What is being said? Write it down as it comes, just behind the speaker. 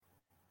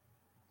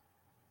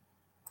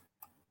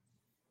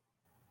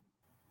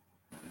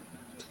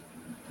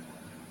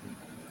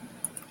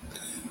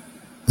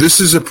This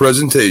is a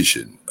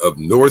presentation of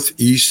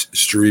Northeast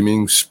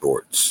Streaming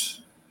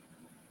Sports.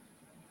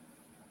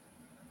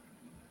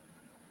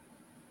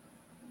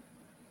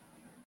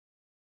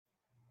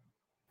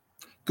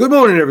 Good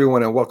morning,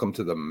 everyone, and welcome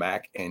to the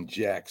Mac and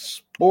Jack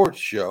Sports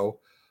Show.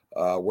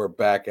 We're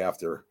back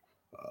after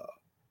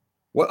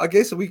what I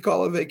guess we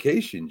call a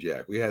vacation,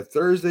 Jack. We had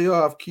Thursday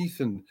off. Keith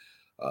and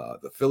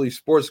the Philly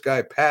sports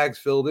guy Pags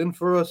filled in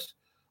for us,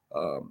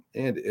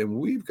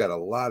 and we've got a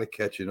lot of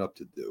catching up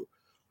to do.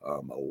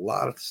 A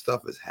lot of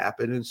stuff has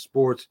happened in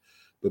sports,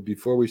 but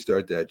before we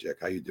start that, Jack,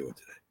 how you doing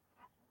today?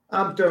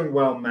 I'm doing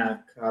well,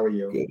 Mac. How are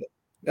you? Good.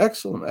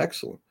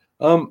 Excellent.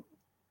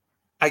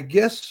 I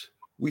guess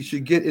we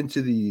should get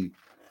into the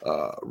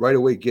right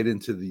away. Get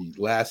into the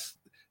last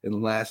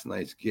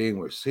night's game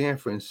where San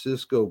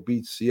Francisco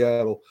beat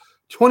Seattle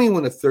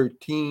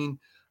 21-13.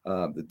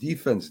 The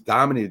defense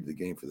dominated the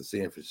game for the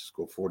San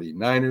Francisco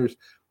 49ers.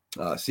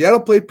 Seattle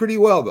played pretty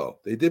well, though.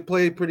 They did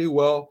play pretty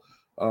well.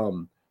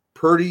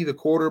 Purdy, the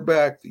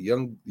quarterback, the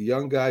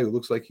young guy who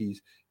looks like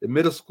he's in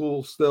middle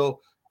school still,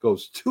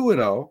 goes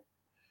 2-0,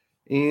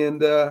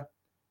 and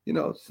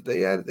they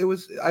had it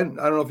was I don't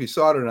know if you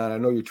saw it or not. I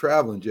know you're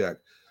traveling, Jack,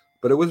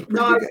 but it was a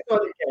pretty good game. I saw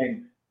the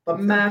game. But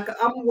Mac,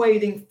 I'm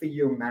waiting for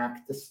you,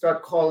 Mac, to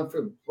start calling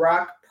for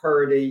Brock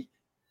Purdy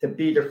to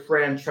be the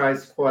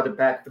franchise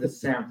quarterback for the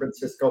San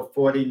Francisco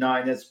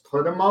 49ers.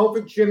 Put him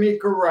over Jimmy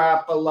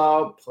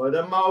Garoppolo. Put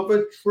him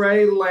over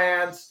Trey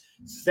Lance.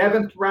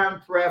 7th round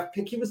draft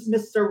pick. He was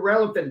Mr.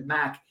 Irrelevant,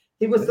 Mac.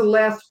 He was the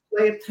last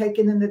player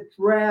taken in the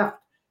draft.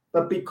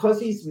 But because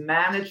he's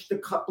managed a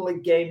couple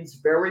of games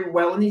very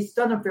well, and he's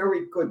done a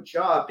very good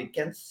job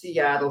against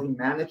Seattle. He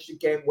managed the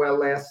game well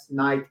last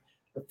night.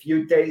 A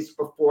few days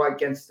before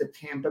against the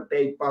Tampa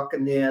Bay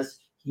Buccaneers,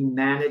 he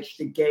managed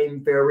the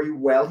game very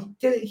well.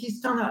 He's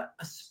done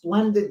a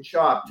splendid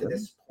job to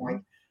this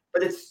point.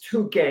 But it's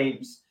 2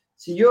 games.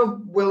 So you're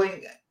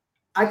willing –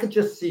 I could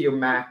just see you,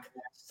 Mac,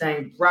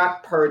 saying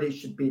Brock Purdy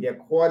should be their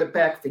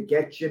quarterback.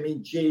 Forget Jimmy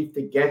G.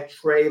 Forget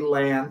Trey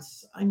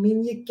Lance. I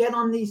mean, you get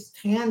on these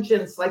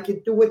tangents like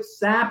you do with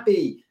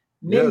Sappy,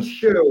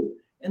 Minshew,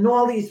 and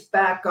all these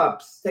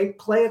backups. They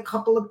play a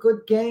couple of good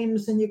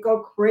games, and you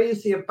go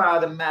crazy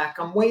about them, Mac.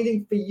 I'm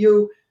waiting for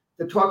you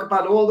to talk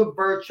about all the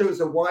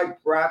virtues of why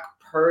Brock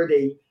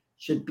Purdy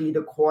should be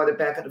the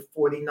quarterback of the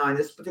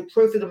 49ers. But the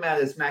truth of the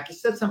matter is, Mac, you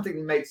said something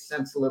that made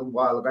sense a little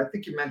while ago. I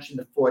think you mentioned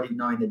the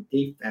 49er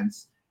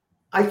defense.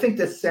 I think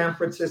the San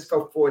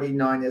Francisco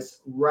 49ers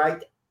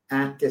right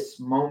at this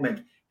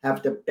moment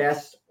have the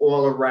best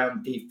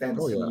all-around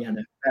defense in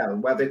the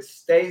NFL. Whether it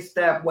stays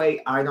that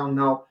way, I don't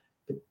know.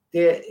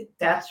 But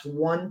that's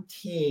one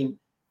team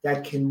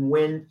that can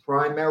win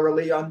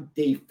primarily on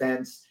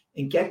defense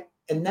and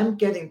them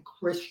getting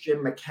Christian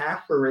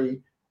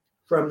McCaffrey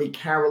from the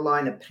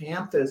Carolina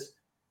Panthers.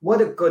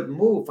 What a good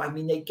move. I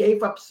mean, they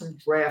gave up some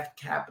draft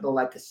capital,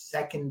 like a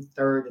 2nd,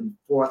 3rd, and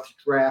 4th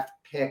draft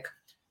pick.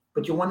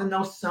 But you want to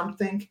know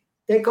something?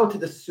 They go to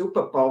the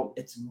Super Bowl.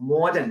 It's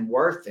more than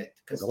worth it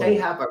because they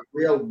have a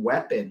real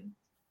weapon.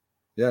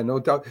 Yeah, no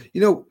doubt.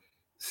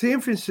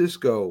 San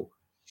Francisco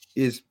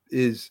is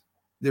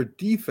their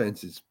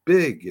defense is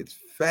big. It's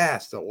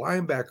fast. The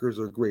linebackers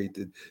are great.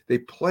 They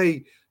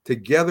play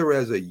together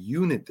as a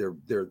unit. They're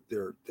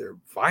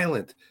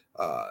violent.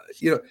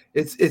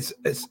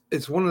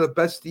 It's one of the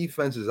best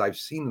defenses I've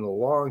seen in a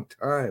long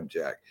time,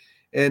 Jack.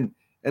 And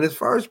as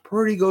far as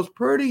Purdy goes,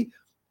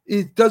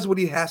 he does what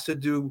he has to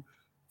do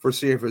for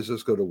San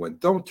Francisco to win.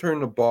 Don't turn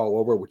the ball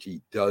over, which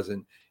he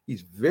doesn't.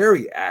 He's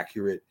very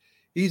accurate.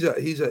 He's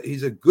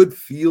a good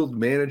field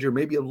manager,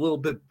 maybe a little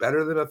bit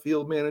better than a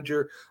field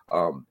manager.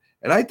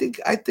 And I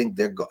think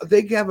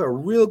they have a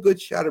real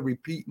good shot of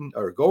repeating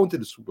or going to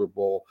the Super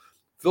Bowl.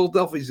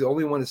 Philadelphia's the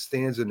only one that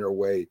stands in their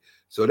way,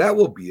 so that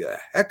will be a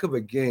heck of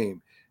a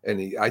game.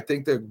 And I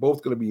think they're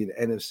both going to be an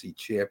NFC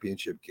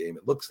Championship game.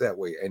 It looks that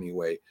way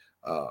anyway.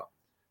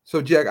 So,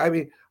 Jack, I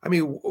mean,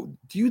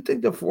 do you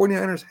think the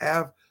 49ers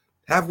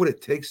have what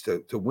it takes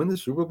to win the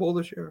Super Bowl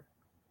this year?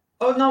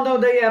 Oh, no,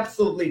 they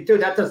absolutely do.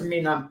 That doesn't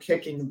mean I'm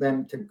picking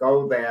them to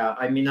go there.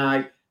 I mean,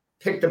 I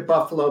picked the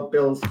Buffalo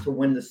Bills to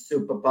win the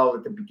Super Bowl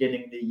at the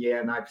beginning of the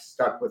year, and I've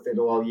stuck with it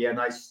all year, and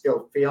I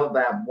still feel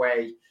that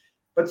way.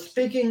 But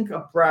speaking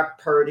of Brock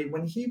Purdy,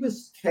 when he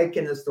was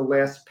taken as the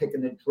last pick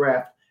in the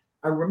draft,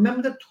 I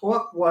remember the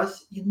talk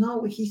was,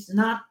 he's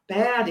not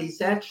bad.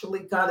 He's actually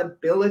got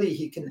ability.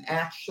 He can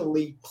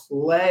actually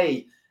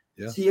play.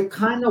 Yeah. So you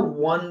kind of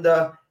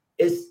wonder,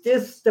 is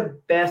this the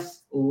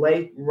best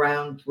late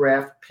round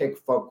draft pick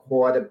for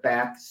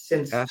quarterback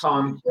since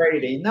Tom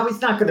Brady? No,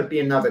 he's not going to be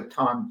another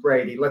Tom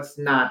Brady. Let's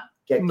not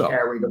get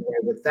carried away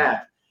with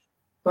that.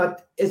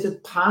 But is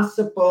it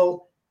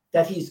possible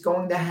that he's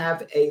going to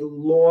have a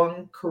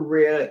long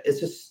career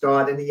as a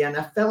start in the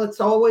NFL?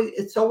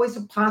 It's always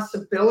a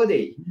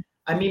possibility.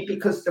 I mean,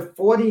 because the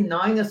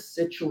 49ers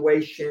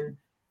situation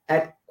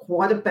at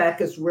quarterback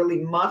is really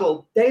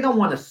muddled. They don't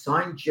want to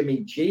sign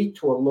Jimmy G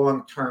to a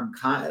long-term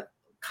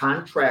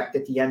contract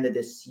at the end of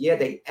this year.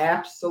 They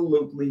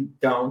absolutely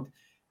don't.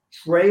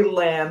 Trey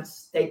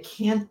Lance, they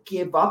can't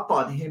give up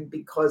on him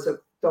because of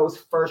those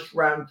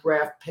first-round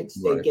draft picks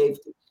they Right. gave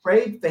to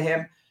trade for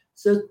him.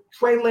 So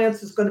Trey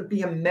Lance is going to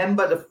be a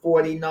member of the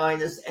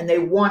 49ers, and they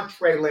want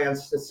Trey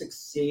Lance to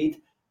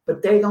succeed,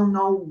 but they don't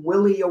know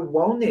Willie or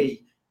won't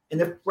he. And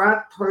if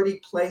Brock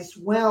Purdy plays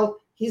well,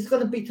 he's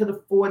going to be to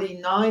the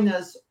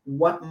 49ers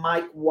what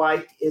Mike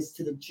White is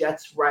to the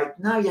Jets right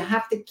now. You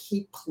have to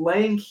keep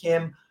playing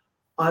him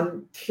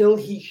until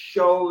he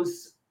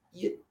shows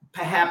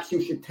perhaps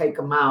you should take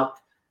him out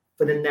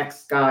for the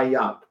next guy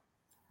up,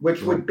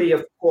 which would be,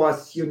 of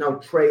course,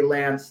 Trey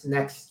Lance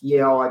next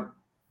year.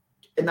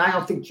 And I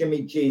don't think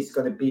Jimmy G is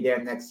going to be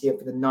there next year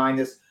for the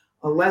Niners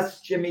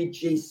unless Jimmy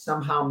G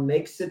somehow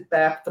makes it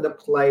back for the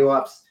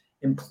playoffs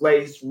and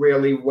plays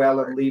really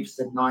well and leaves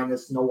the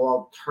Niners no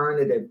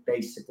alternative,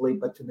 basically,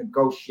 but to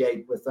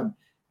negotiate with them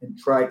and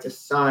try to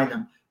sign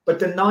them. But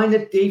the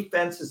Niner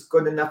defense is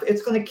good enough.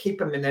 It's going to keep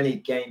them in any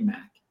game,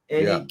 Mac,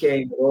 any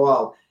game at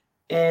all.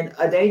 And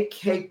are they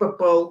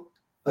capable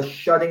of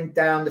shutting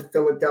down the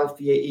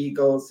Philadelphia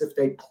Eagles if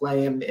they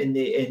play them in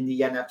the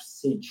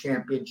NFC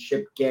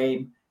Championship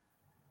game?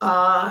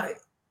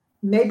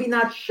 Maybe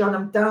not shut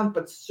them down,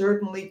 but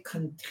certainly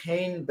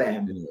contain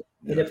them.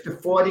 And if the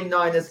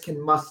 49ers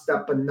can muster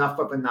up enough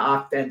of an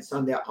offense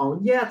on their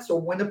own, it's a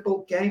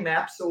winnable game,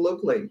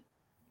 absolutely.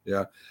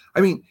 Yeah.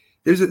 I mean,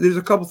 there's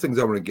a couple things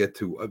I want to get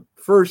to.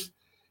 First,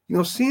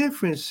 San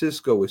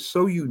Francisco is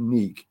so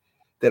unique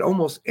that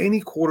almost any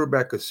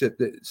quarterback could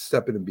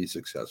step in and be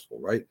successful,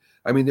 right?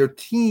 I mean, their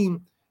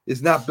team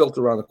is not built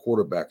around a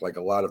quarterback like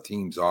a lot of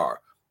teams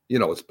are.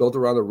 It's built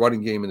around the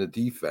running game and the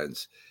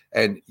defense.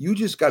 And you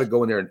just got to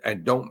go in there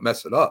and don't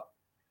mess it up,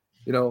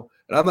 And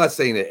I'm not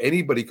saying that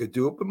anybody could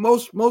do it, but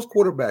most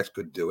quarterbacks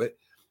could do it.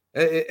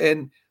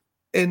 And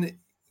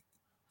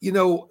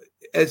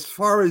as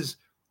far as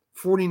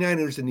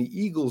 49ers and the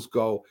Eagles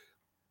go,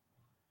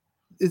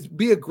 it'd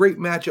be a great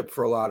matchup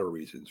for a lot of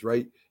reasons,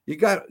 right? You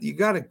got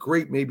a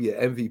great, maybe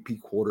an MVP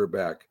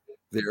quarterback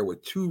there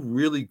with two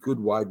really good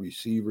wide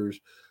receivers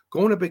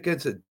going up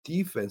against a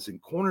defense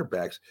and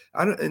cornerbacks.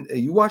 And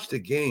you watch the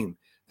game.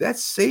 That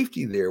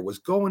safety there was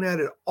going at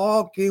it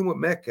all game with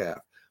Metcalf.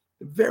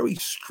 Very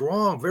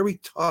strong, very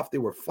tough. They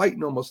were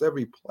fighting almost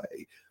every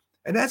play.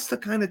 And that's the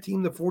kind of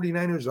team the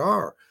 49ers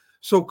are.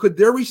 So could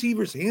their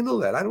receivers handle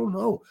that? I don't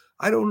know.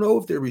 I don't know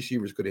if their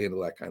receivers could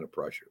handle that kind of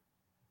pressure.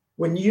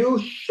 When you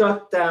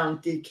shut down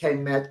DK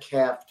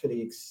Metcalf to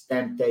the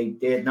extent they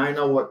did, and I don't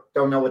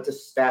know what the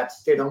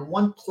stats did, on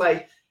one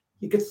play,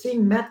 you could see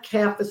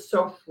Metcalf is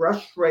so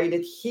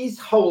frustrated. He's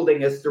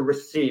holding as the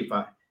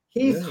receiver.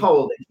 He's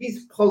holding.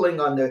 He's tugging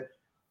on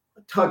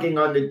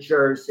the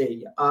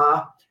jersey.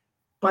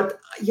 But,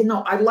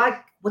 I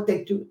like what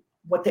they do,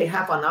 what they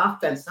have on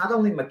offense. Not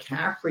only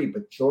McCaffrey,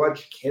 but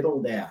George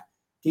Kittle there.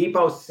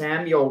 Deebo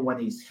Samuel when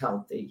he's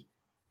healthy.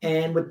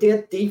 And with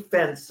their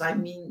defense, I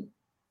mean,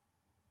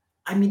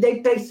 they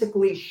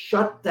basically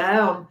shut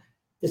down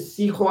the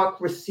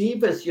Seahawk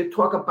receivers. You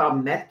talk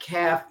about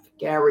Metcalf,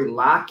 Gary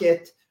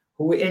Lockett,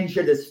 who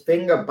injured his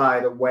finger, by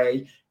the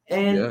way.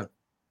 And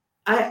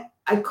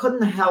I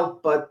couldn't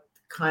help but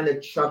kind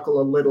of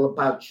chuckle a little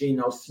about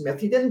Geno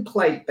Smith. He didn't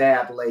play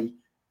badly.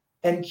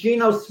 And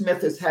Geno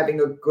Smith is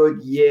having a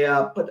good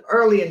year. But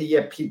early in the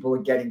year, people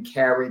were getting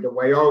carried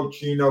away. Oh,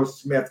 Geno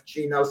Smith.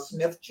 Geno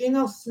Smith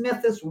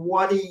is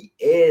what he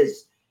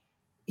is.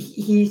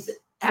 He's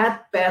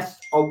at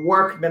best a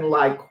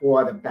workmanlike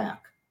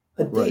quarterback,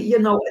 a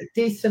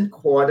decent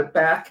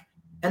quarterback,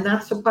 and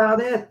that's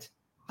about it.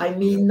 I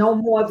mean, no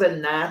more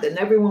than that. And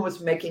everyone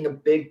was making a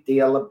big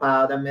deal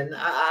about him, and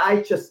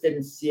I just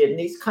didn't see it. And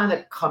he's kind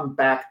of come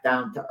back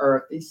down to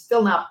earth. He's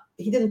still not.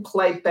 He didn't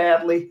play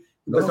badly.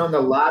 He was under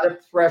a lot of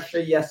pressure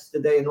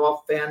yesterday, in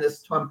all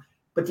fairness to him.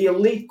 But the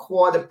elite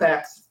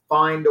quarterbacks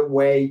find a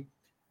way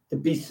to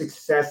be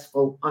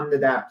successful under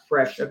that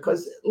pressure.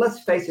 Because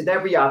let's face it,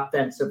 every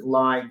offensive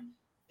line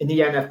in the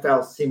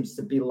NFL seems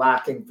to be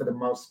lacking for the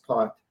most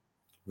part.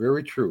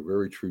 Very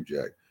true,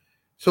 Jack.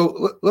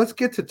 So let's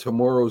get to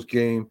tomorrow's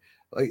game.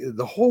 Like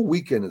the whole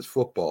weekend is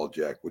football,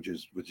 Jack, which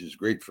is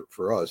great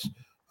for us.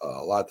 A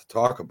lot to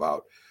talk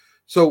about.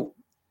 So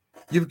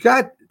you've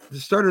got, to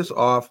start us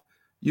off,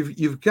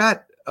 you've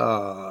got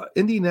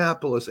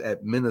Indianapolis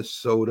at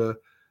Minnesota.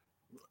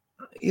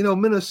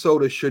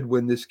 Minnesota should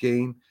win this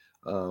game.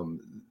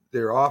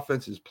 Their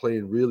offense is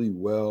playing really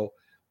well.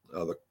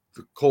 The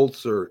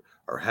Colts are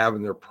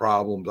having their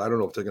problems. I don't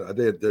know if they're going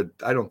to.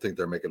 I don't think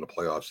they're making the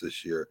playoffs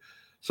this year.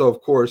 So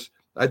of course,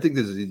 I think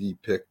this is an easy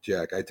pick,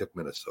 Jack. I took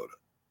Minnesota.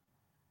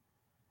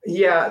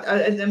 Yeah,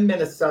 and then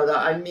Minnesota.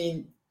 I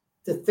mean,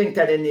 to think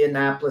that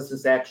Indianapolis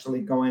is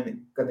actually going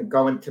to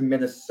go into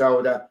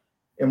Minnesota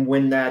and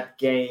win that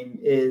game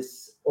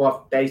is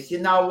off base. You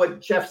know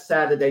what? Jeff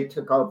Saturday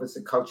took over as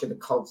the coach of the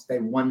Colts. They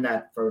won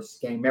that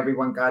first game.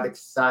 Everyone got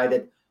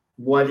excited.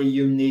 What a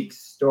unique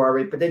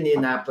story. But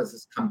Indianapolis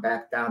has come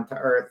back down to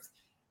earth.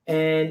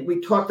 And we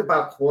talked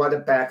about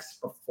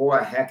quarterbacks before.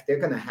 Heck, they're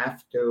going to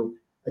have to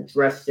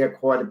address their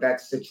quarterback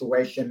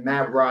situation.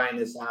 Matt Ryan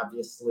is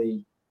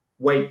obviously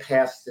way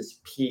past his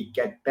peak.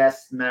 At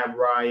best, Matt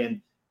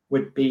Ryan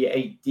would be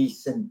a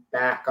decent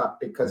backup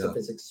because of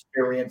his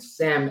experience.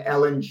 Sam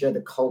Ellinger,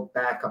 the Colt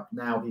backup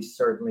now, he's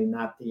certainly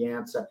not the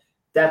answer.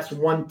 That's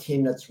one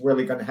team that's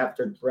really going to have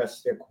to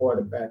address their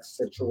quarterback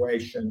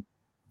situation.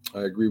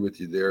 I agree with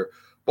you there.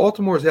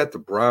 Baltimore's at the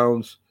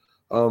Browns.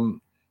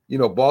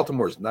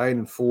 Baltimore's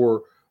 9-4.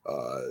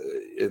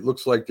 It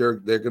looks like they're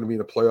going to be in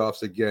the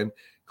playoffs again.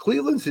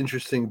 Cleveland's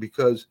interesting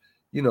because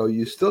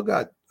you still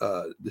got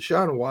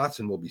Deshaun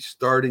Watson will be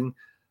starting.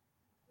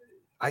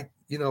 I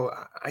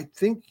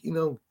think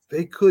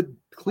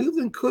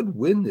Cleveland could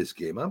win this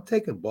game. I'm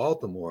taking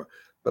Baltimore,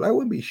 but I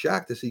wouldn't be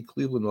shocked to see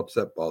Cleveland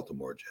upset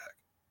Baltimore, Jack.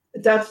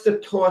 That's the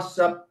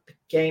toss-up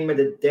game of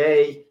the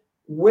day.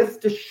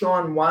 With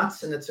Deshaun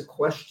Watson, it's a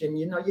question,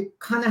 you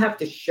kind of have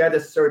to shed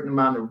a certain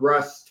amount of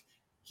rust.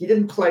 He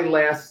didn't play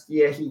last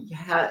year. He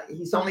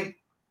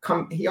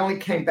only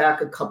came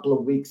back a couple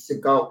of weeks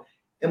ago.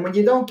 And when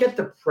you don't get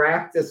to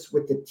practice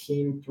with the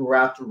team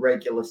throughout the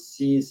regular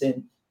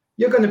season,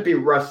 you're going to be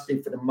rusty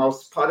for the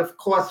most part. Of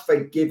course, for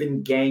a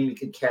given game, you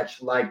could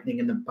catch lightning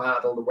in the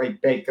bottle the way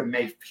Baker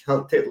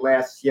Mayfield did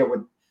last year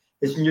with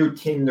his new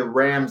team, the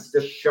Rams,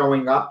 just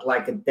showing up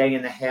like a day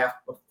and a half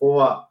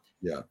before.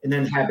 Yeah. And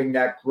then having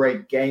that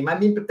great game.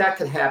 But that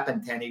could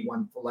happen to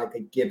anyone for like a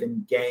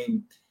given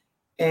game.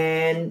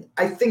 And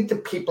I think the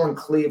people in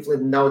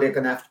Cleveland know they're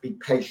going to have to be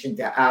patient.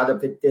 They're out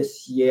of it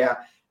this year.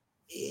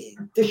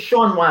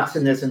 Deshaun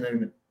Watson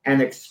isn't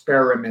an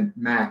experiment,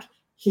 Mac.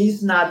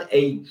 He's not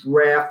a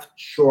draft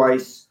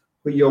choice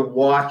who you're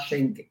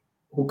watching,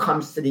 who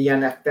comes to the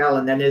NFL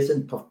and then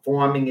isn't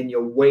performing, and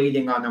you're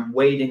waiting on him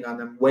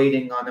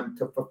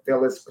to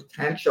fulfill his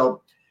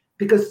potential.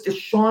 Because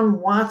Deshaun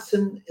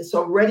Watson has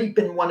already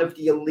been one of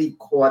the elite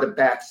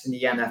quarterbacks in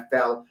the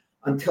NFL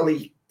until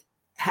he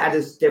had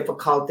his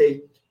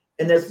difficulty.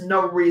 And there's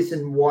no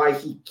reason why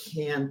he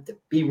can't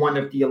be one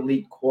of the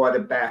elite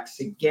quarterbacks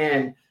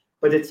again.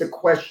 But it's a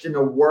question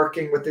of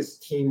working with his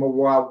team a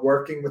while,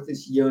 working with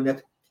his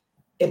unit.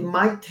 It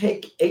might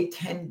take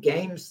 8-10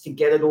 games to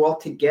get it all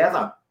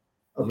together,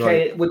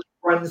 okay, right, which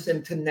runs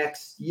into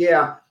next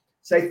year.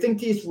 So I think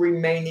these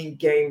remaining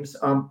games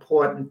are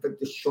important for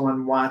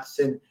Deshaun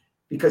Watson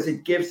because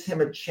it gives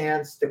him a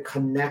chance to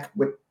connect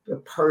with the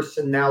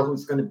personnel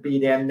who's going to be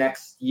there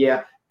next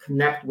year,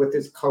 connect with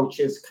his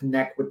coaches,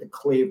 connect with the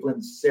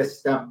Cleveland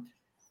system.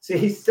 So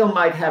he still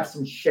might have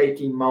some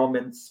shaky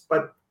moments,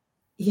 but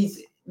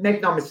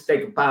make no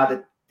mistake about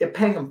it, they're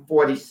paying him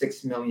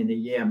 $46 million a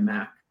year,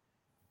 Mac,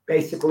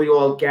 basically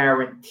all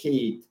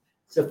guaranteed.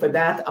 So for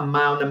that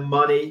amount of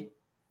money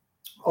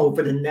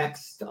over the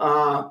next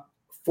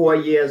 4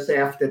 years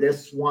after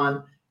this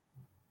one,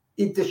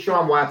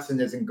 Deshaun Watson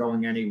isn't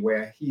going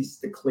anywhere. He's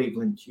the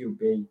Cleveland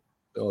QB.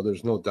 Oh,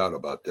 there's no doubt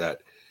about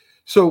that.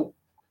 So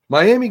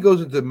Miami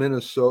goes into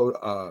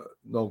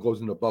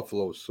goes into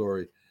Buffalo,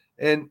 sorry.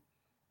 And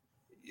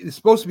it's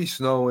supposed to be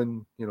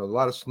snowing, a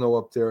lot of snow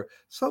up there.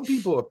 Some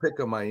people are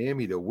picking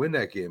Miami to win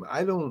that game.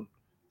 I don't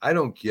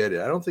get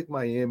it. I don't think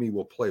Miami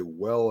will play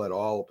well at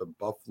all up in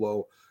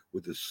Buffalo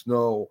with the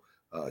snow.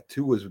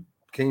 Tua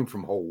came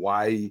from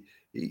Hawaii.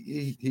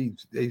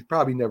 He's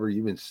probably never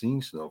even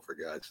seen snow, for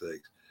God's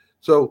sakes.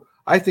 So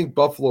I think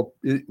Buffalo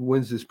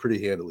wins this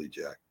pretty handily,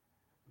 Jack.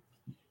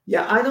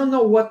 Yeah, I don't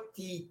know what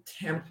the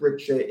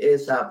temperature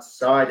is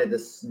outside of the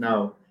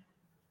snow.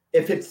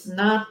 If it's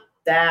not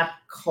that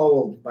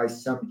cold by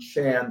some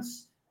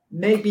chance,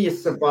 maybe you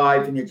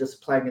survive and you're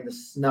just playing in the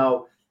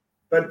snow.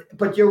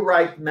 But you're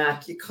right,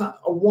 Mac.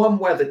 A warm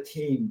weather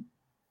team,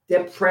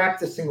 they're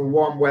practicing a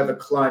warm weather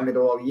climate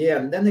all year,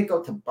 and then they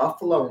go to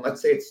Buffalo, and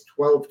let's say it's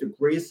 12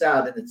 degrees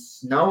out and it's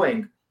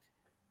snowing.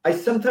 I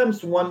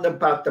sometimes wonder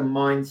about the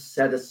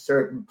mindset of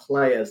certain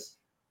players.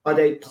 Are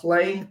they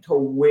playing to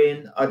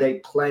win? Are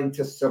they playing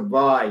to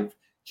survive?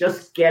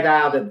 Just get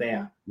out of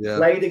there. Yeah.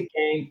 Play the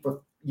game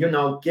for,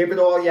 give it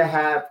all you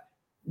have.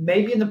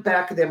 Maybe in the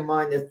back of their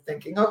mind, they're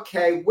thinking,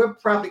 okay, we're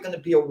probably going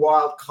to be a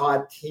wild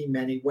card team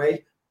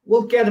anyway.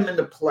 We'll get them in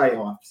the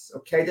playoffs.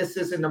 Okay, this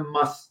isn't a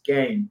must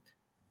game.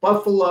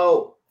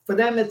 Buffalo, for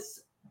them,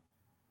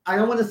 I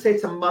don't want to say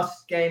it's a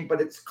must game,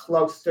 but it's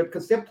close to it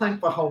because they're playing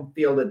for home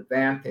field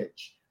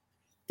advantage.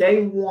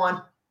 They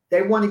want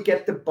to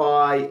get the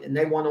bye, and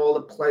they want all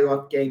the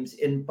playoff games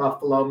in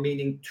Buffalo,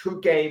 meaning 2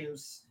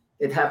 games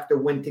they'd have to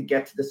win to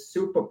get to the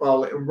Super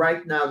Bowl. And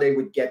right now they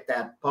would get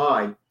that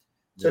bye.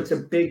 So It's a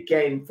big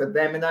game for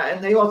them.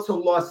 And they also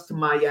lost to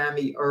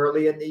Miami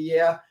early in the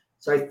year.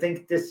 So I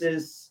think this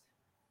is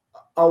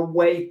a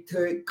way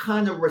to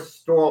kind of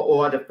restore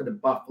order for the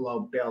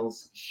Buffalo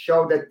Bills,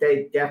 show that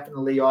they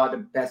definitely are the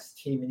best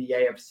team in the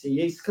AFC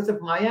East. Because if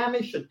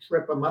Miami should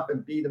trip them up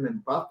and beat them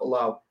in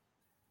Buffalo,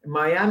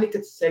 Miami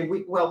could say,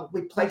 we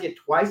played you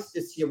twice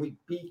this year. We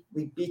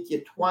beat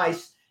you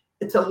twice.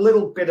 It's a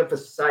little bit of a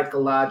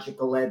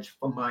psychological edge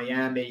for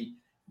Miami,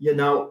 and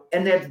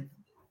then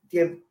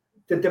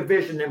the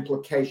division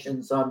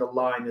implications on the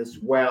line as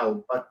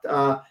well.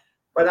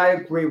 But I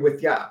agree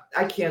with you.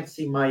 I can't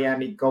see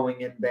Miami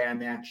going in there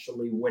and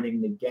actually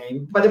winning the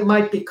game. But it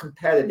might be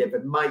competitive.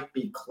 It might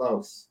be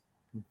close.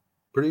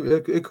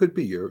 It could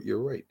be.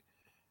 You're right.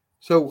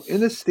 So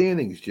in the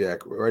standings,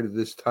 Jack, right at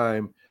this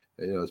time,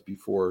 it's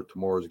before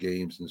tomorrow's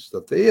games and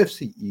stuff. The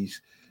AFC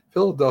East,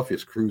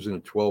 Philadelphia's cruising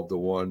at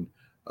 12-1.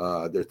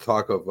 There's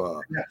talk of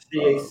NFC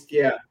uh, East,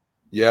 yeah.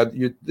 yeah,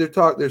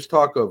 there's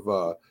talk of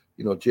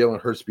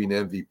Jalen Hurts being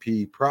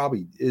MVP.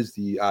 Probably is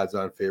the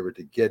odds-on favorite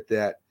to get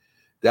that.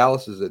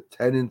 Dallas is at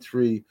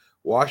 10-3.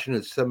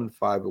 Washington at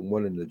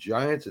 7-5-1, and the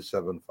Giants at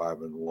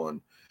 7-5-1.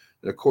 And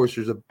of course,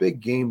 there's a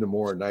big game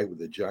tomorrow night with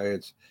the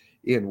Giants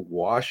in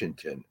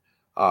Washington.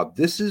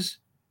 This is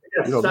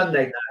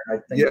Sunday night, I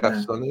think.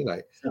 yeah, Sunday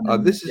night.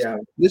 Sunday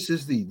night, This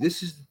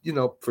is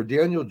for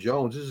Daniel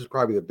Jones, this is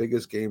probably the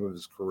biggest game of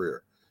his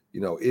career.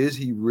 Is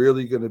he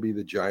really going to be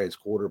the Giants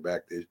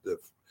quarterback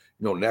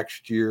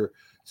next year?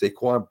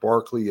 Saquon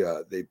Barkley,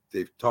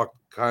 they've talked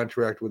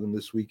contract with him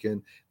this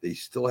weekend. They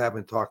still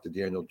haven't talked to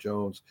Daniel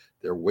Jones.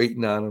 They're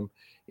waiting on him.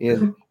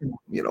 And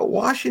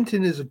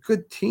Washington is a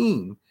good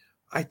team.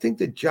 I think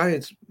the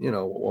Giants,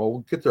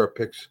 we'll get to our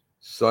picks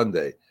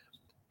Sunday.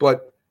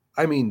 But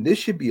I mean, this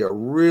should be a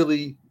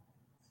really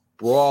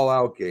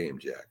brawl-out game,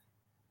 Jack.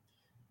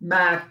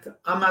 Mac,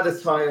 I'm not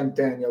as high on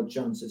Daniel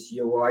Jones as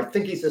you are. I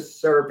think he's a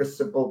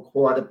serviceable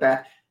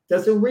quarterback.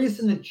 There's a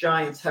reason the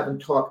Giants haven't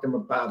talked to him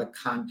about a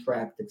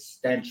contract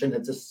extension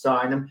to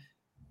sign him.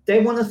 They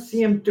want to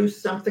see him do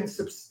something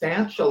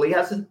substantial. He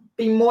hasn't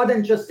been more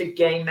than just a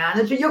game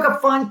manager. You can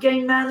find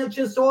game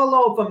managers all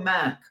over,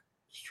 Mac.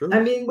 It's true. I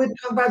mean, we're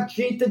talking about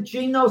the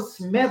Geno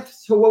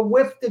Smiths who are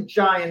with the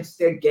Giants,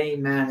 they're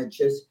game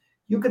managers.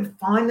 You can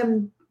find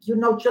them,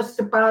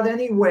 just about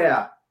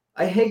anywhere.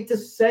 I hate to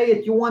say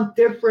it. You want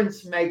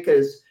difference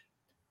makers.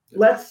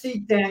 Let's see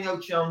Daniel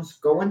Jones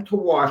go into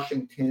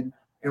Washington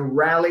and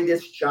rally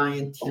this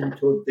Giant team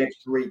to a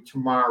victory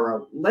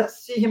tomorrow.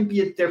 Let's see him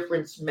be a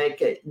difference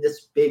maker in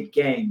this big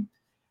game.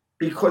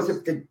 Because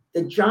if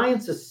the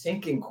Giants are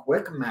sinking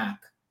quick, Mac,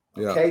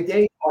 okay,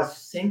 they are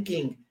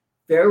sinking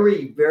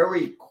very,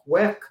 very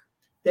quick.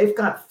 They've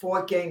got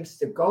 4 games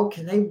to go.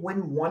 Can they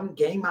win 1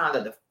 game out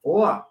of the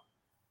 4?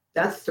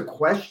 That's the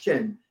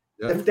question.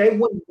 Yeah. If they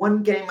win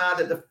 1 game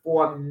out of the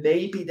 4,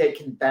 maybe they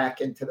can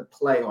back into the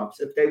playoffs.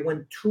 If they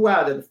win 2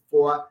 out of the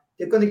 4,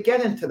 they're going to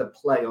get into the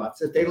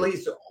playoffs. If they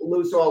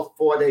lose all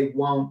 4, they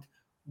won't.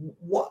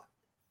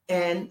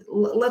 And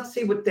let's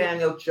see with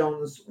Daniel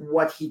Jones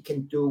what he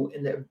can do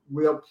in a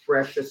real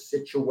precious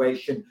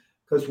situation,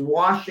 because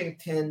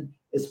Washington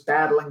is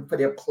battling for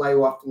their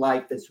playoff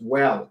life as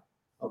well.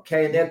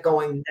 Okay, and they're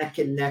going neck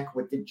and neck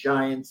with the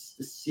Giants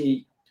to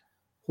see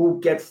who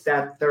gets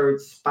that 3rd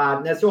spot.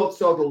 And there's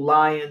also the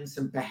Lions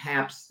and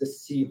perhaps the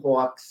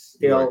Seahawks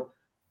still,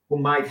 who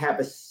might have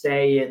a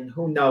say. And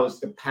who knows,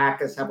 the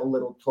Packers have a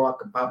little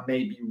talk about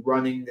maybe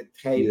running the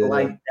table. Yeah.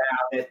 I doubt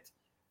it.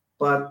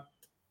 But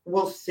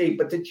we'll see.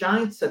 But the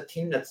Giants are a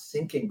team that's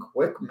sinking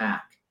quick,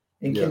 Mac.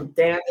 And can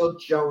Daniel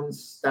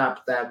Jones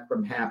stop that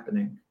from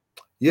happening?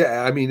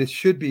 Yeah, I mean, it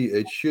should be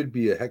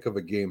a heck of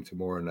a game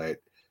tomorrow night.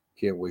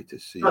 Can't wait to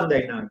see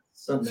Sunday night.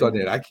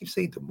 Sunday night. I keep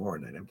saying tomorrow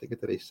night. I'm thinking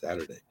today's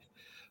Saturday.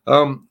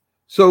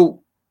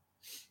 So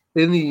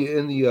in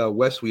the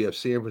West, we have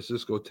San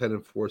Francisco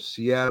 10-4,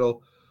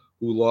 Seattle,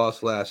 who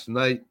lost last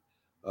night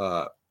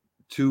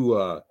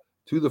to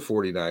the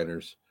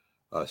 49ers,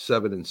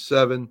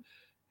 7-7.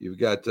 You've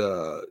got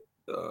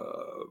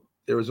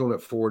Arizona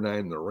at 4-9,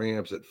 and the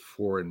Rams at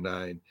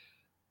 4-9.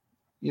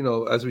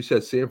 As we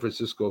said, San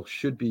Francisco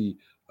should be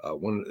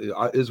one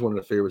of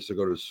the favorites to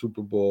go to the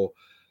Super Bowl.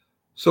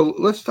 So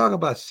let's talk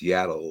about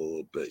Seattle a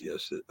little bit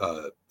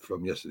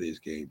from yesterday's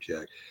game,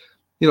 Jack.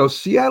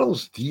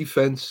 Seattle's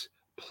defense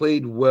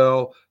played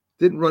well,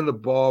 didn't run the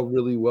ball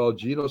really well.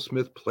 Geno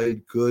Smith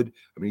played good.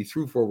 I mean, he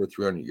threw for over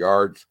 300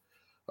 yards.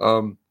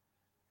 And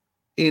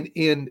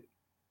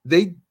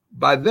they,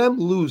 by them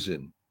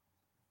losing,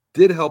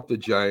 did help the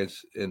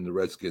Giants and the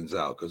Redskins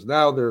out, because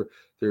now they're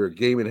a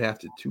game and a half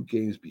to 2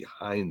 games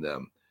behind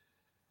them.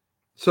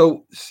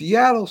 So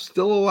Seattle's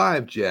still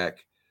alive,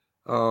 Jack,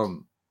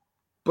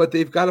 but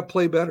they've got to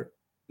play better.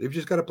 They've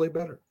just got to play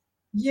better.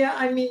 Yeah,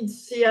 I mean,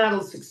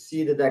 Seattle's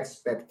exceeded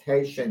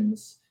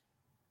expectations.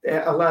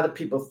 A lot of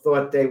people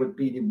thought they would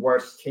be the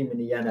worst team in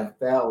the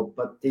NFL,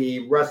 but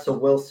the Russell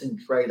Wilson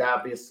trade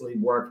obviously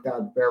worked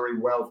out very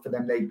well for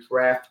them. They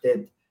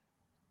drafted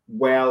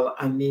well.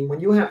 I mean, when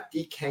you have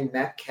DK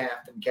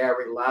Metcalf and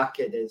Gary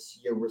Lockett as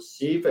your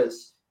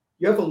receivers,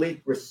 you have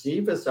elite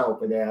receivers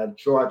over there.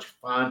 George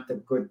Font, a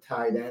good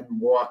tight end,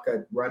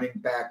 Walker, running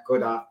back,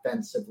 good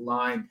offensive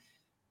line.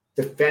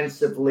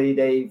 Defensively,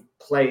 they've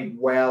played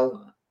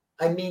well.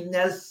 I mean,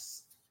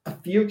 there's a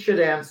future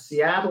there in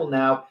Seattle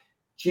now.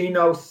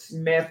 Geno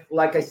Smith,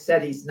 like I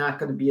said, he's not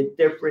going to be a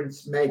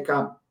difference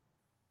maker.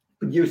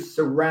 But you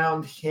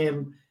surround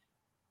him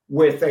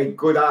with a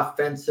good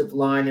offensive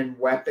line and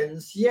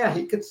weapons. Yeah,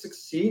 he could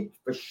succeed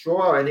for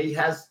sure. And he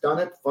has done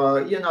it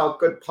for, a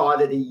good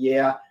part of the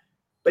year.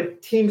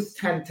 But teams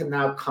tend to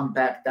now come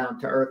back down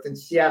to earth. And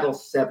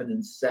Seattle's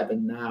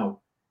 7-7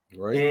 now.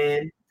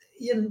 Right.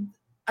 And,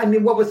 I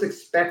mean, what was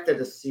expected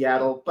of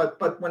Seattle,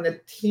 but when a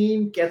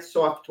team gets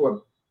off to a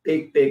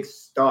big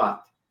start,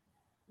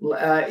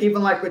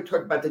 Even like we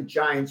talked about the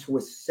Giants, who were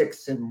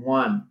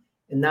 6-1,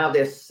 and now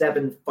they're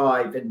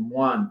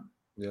 7-5-1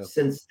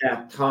 since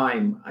that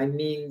time. I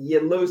mean,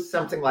 you lose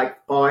something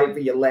like 5 of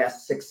your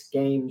last 6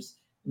 games,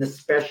 and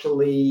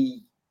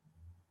especially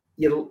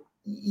you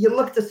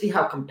look to see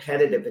how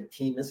competitive a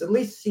team is. At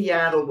least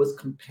Seattle was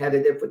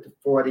competitive with the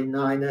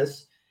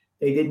 49ers.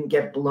 They didn't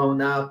get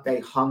blown out. They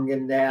hung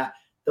in there.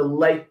 The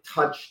late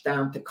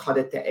touchdown to cut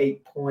it to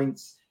 8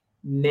 points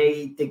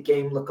made the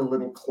game look a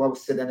little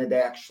closer than it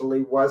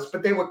actually was.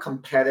 But they were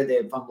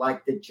competitive,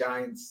 unlike the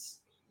Giants,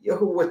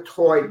 who were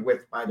toyed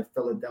with by the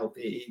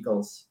Philadelphia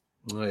Eagles.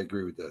 I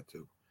agree with that,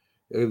 too.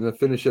 And to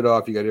finish it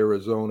off, you got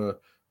Arizona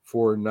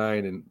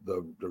 4-9 and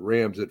the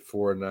Rams at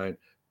 4-9.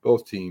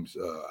 Both teams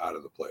out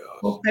of the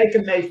playoffs. Well,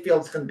 Baker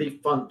Mayfield's going to be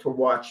fun to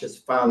watch his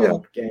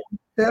follow-up game.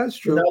 Yeah, that's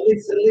true. At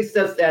least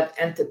there's that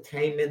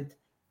entertainment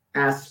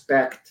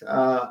aspect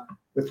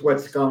with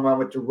what's going on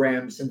with the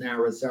Rams in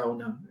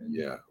Arizona.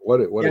 Yeah, what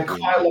and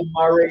Kyler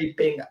Murray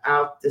being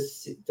out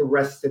the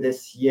rest of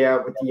this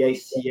year with the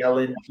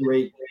ACL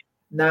injury.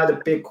 Now the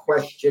big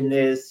question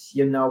is,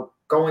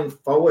 going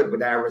forward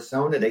with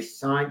Arizona, they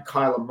signed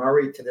Kyler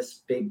Murray to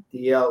this big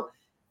deal.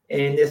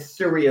 And there's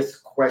serious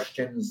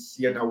questions,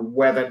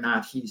 whether or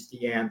not he's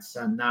the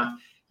answer or not.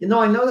 I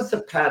noticed a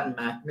pattern,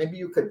 Matt. Maybe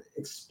you could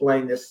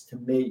explain this to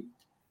me.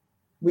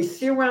 We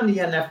see around the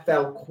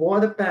NFL,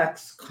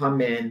 quarterbacks come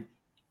in,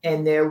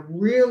 and they're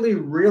really,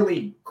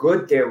 really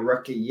good their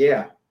rookie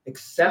year,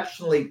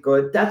 exceptionally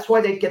good. That's why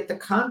they get the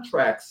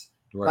contracts,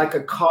 like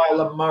a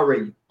Kyler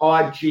Murray,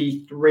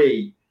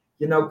 RG3,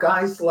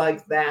 guys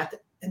like that.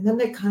 And then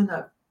they kind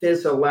of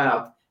fizzle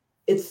out.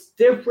 It's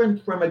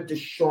different from a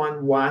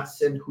Deshaun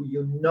Watson, who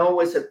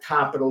is a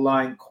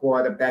top-of-the-line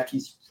quarterback.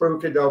 He's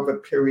proved it over a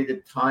period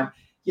of time.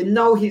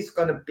 He's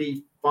going to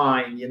be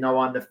fine,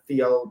 on the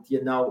field,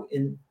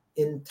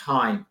 in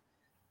time.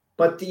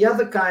 But the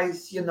other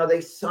guys,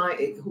 they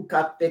sign who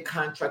got big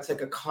contracts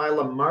like a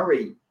Kyler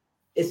Murray.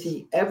 Is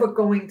he ever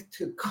going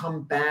to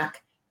come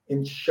back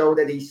and show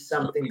that he's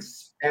something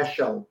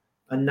special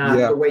and not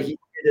the way he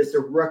did as a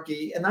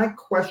rookie? And I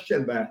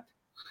question that.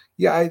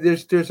 Yeah,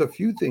 there's a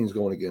few things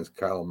going against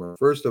Kyler Murray.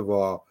 First of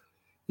all,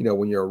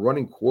 when you're a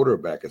running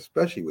quarterback,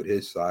 especially with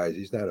his size,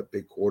 he's not a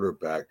big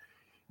quarterback.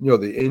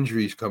 The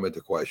injuries come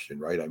into question,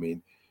 right? I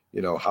mean,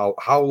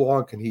 how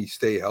long can he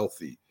stay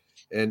healthy?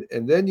 And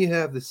then you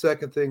have the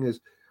second thing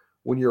is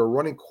when you're a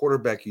running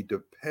quarterback, you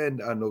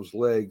depend on those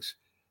legs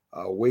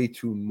way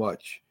too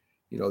much.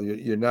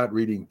 You're not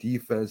reading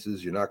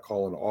defenses. You're not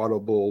calling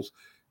audibles.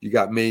 You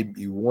got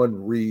maybe one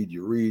read.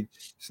 You read,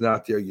 it's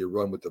not there. You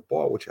run with the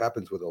ball, which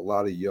happens with a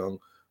lot of young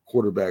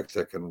quarterbacks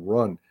that can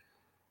run.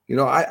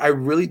 I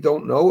really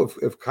don't know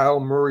if Kyle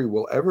Murray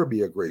will ever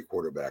be a great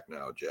quarterback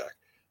now, Jack.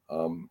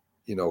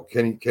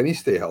 Can he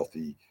stay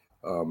healthy?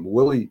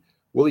 Will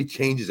he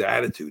change his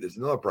attitude? There's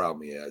another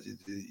problem he has.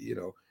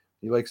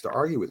 He likes to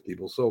argue with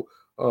people. So,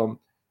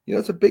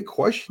 it's a big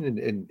question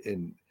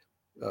in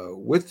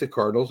with the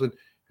Cardinals. And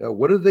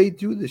what do they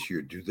do this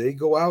year? Do they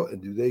go out and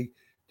do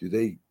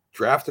they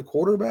draft a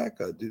quarterback?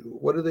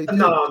 What do they do?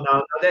 No.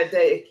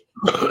 They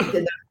did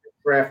not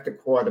draft a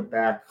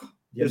quarterback.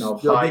 They'll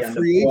be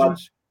free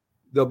agents.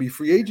 They'll be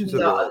free agents.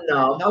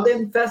 No. They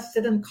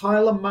invested in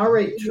Kyler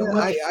Murray too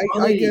much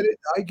money.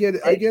 I get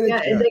it.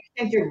 And they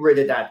can't get rid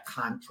of that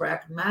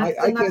contract, Matt.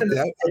 I get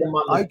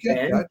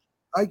that.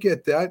 I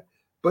get that.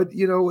 But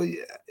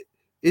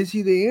is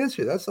he the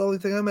answer? That's the only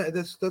thing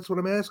that's what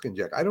I'm asking,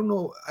 Jack. I don't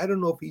know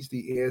if he's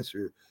the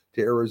answer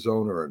to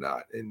Arizona or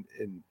not. And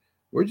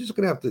we're just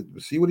going to have to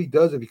see what he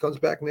does if he comes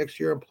back next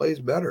year and plays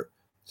better.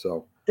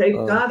 So they've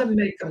got to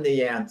make him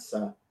the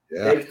answer.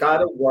 Yeah. They've got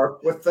to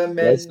work with him,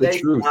 and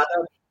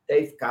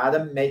they've got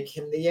to make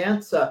him the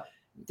answer.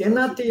 They're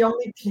not the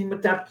only team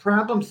with that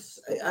problem.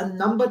 A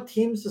number of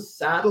teams are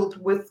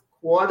saddled with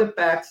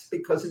quarterbacks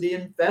because of the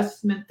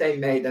investment they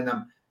made in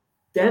them.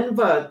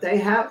 Denver,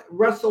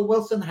 Russell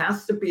Wilson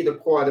has to be the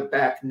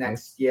quarterback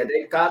next year.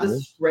 They've got to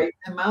straighten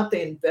him out.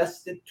 They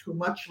invested too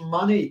much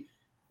money.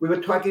 We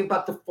were talking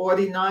about the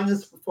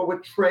 49ers before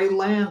with Trey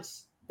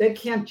Lance. They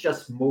can't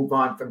just move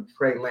on from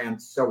Trey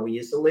Lance so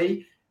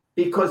easily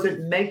because it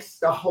makes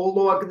the whole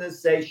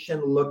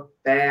organization look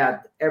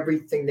bad,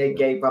 everything they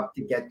gave up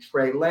to get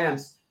Trey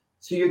Lance.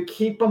 So you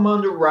keep him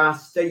on the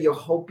roster. You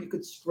hope you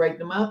could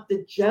straighten him out.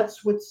 The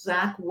Jets with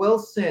Zach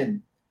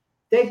Wilson,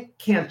 they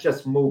can't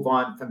just move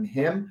on from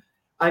him.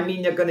 I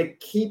mean, they're going to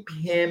keep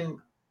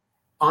him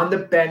on the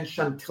bench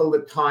until the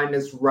time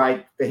is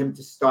right for him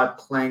to start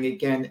playing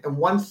again. And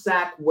once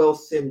Zach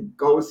Wilson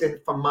goes in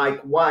for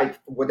Mike White,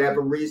 for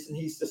whatever reason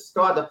he's the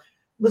starter,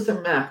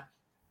 listen, Matt,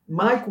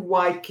 Mike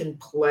White can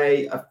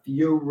play a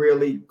few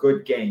really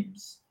good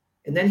games.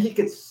 And then he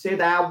could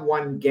sit out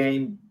one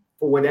game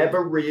for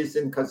whatever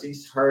reason because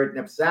he's hurt.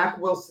 And if Zach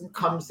Wilson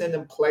comes in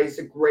and plays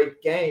a great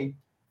game,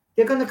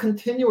 they're going to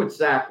continue with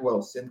Zach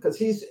Wilson because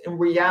he's, in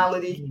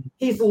reality,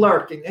 he's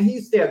lurking. And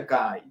he's their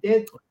guy.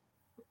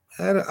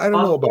 I don't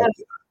know about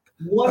that.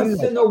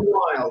 Once in a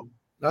while.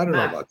 I don't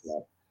know about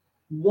that.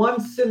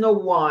 Once in a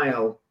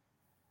while,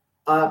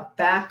 a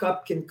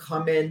backup can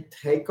come in,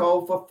 take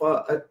over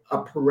for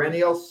a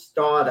perennial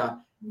starter,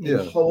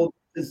 and hold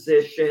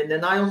position.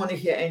 And I don't want to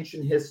hear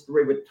ancient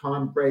history with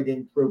Tom Brady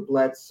and Drew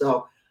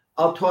Bledsoe.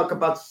 I'll talk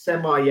about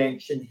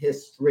semi-ancient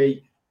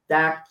history,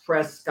 Dak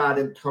Prescott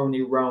and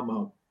Tony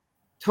Romo.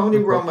 Tony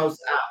Romo's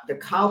out. The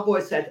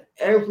Cowboys had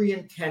every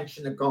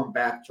intention of going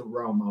back to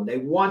Romo. They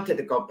wanted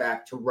to go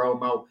back to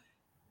Romo.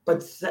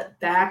 But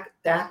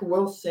Dak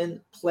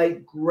Wilson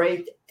played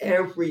great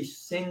every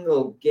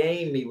single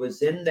game he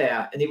was in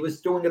there. And he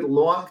was doing it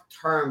long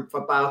term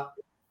for about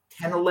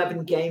 10,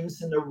 11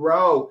 games in a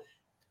row.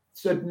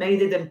 So it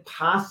made it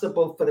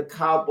impossible for the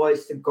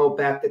Cowboys to go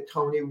back to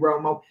Tony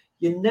Romo.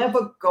 You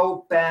never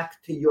go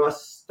back to your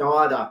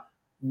starter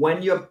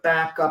when your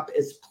backup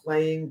is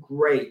playing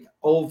great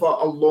over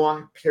a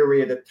long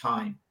period of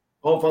time.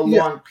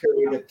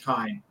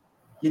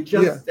 You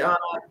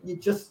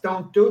just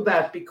don't do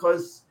that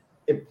because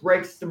it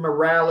breaks the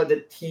morale of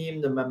the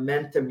team, the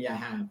momentum you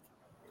have.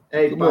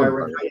 Hey,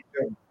 Byron, how you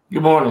doing?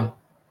 Good morning.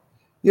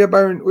 Yeah,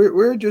 Byron,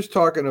 we're just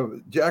talking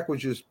of Jack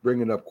was just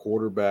bringing up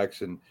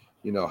quarterbacks and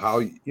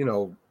how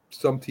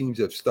some teams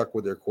have stuck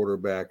with their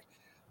quarterback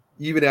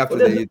even after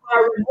Byron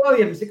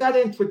Williams. You got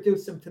to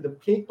introduce him to the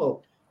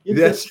people.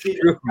 That's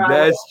true.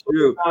 That's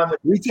true.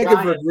 We take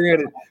it for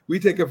granted.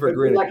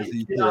 Like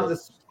he's on the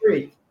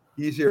street.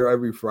 He's here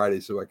every Friday,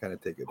 so I kind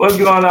of take it. What's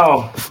going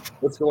on?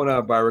 What's going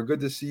on, Byron? Good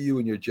to see you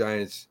in your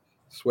Giants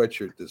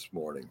sweatshirt this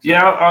morning.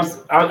 Yeah,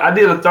 I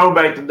did a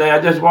throwback today. I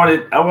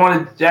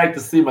wanted Jack to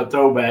see my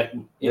throwback. I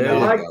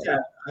like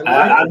that.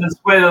 I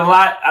just sweated a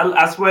lot.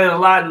 I sweated a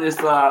lot, and this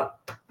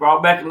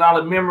brought back a lot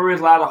of memories,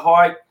 a lot of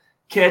hard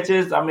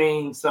catches. I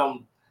mean,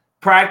 some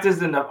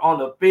practice on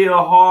the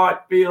field, hard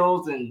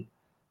fields, and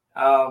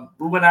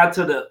we went out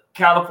to the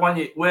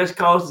California West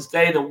Coast and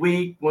stayed a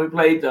week when we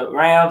played the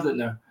Rams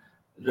and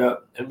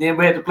then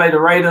we had to play the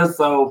Raiders.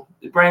 So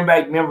it bring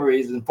back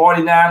memories. And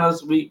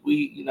 49ers, we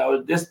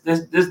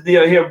this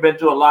deal here been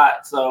through a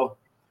lot. So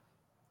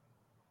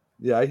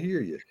yeah, I hear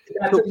you.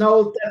 That's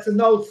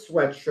an old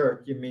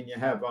sweatshirt you mean you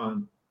have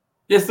on.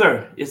 Yes,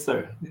 sir. It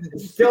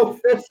still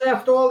fits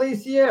after all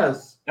these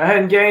years. I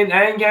ain't gained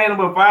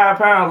about 5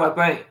 pounds, I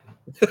think.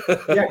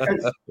 Yeah,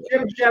 because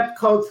Jim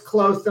Jeffcoat's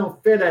clothes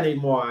don't fit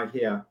anymore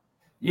here.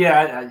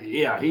 Yeah.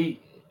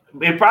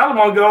 It probably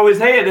won't go his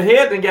head. The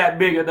head then got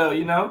bigger, though.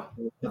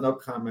 No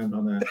comment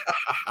on that.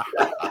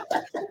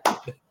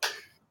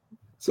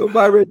 So,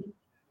 Byron,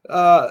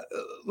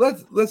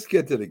 let's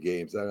get to the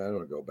games. I don't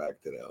want to go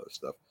back to the other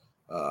stuff.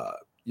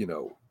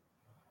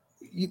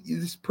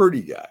 This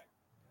Purdy guy.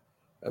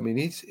 I mean,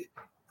 he's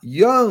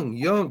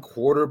young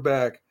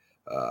quarterback.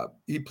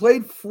 He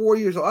played 4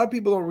 years. A lot of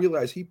people don't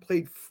realize he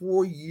played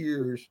 4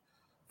 years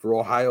for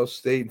Ohio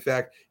State. In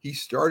fact, he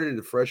started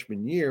the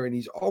freshman year, and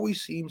he's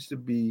always seems to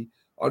be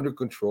under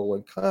control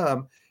and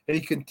calm, and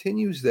he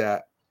continues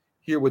that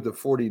here with the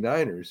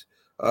 49ers.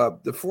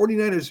 The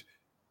 49ers,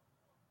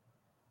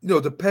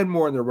 depend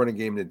more on their running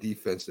game and the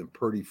defense than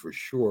Purdy for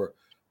sure.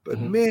 But,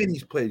 man,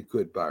 he's played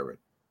good, Byron.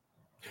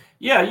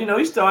 Yeah,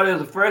 he started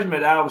as a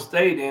freshman at Iowa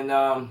State, and,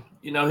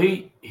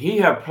 he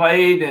had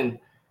played, and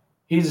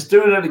he's a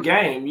student of the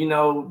game.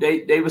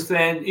 They were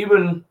saying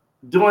even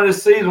during the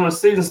season, when the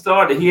season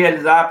started, he had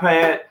his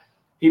iPad.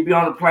 He'd be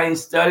on the plane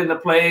studying the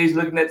plays,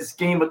 looking at the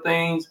scheme of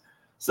things.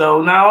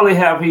 So not only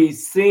have he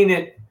seen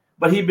it,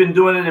 but he's been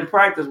doing it in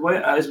practice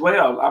as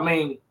well. I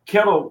mean,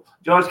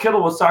 George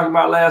Kittle was talking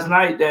about last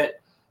night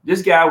that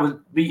this guy would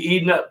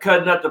be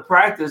cutting up the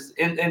practice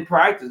in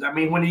practice. I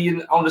mean, when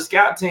he's on the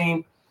scout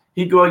team,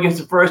 he'd go against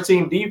the first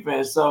team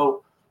defense.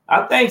 So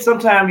I think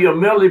sometimes you're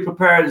mentally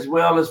prepared as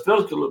well as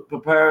physically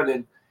prepared,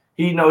 and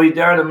he's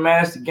there to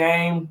manage the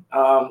game.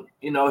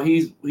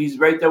 He's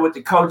right there with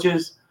the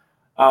coaches.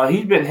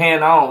 He's been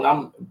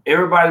hand-on.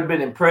 Everybody's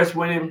been impressed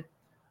with him.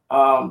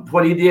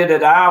 What he did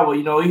at Iowa,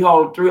 he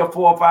held 3 or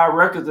 4 or 5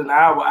 records in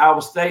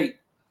Iowa State.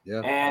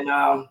 Yeah.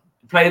 And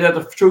played as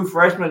a true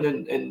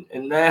freshman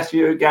and last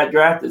year got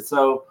drafted.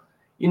 So,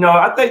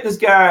 I think this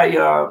guy,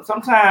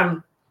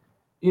 sometimes,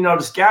 the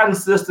scouting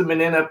system in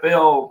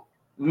NFL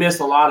miss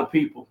a lot of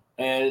people.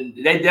 And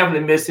they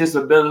definitely miss his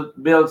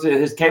ability,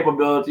 his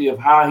capability of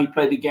how he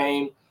played the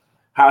game,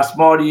 how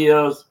smart he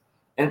is,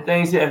 and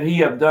things that he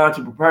have done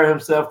to prepare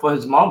himself for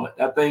his moment.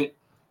 I think,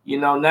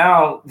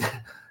 now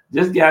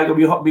this guy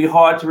gonna be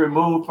hard to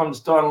remove from the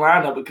starting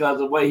lineup because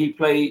of the way he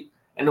played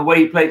and the way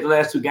he played the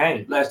last 2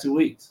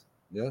 weeks.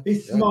 Yeah,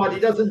 he's smart. He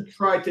doesn't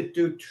try to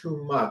do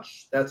too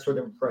much. That's what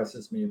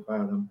impresses me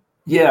about him.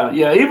 Yeah.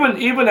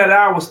 Even at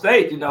Iowa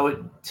State,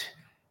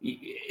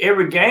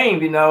 every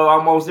game,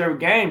 almost every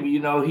game,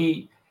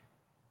 he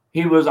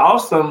was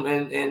awesome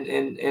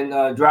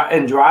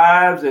in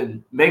drives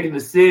and making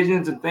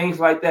decisions and things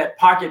like that.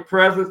 Pocket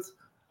presence.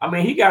 I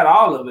mean, he got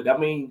all of it. I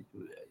mean,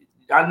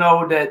 I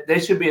know that they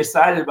should be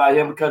excited about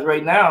him because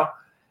right now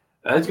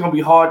it's going to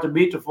be hard to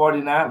beat the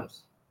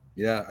 49ers.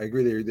 Yeah, I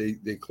agree.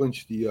 They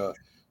clinched the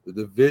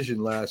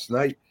division last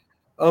night.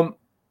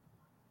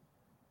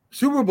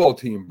 Super Bowl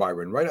team,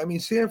 Byron, right? I mean,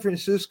 San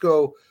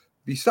Francisco,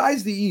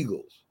 besides the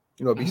Eagles,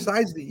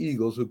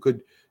 who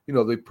could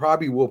they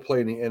probably will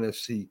play in the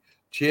NFC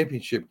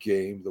Championship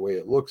game, the way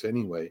it looks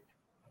anyway.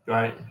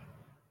 Right.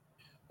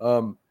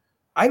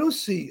 I don't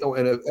see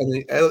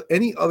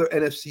any other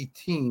NFC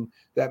team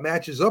that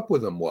matches up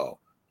with them well.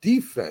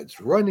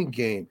 Defense, running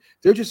game.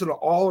 They're just an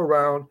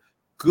all-around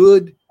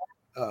good,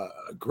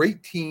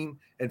 great team,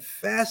 and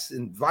fast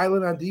and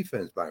violent on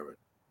defense, Byron.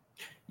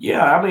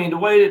 Yeah, I mean the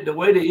way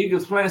the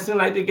Eagles playing seems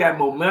like they got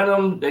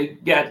momentum. They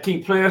got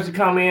key players to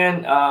come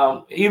in.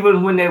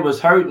 Even when they was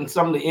hurt and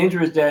some of the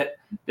injuries that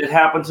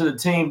happened to the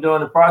team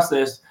during the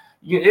process,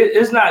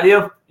 it's not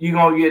if you're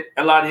gonna get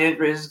a lot of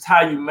injuries. It's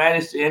how you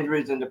manage the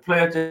injuries and the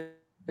players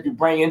that you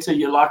bring into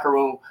your locker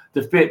room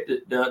to fit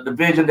the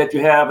vision that you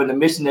have and the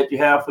mission that you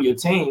have for your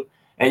team.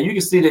 And you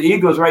can see the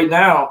Eagles right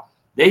now,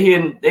 they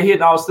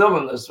hitting all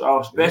cylinders.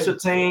 Special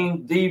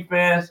team,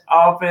 defense,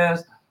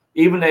 offense,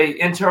 even the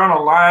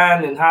internal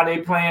line and how they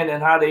playing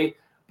and how they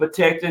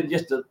protecting,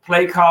 just the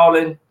play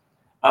calling,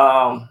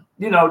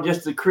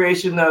 just the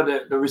creation of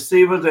the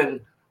receivers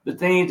and the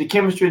things, the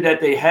chemistry that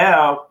they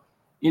have.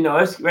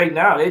 It's right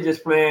now they're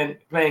just playing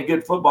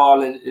good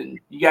football, and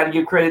you got to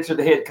give credit to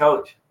the head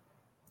coach.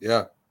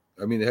 Yeah,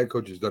 I mean the head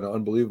coach has done an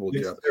unbelievable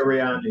job.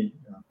 Sirianni.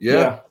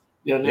 Yeah.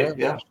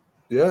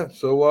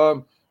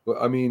 So,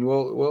 I mean,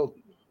 we'll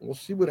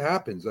see what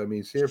happens. I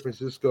mean, San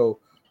Francisco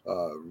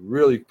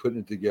really putting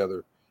it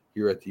together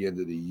here at the end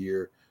of the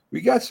year.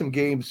 We got some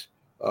games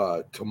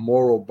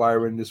tomorrow,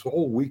 Byron. This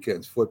whole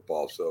weekend's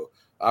football, so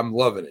I'm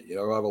loving it.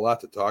 I have a lot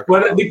to talk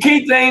about. But the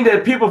key thing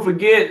that people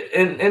forget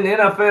in the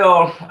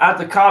NFL,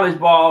 after college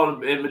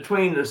ball and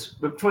between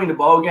the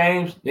bowl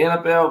games, the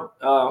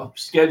NFL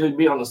scheduled to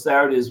be on a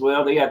Saturday as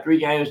well. They got 3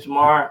 games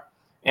tomorrow,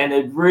 and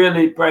it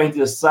really brings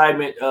the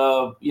excitement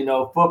of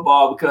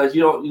football, because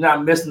you're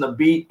not missing a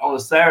beat on a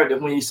Saturday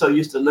when you're so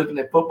used to looking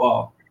at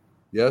football.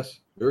 Yes,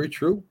 very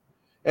true.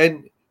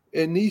 And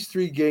in these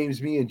 3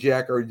 games, me and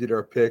Jack already did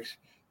our picks,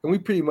 and we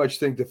pretty much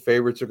think the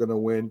favorites are going to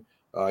win.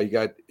 You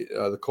got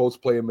the Colts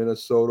playing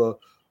Minnesota.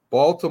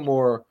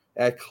 Baltimore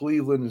at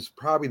Cleveland is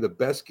probably the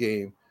best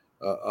game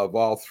of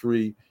all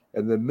 3.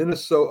 And then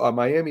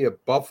Miami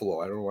at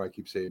Buffalo. I don't know why I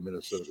keep saying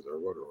Minnesota because I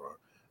wrote it wrong.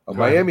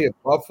 Right. Miami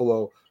at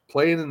Buffalo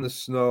playing in the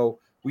snow.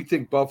 We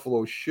think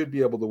Buffalo should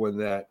be able to win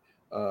that.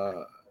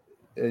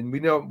 And we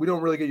don't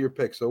really get your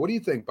pick. So what do you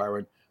think,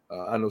 Byron,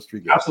 on those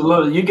 3 games?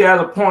 Absolutely. You got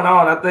a point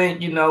on. I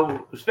think,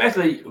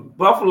 especially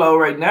Buffalo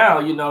right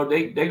now, they're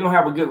going to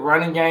have a good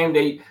running game.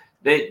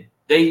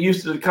 They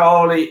used to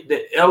call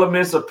the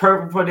elements are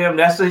perfect for them.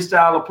 That's their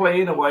style of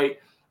play anyway.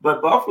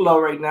 But Buffalo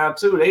right now,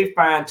 too, they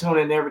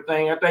fine-tuning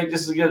everything. I think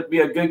this is going to be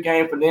a good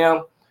game for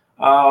them.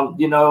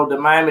 The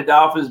Miami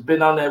Dolphins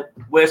been on the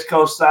West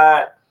Coast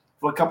side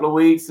for a couple of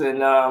weeks, and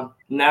now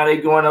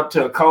they're going up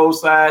to a cold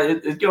side.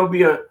 It's going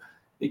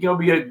to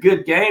be a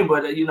good game,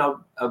 but,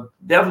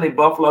 definitely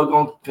Buffalo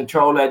going to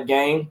control that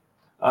game.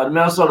 The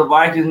Minnesota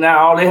Vikings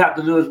now, all they have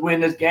to do is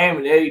win this game,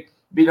 and they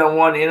be done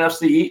won the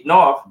NFC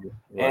North.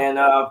 Right. And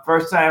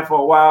first time for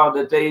a while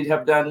that they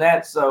have done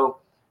that. So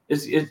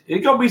it's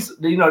gonna be,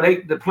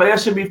 the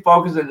players should be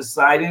focused and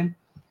deciding,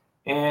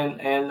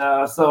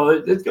 and so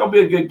it's gonna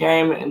be a good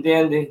game. And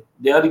then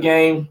the other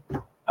game,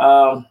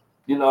 I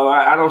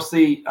don't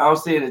see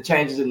any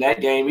changes in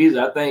that game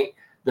either. I think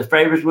the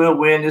favorites will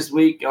win this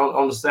week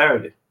on the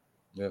Saturday.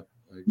 Yeah.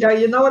 Yeah,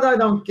 you know what I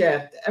don't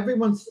get?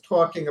 Everyone's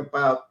talking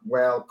about,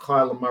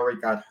 Kyler Murray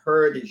got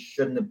hurt. He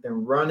shouldn't have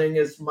been running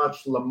as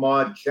much.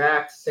 Lamar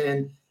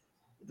Jackson,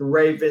 the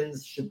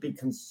Ravens should be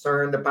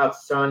concerned about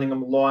signing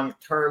him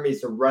long-term.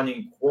 He's a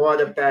running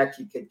quarterback.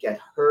 He could get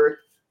hurt.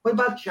 What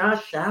about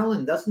Josh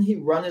Allen? Doesn't he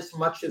run as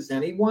much as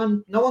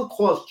anyone? No one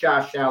calls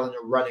Josh Allen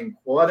a running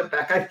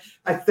quarterback.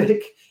 I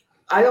think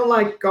I don't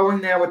like going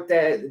there with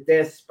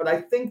this, but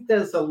I think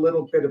there's a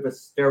little bit of a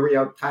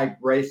stereotype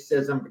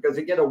racism, because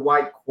you get a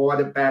white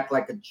quarterback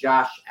like a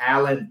Josh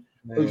Allen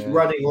who's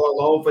running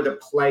all over the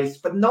place,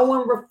 but no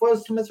one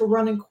refers to him as a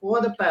running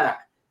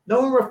quarterback.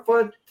 No one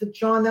referred to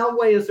John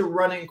Elway as a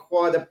running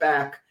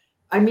quarterback.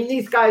 I mean,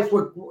 these guys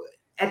were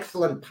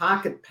excellent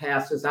pocket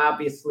passers.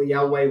 Obviously,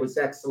 Elway was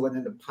excellent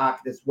in the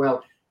pocket as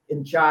well.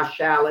 And Josh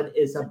Allen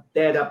is a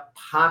better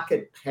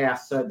pocket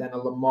passer than a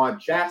Lamar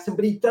Jackson,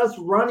 but he does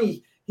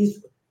run.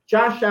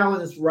 Josh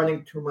Allen is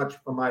running too much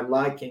for my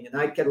liking, and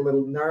I get a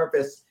little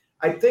nervous.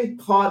 I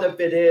think part of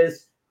it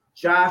is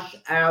Josh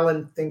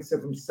Allen thinks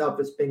of himself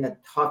as being a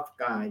tough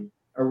guy,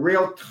 a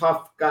real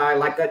tough guy,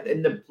 like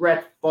in the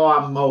Brett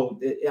Favre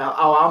mode.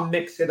 I'll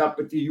mix it up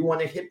with you. You want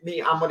to hit me?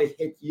 I'm going to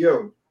hit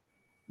you.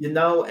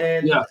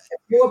 And if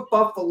you're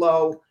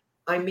Buffalo,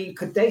 I mean,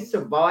 could they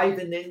survive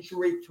an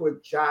injury to a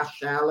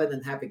Josh Allen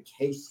and have a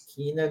Case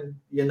Keenum,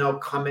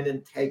 come in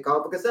and take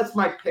over? Because that's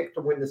my pick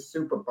to win the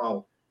Super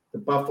Bowl. The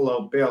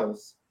Buffalo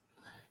Bills.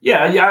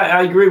 Yeah,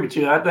 I agree with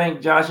you. I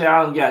think Josh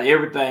Allen got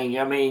everything.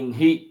 I mean,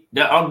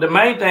 the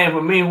main thing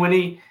for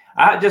me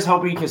I just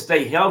hope he can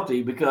stay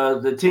healthy,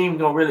 because the team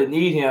gonna really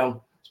need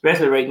him,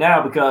 especially right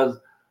now.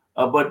 Because,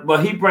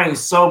 but he brings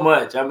so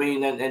much. I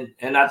mean,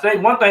 and I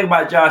think one thing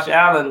about Josh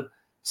Allen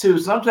too,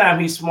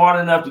 sometimes he's smart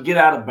enough to get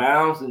out of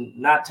bounds and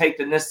not take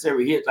the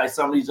necessary hits like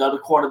some of these other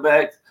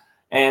quarterbacks.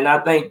 And I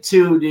think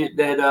too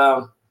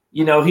that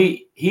you know,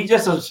 he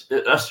just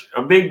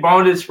a big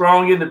boned,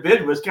 strong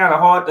individual. It's kind of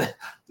hard to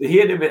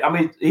hit him. I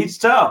mean, he's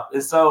tough,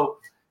 and so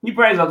he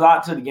brings a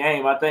lot to the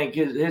game. I think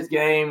his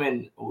game,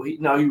 and you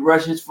know, he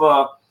rushes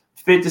for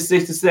 50,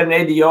 60, 70,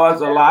 80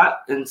 yards a lot,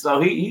 and so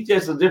he's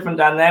just a different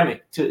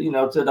dynamic to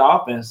the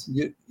offense.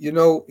 You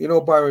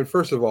know, Byron.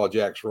 First of all,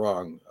 Jack's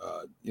wrong.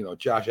 You know,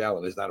 Josh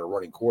Allen is not a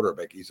running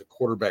quarterback. He's a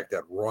quarterback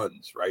that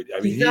runs, right?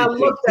 I mean, he's not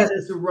looked at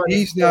as a running.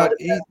 He's not.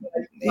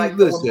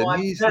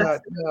 He's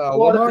not. No,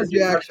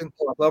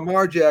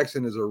 Lamar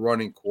Jackson is a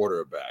running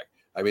quarterback.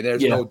 I mean,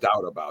 there's no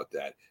doubt about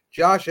that.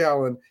 Josh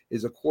Allen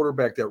is a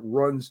quarterback that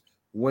runs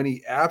when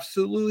he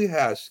absolutely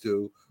has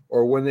to,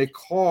 or when they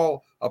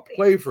call a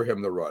play for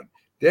him to run.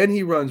 Then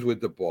he runs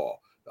with the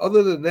ball.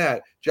 Other than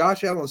that,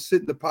 Josh Allen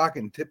sit in the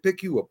pocket and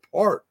pick you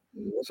apart.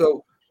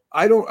 So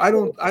I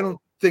don't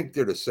think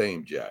they're the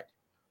same, Jack.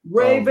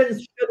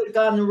 Ravens should have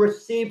gotten a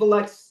receiver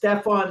like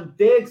Stephon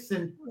Diggs,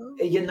 and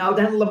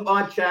then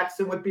Lamar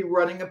Jackson would be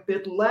running a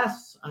bit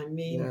less. I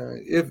mean,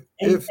 if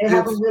they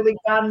haven't really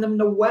gotten them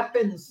the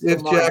weapons.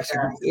 If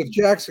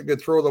Jackson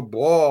could throw the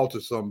ball to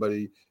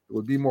somebody, it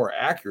would be more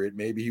accurate.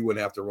 Maybe he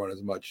wouldn't have to run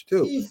as much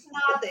too. He's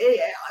not.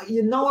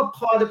 A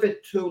part of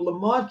it too.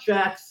 Lamar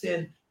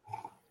Jackson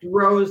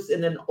throws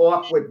in an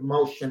awkward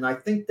motion. I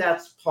think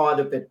that's part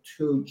of it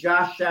too.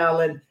 Josh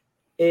Allen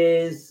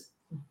is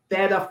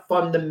better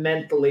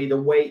fundamentally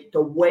the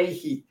way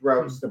he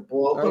throws the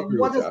ball. But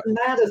what does it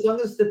matter as long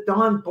as the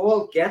darn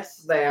ball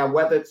gets there,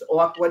 whether it's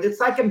awkward? It's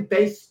like in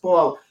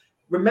baseball.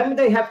 Remember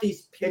they have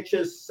these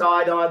pitches,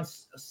 sidearm,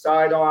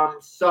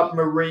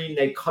 submarine.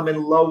 They come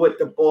in low with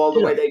the ball,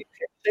 the way they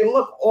pitch. They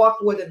look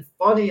awkward and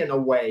funny in a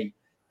way.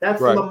 That's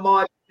right.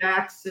 Lamar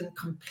Jackson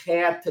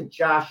compared to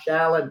Josh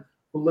Allen,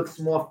 who looks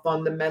more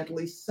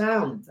fundamentally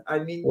sound. I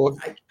mean,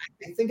 I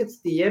think it's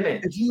the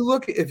image. If you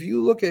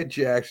look at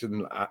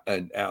Jackson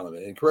and Allen,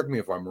 and correct me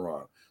if I'm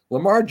wrong,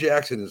 Lamar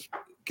Jackson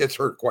gets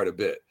hurt quite a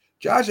bit.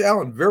 Josh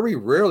Allen very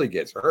rarely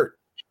gets hurt.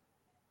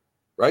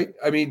 Right?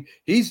 I mean,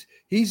 he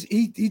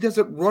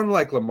doesn't run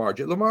like Lamar.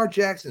 Lamar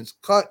Jackson's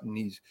cut and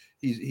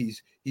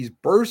he's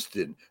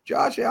bursting.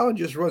 Josh Allen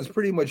just runs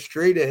pretty much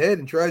straight ahead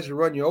and tries to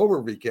run you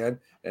over if he can,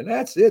 and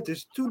that's it.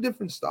 There's two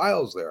different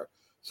styles there.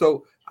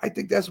 So I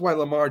think that's why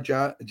Lamar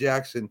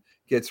Jackson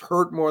gets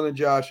hurt more than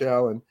Josh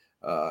Allen.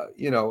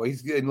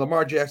 And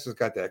Lamar Jackson's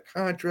got that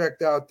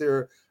contract out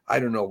there. I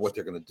don't know what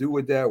they're going to do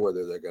with that.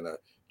 Whether they're going to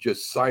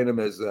just sign him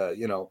as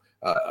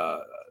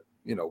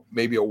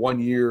maybe a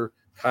 1-year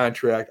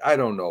contract. I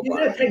don't know. You're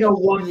going to take a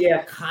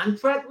 1-year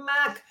contract,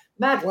 Mac?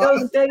 Mac,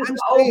 those days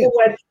are over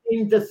where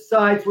team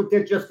decides what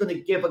they're just going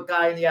to give a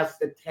guy and he has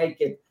to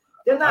take it.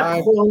 They're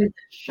not calling the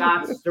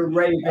shots to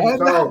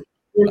Ravens.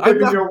 I'm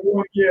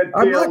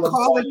not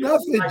calling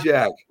nothing,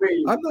 Jack.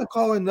 I'm not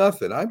calling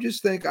nothing. I'm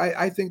just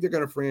I think they're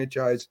going to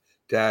franchise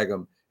tag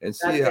him and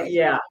see.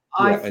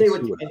 I see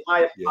what you mean.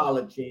 My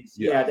apologies.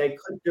 Yeah, they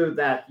could do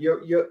that.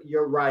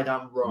 You're right.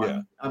 I'm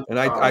wrong. Yeah.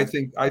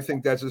 I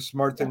think that's a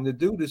smart thing to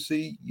do to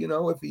see,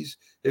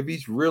 if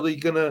he's really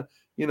gonna,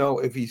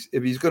 if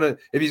he's gonna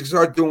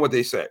start doing what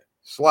they say,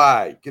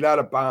 slide, get out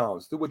of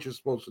bounds, do what you're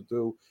supposed to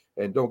do,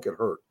 and don't get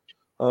hurt.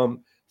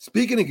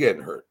 Speaking of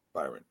getting hurt,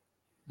 Byron.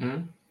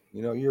 Mm-hmm.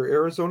 Your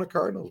Arizona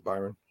Cardinals,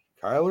 Byron.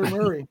 Kyler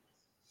Murray.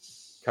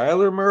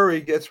 Kyler Murray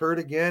gets hurt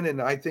again,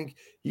 and I think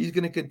he's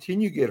going to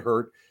continue to get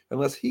hurt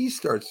unless he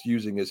starts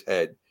using his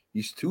head.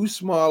 He's too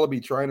small to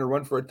be trying to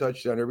run for a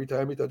touchdown every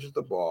time he touches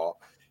the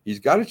ball. He's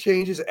got to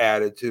change his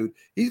attitude.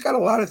 He's got a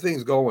lot of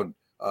things going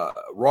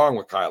wrong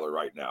with Kyler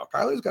right now.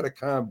 Kyler's got to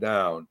calm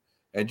down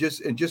and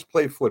just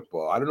play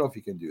football. I don't know if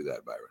he can do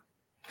that, Byron.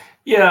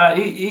 Yeah,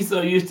 he's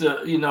so used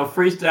to,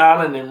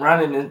 freestyling and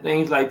running and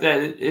things like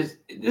that.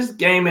 This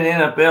game in the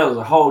NFL is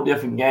a whole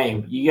different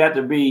game. You got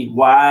to be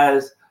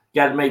wise,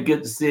 you got to make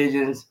good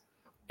decisions,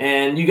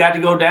 and you got to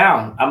go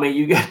down. I mean,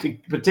 you got to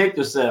protect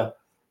yourself.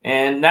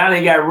 And now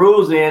they got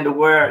rules in to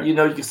where, you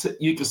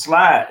can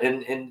slide,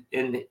 and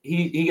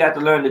he got to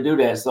learn to do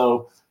that.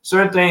 So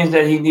certain things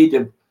that he need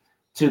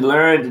to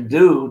learn to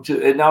do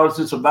in order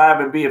to survive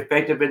and be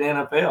effective in the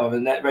NFL,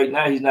 and that right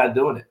now he's not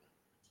doing it.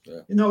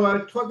 Yeah. I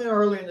was talking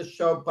earlier in the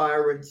show,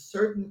 Byron,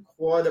 certain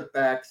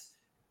quarterbacks,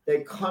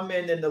 they come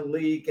in the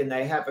league and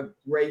they have a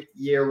great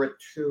year or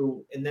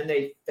two, and then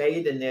they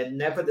fade and they're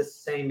never the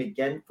same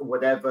again for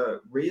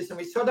whatever reason.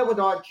 We saw that with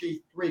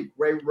RG3,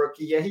 great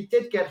rookie. Yeah, he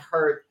did get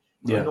hurt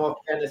in North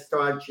Tennis to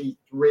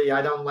RG3.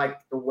 I don't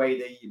like the way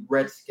the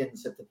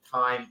Redskins at the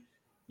time,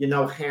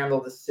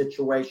 handled the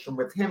situation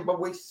with him.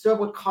 But we saw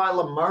with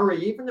Kyler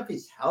Murray, even if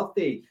he's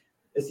healthy,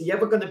 is he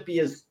ever going to be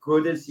as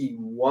good as he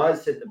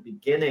was in the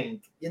beginning?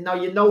 He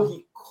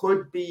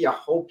could be. I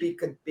hope he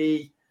could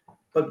be.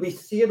 But we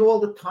see it all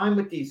the time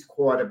with these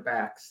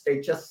quarterbacks.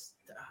 They just,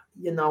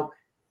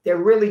 they're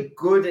really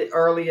good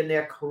early in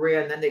their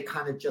career, and then they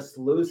kind of just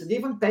lose. And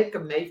even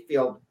Baker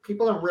Mayfield,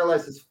 people don't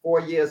realize it's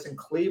 4 years in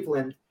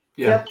Cleveland.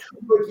 He had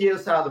 2 good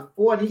years out of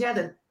 4, and he had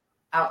an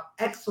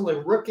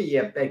excellent rookie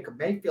year, Baker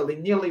Mayfield. He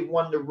nearly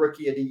won the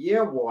Rookie of the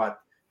Year award. I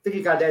think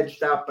he got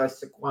edged out by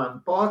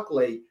Saquon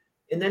Barkley.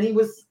 And then he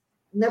was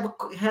never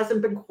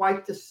hasn't been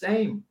quite the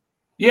same.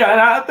 Yeah,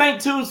 and I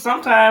think too,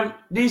 sometimes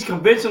these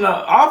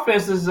conventional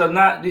offenses are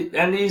not,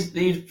 and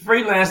these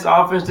freelance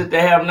offenses that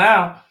they have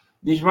now,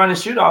 these run and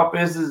shoot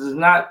offenses is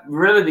not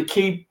really the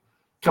key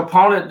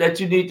component that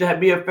you need to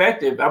be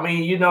effective. I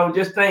mean,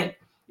 just think,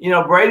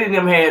 Brady and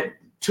them had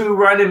two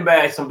running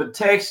backs and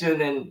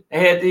protection, and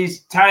had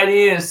these tight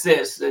end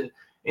sets, and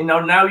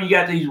now you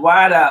got these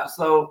wide outs.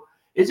 So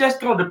it's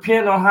just going to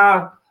depend on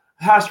how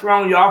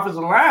strong your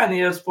offensive line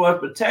is for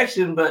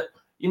protection, but.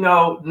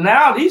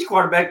 Now these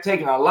quarterbacks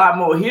taking a lot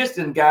more hits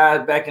than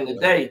guys back in the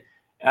day.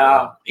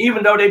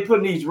 Even though they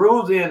putting these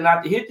rules in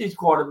not to hit these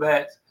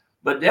quarterbacks,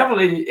 but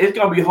definitely it's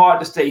going to be hard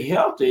to stay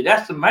healthy.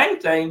 That's the main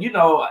thing.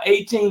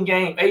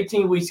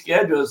 18-week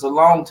schedule is a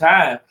long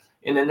time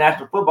in the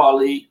National Football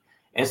League,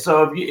 and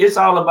so it's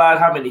all about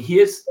how many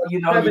hits. You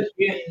get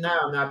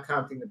now, not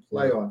counting the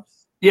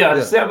playoffs. Yeah. I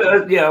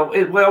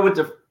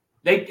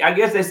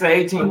guess they say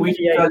 18 weeks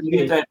because you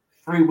get that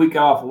free week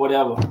off or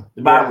whatever,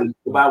 the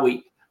bye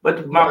week.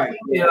 But my point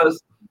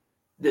is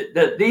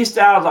that these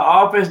styles of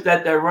offense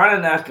that they're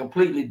running now is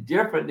completely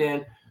different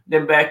than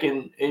back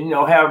in,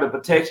 having the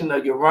protection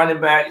of your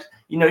running backs.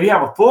 You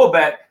have a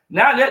fullback.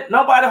 Now that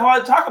nobody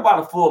hardly talk about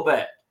a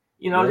fullback.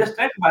 Just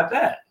think about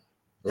that.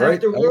 Right.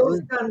 Have the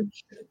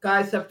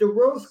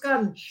rules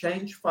gotten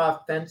changed for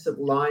offensive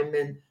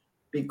linemen?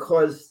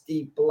 Because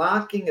the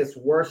blocking is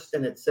worse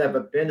than it's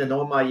ever been in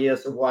all my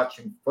years of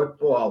watching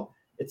football.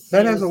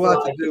 That has a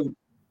lot to do.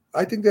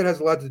 I think that has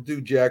a lot to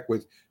do, Jack,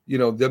 with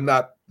them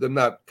not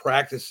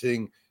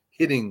practicing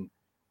hitting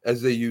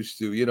as they used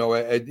to,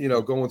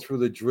 going through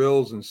the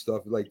drills and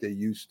stuff like they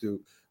used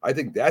to. I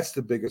think that's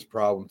the biggest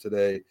problem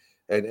today.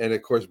 And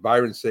of course,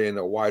 Byron saying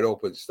a wide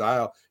open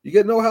style, you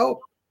get no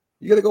help.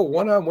 You got to go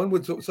one-on-one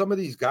with some of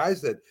these guys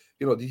that,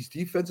 these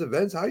defensive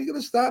ends. How are you going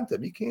to stop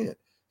them? You can't.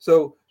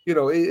 So,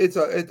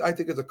 I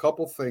think it's a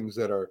couple things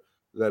that are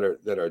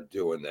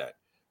doing that.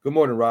 Good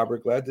morning,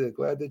 Robert. Glad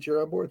that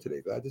you're on board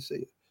today. Glad to see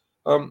you.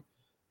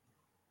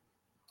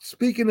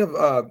 Speaking of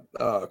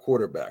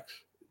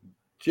quarterbacks,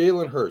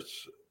 Jalen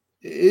Hurts,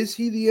 is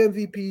he the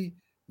MVP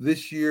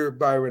this year,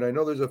 Byron? I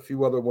know there's a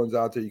few other ones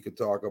out there you could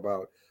talk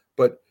about,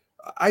 but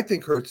I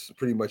think Hurts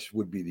pretty much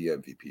would be the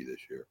MVP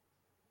this year.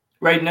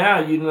 Right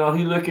now, he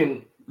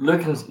looking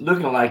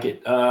like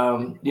it.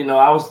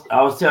 I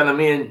was telling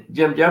me and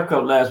Jim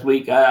Jeffcoat last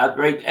week. As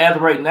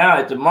of right now,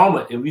 at the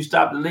moment, if you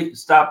stop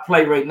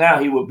play right now,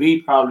 he would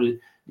be probably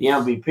the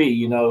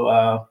MVP.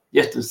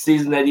 Just the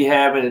season that he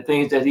have and the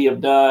things that he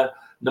have done.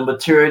 The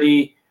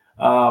maturity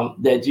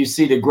that you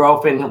see, the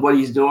growth in what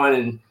he's doing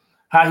and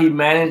how he's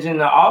managing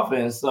the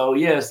offense. So,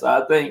 yes,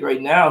 I think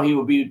right now he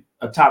will be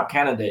a top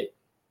candidate.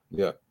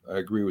 Yeah, I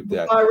agree with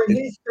that. Byron,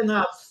 he's been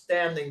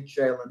outstanding,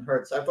 Jalen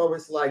Hurts. I've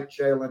always liked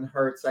Jalen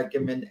Hurts. I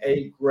give him an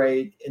A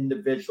grade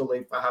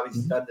individually for how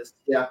he's done this.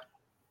 Yeah.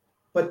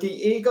 But the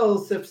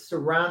Eagles have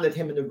surrounded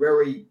him in a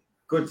very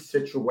good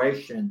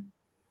situation.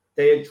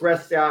 They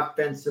address the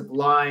offensive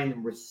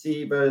line,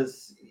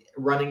 receivers,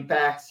 running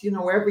backs,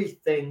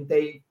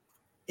 everything.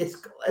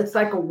 It's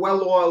like a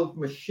well-oiled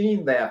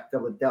machine there,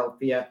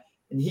 Philadelphia,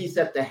 and he's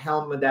at the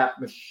helm of that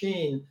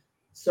machine.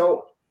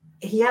 So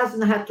he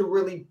hasn't had to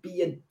really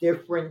be a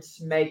difference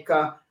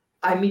maker.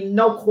 I mean,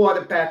 no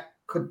quarterback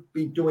could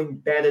be doing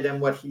better than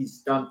what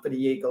he's done for the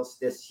Eagles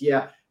this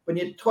year. When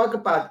you talk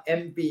about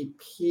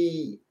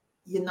MVP,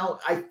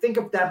 I think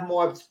of that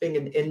more as being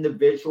an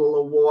individual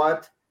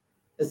award.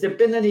 Has there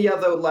been any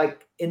other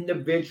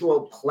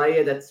individual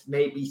player that's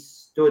maybe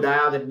stood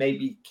out and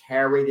maybe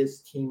carried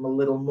his team a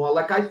little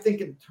more? I think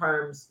in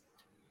terms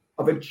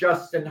of a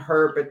Justin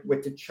Herbert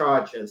with the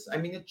Chargers. I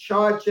mean, the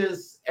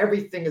Chargers,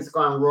 everything has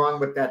gone wrong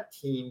with that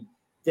team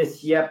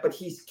this year, but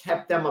he's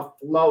kept them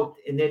afloat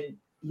and in,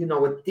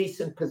 a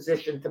decent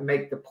position to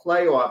make the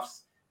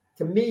playoffs.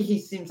 To me, he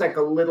seems like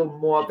a little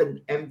more of an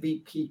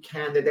MVP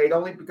candidate,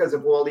 only because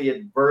of all the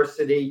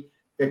adversity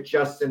that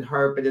Justin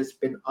Herbert has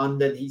been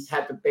under. He's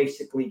had to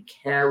basically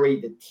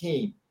carry the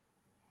team.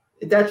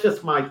 That's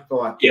just my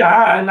thought.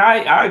 Yeah, and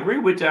I agree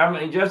with you. I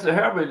mean, Justin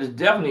Herbert is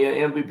definitely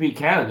an MVP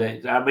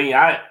candidate. I mean,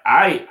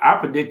 I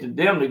predicted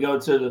them to go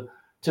to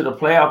the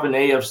playoff in the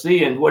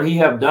AFC, and what he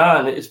have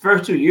done his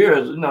first 2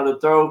 years, to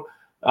throw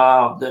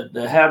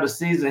to have the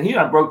season. He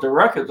done broke the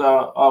records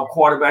of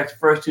quarterbacks the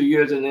first 2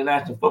 years in the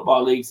National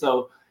Football League.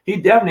 So he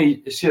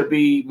definitely should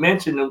be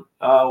mentioned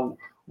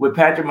with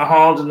Patrick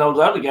Mahomes and those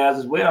other guys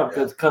as well,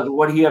 because of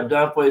what he have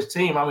done for his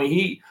team. I mean,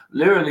 he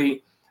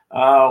literally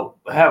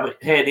have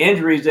had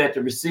injuries at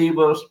the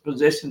receivers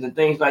positions and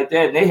things like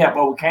that, and they have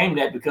overcame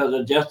that because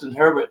of Justin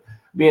Herbert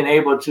being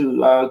able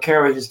to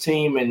carry his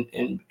team,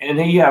 and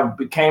he have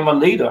became a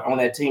leader on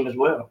that team as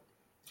well.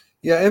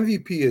 Yeah,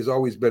 MVP has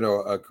always been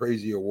a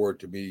crazy award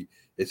to me.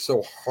 It's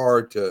so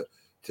hard to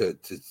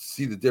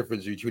see the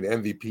difference between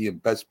MVP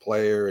and best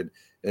player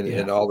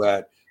and all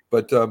that.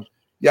 But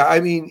yeah,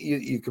 I mean,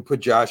 you could put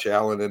Josh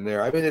Allen in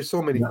there. I mean, there's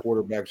so many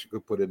quarterbacks you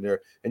could put in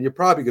there, and you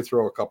probably could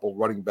throw a couple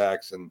running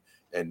backs and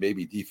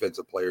maybe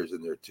defensive players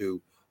in there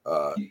too.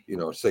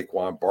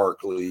 Saquon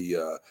Barkley,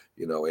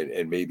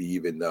 and maybe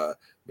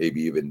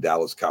even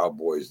Dallas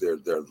Cowboys, their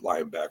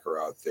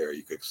linebacker out there.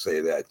 You could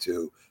say that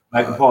too.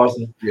 Michael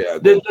Parsons. Yeah.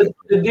 The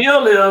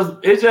deal is,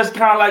 it's just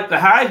kind of like the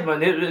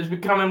Heisman. It's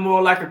becoming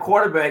more like a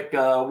quarterback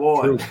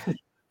award.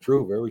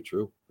 True. Very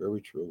true.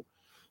 Very true.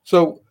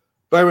 So,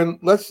 Byron,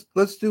 let's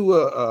do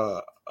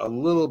a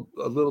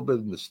little bit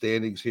in the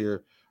standings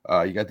here.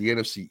 You got the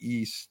NFC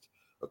East,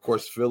 of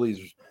course.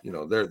 Phillies,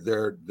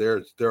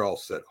 they're all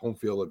set. Home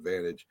field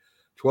advantage,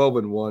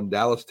 12-1.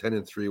 Dallas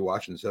 10-3.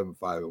 Washington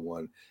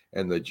 7-5-1,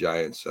 and the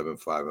Giants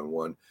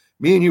 7-5-1.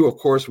 Me and you, of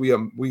course, we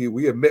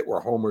admit we're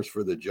homers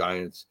for the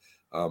Giants.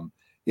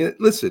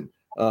 Listen,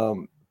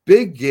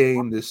 big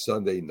game this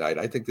Sunday night.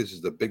 I think this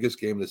is the biggest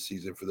game of the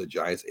season for the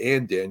Giants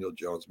and Daniel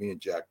Jones. Me and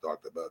Jack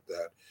talked about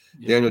that.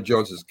 Yeah. Daniel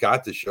Jones has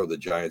got to show the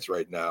Giants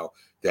right now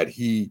that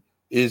he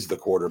is the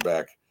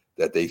quarterback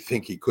that they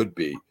think he could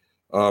be.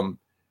 I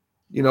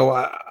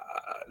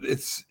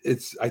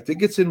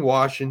think it's in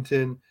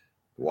Washington.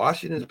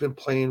 Washington's been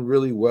playing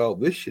really well.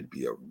 This should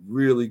be a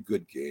really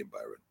good game,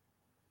 Byron.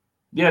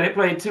 Yeah, they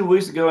played 2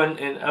 weeks ago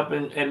and up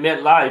in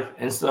MetLife,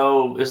 and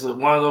so it's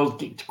one of those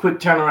quick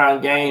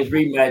turnaround games,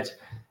 rematch.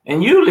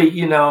 And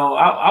usually,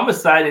 I'm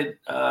excited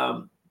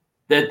that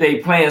they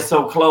playing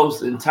so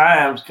close in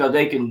times because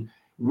they can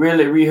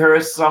really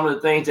rehearse some of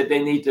the things that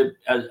they need to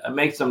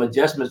make some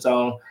adjustments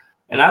on.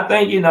 And I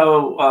think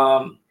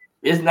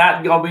it's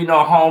not going to be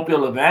no home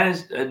field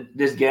advantage in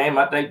this game.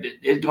 I think that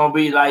it's going to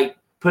be like,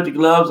 put the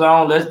gloves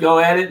on, let's go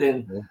at it,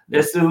 and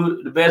let's see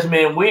who the best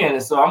man win.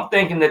 And so I'm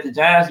thinking that the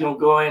Giants are going to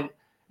go in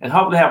and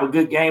hopefully have a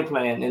good game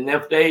plan. And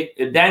if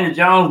Daniel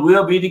Jones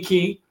will be the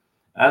key,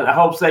 I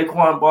hope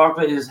Saquon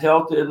Barkley is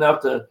healthy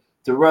enough to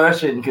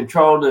rush and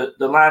control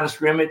the line of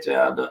scrimmage,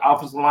 the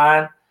offensive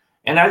line.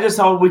 And I just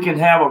hope we can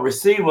have a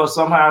receiver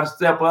somehow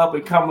step up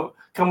and come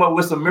up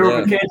with some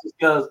miracle catches,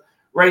 because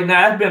right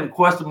now it's been a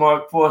question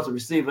mark for us, a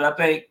receiver. I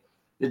think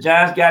the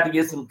Giants got to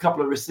get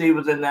couple of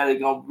receivers in there that are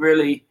going to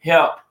really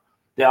help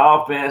the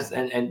offense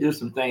and do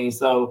some things.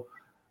 So,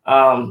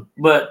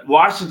 but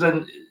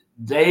Washington,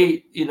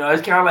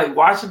 it's kind of like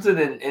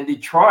Washington and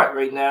Detroit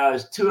right now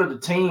is two of the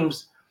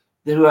teams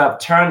who have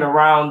turned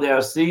around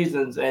their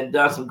seasons and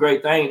done some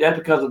great things. That's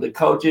because of the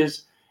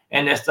coaches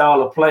and their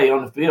style of play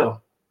on the field.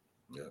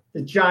 Yeah.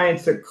 The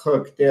Giants are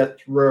cooked. They're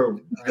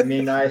through. I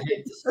mean, I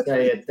hate to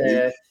say it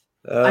there.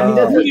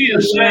 You need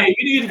a shave.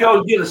 You need to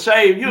go get a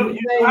shave. You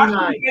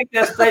make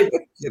that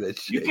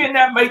statement. You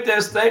cannot make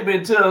that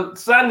statement until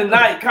Sunday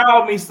night.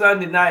 Call me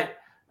Sunday night.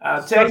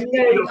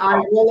 Sunday,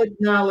 I will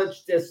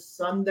acknowledge this.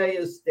 Sunday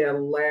is their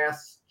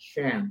last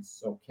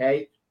chance.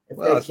 Okay. If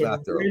it's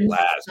not their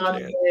last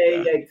Sunday,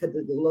 chance. They could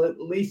at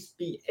least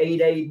be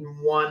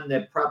 8-1.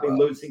 They're probably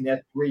losing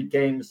their 3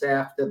 games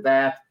after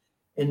that.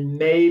 And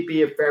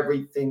maybe if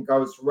everything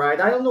goes right,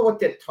 I don't know what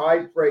their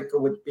tiebreaker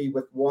would be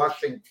with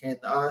Washington.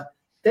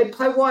 They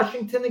play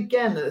Washington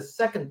again the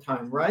second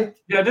time, right?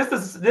 Yeah, this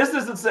is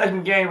the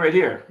second game right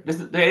here.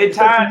 They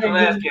tied the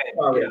last game.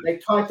 Yeah. They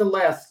tied the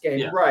last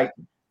game, right?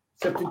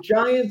 So if the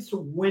Giants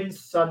win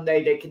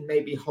Sunday, they can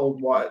maybe hold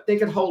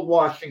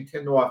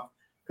Washington off,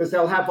 because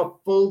they'll have a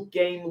full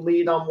game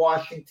lead on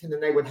Washington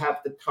and they would have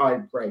the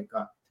tiebreaker.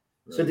 Right.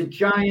 So the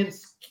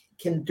Giants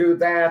can do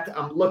that.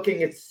 I'm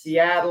looking at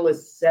Seattle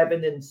is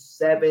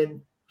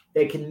 7-7.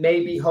 They can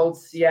maybe hold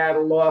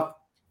Seattle off.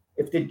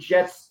 If the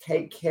Jets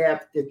take care of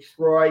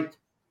Detroit,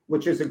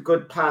 which is a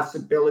good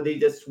possibility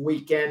this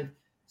weekend.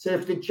 So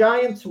if the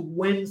Giants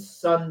win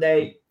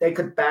Sunday, they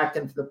could back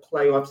into the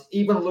playoffs,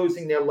 even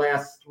losing their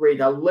last 3.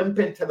 They'll limp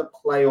into the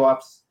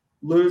playoffs,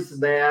 lose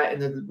there,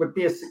 and it would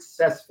be a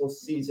successful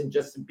season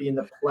just to be in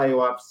the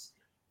playoffs,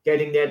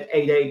 getting that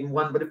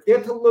 8-1. But if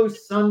they're to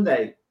lose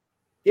Sunday,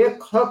 they're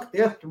cooked.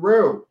 They're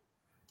through.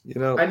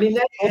 I mean,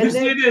 you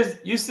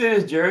see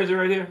this jersey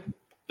right here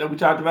that we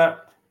talked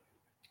about?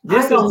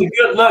 This is the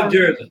good luck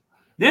jersey.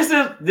 This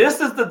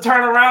is the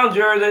turnaround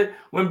jersey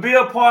when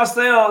Bill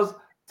Parcells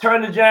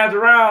turned the Giants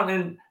around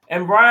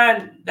and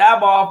Brian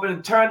Daboll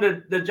and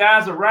turned the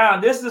Giants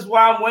around. This is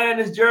why I'm wearing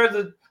this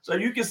jersey, so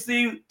you can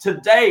see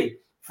today,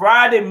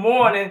 Friday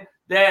morning,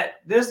 that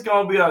this is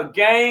going to be a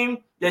game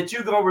that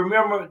you're going to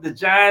remember. The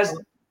Giants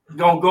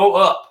going to go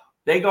up.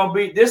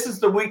 This is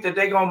the week that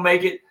they're going to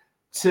make it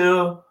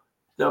to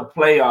the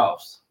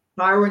playoffs.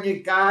 Byron,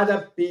 you got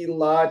to be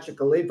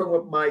logical. Even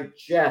with my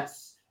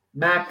Jets,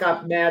 Matt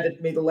got mad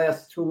at me the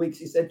last 2 weeks.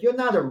 He said, "You're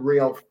not a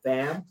real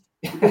fan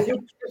because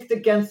you picked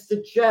against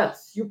the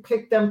Jets. You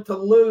picked them to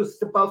lose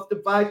to both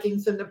the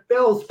Vikings and the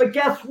Bills. But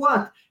guess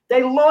what?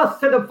 They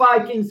lost to the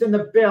Vikings and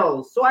the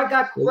Bills. So I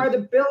got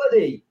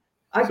credibility.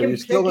 You're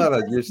still not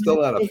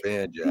a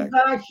fan, Jack.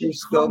 You're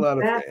still not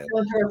a fan.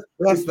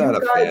 That's not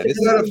a fan. Is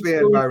that a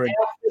fan, Byron?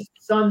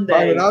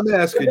 Sunday. Byron, I'm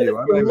asking you.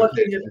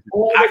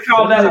 I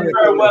call that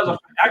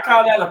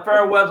a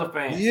fair weather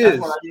fan. He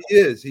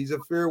is. He's a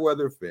fair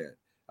weather fan.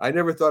 I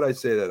never thought I'd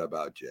say that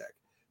about Jack,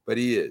 but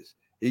he is.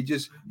 He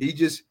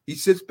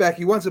sits back.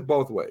 He wants it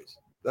both ways.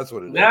 That's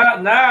what it is.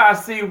 Now I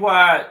see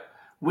why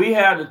we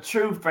have the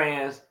true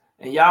fans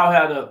and y'all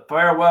have the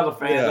fair weather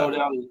fans over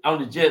there on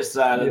the Jets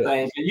side of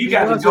things. And you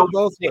got to go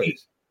both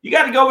ways. You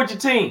got to go with your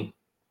team.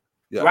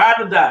 Yeah.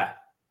 Ride or die.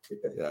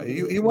 Yeah,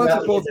 he wants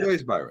it both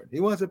ways, Byron. He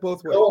wants it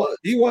both ways.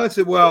 He wants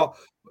it well.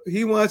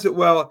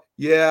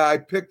 Yeah, I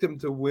picked him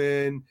to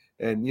win,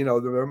 and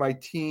they're my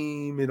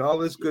team and all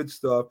this good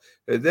stuff.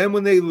 And then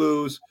when they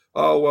lose,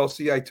 oh well,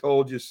 see, I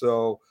told you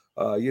so.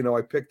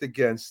 I picked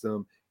against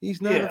them.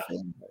 He's not a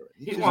fan.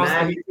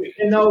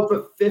 In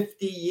over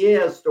 50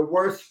 years, the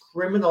worst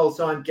criminals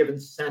aren't given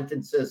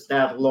sentences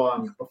that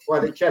long before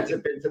the Jets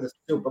have been to the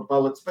Super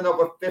Bowl. It's been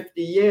over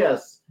 50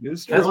 years.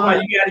 That's why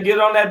you got to get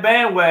on that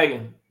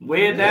bandwagon.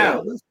 Weigh it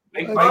down.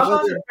 I'm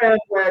on the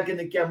bandwagon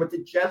again with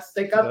the Jets.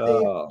 They got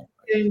the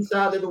games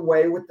out of the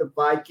way with the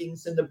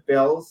Vikings and the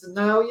Bills, and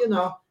now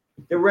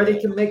they're ready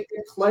to make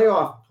the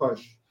playoff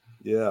push.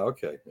 Yeah.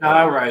 Okay.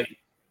 All right.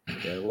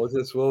 Yeah, we'll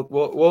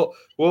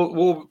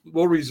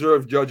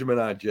reserve judgment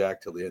on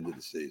Jack till the end of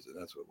the season.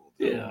 That's what we'll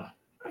do. Yeah,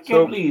 I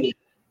can't believe it.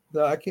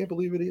 No, I can't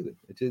believe it either.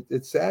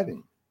 It's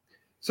saddening.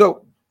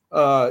 So,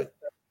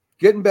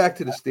 getting back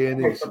to the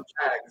standings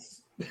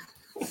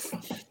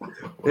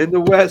in the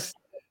West,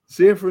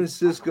 San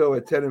Francisco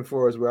at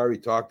 10-4, as we already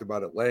talked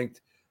about at length,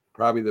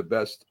 probably the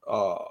best,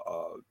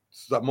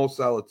 most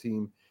solid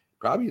team,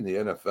 probably in the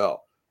NFL.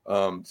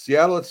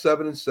 Seattle at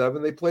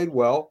 7-7, they played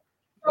well.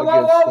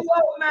 Whoa,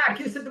 Mac!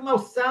 Is it the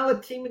most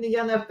solid team in the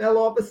NFL?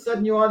 All of a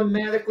sudden, you're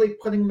automatically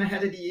putting them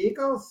ahead of the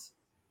Eagles?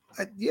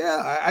 I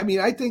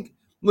think.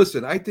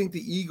 Listen, I think the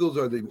Eagles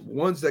are the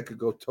ones that could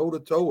go toe to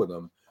toe with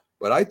them,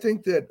 but I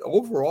think that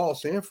overall,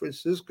 San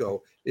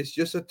Francisco is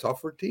just a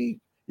tougher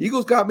team.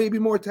 Eagles got maybe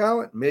more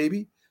talent,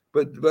 maybe,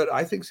 but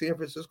I think San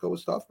Francisco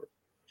is tougher.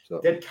 So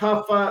they're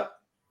tougher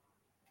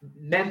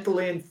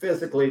mentally and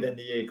physically than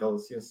the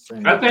Eagles. You're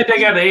saying? I think they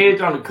got the edge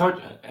on the coach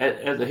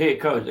as the head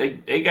coach.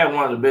 They got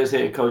one of the best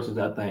head coaches,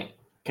 I think.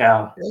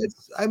 Cal.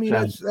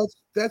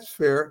 That's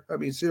fair. I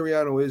mean,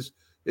 Sirianno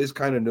is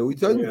kind of new.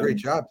 He's done a great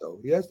job, though.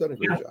 He has done a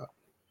great job.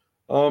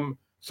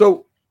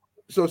 So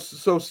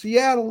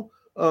Seattle.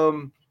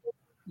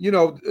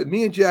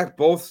 Me and Jack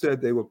both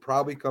said they would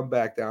probably come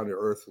back down to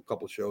earth a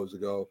couple shows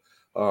ago.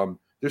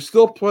 They're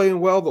still playing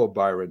well, though,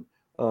 Byron.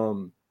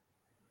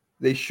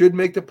 They should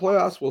make the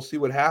playoffs. We'll see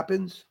what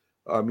happens.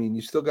 I mean,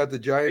 you still got the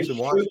Giants and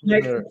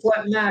Washington.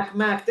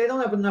 Mac, they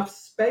don't have enough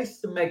space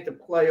to make the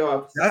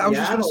playoffs. I was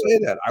just going to say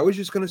that. I was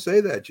just going to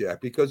say that, Jack,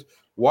 because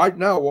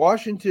now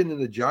Washington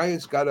and the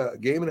Giants got a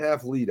game and a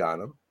half lead on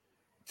them.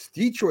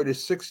 Detroit is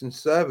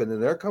 6-7, and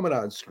they're coming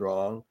on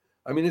strong.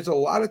 I mean, there's a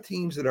lot of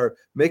teams that are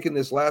making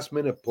this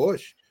last-minute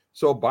push.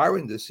 So,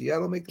 Byron, does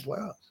Seattle make the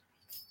playoffs?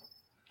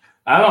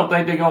 I don't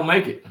think they're going to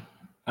make it.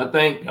 I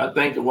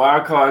think the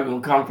wild card is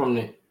going to come from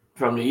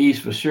the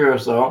East for sure.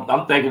 So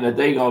I'm thinking that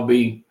they're going to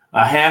be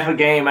a half a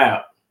game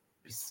out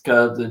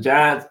because the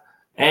Giants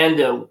and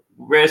the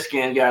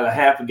Redskins got a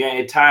half a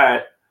game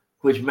tied,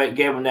 which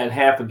gave them that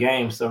half a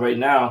game. So right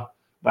now,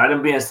 by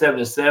them being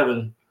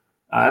 7-7,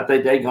 I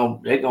think they're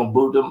gonna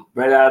boot them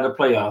right out of the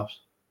playoffs.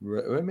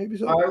 Right, maybe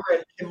so. All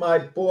right, can my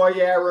boy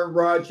Aaron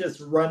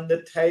Rodgers run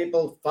the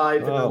table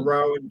 5 in a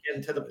row and get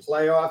into the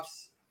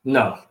playoffs?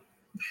 No.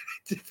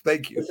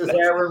 Thank you. This is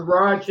Aaron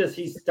Rodgers.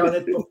 He's done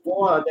it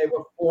before. They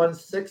were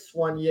 4-6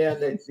 one year.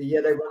 The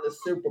year they won the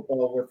Super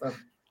Bowl with him.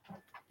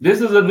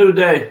 This is a new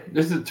day.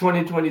 This is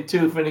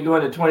 2022. Finna go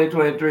into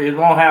 2023. It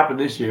won't happen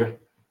this year.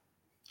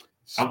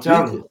 I'm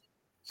telling you.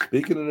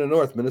 Speaking of the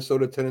North,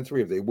 Minnesota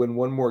 10-3. If they win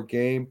one more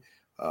game,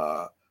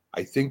 I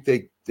think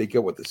they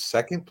get the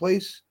second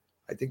place.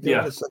 I think they're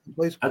in the second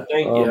place. I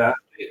think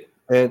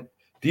And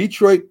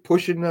Detroit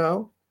pushing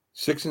now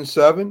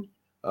 6-7,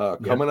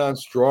 coming on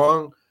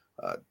strong.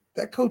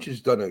 That coach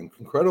has done an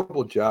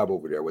incredible job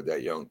over there with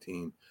that young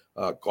team.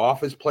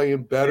 Goff is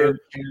playing better.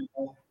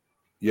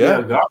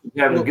 Goff is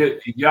having a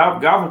good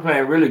job. Goff is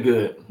playing really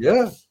good.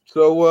 Yeah.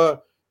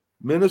 So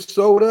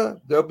Minnesota,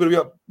 they'll be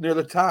up near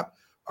the top.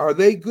 Are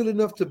they good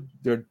enough to?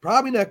 They're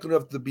probably not good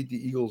enough to beat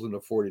the Eagles and the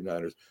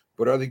 49ers,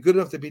 but are they good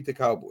enough to beat the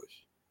Cowboys?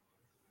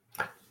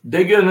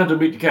 They're good enough to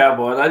beat the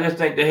Cowboys. I just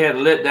think they had a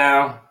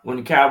letdown when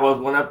the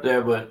Cowboys went up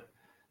there, but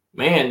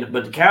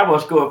the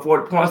Cowboys scored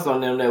 40 points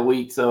on them that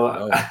week.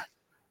 So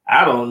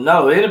I don't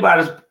know.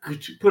 Anybody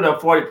put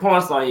up 40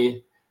 points on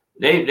you,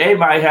 they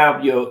might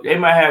have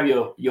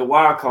your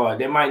wild card.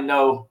 They might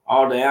know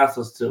all the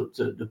answers to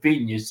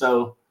defeating you.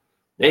 So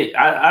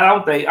I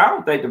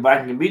don't think the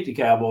Vikings can beat the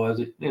Cowboys.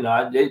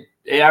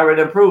 They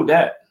already proved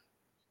that.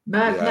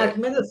 Mac,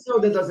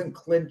 Minnesota doesn't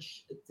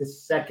clinch the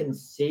second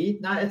seed.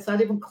 It's not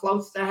even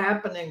close to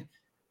happening.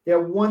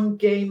 They're one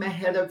game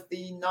ahead of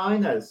the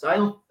Niners. I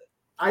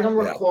don't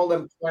recall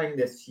them playing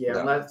this year.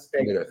 Unless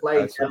they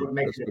played, that would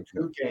make it a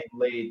 2-game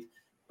lead.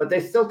 But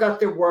they still got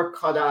their work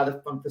cut out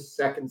of them for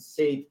second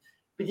seed.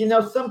 But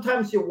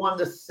sometimes you won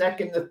the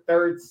second, the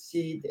third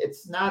seed.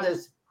 It's not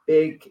as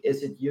big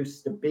as it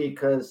used to be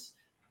because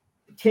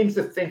teams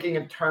are thinking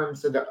in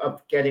terms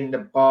of getting the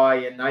bye.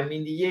 And I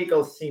mean, the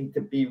Eagles seem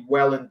to be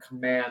well in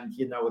command,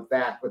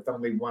 with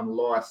only one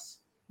loss.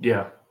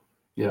 Yeah.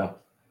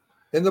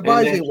 And the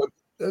bye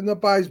and the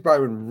buys,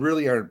 Byron,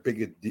 really aren't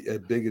a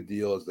big a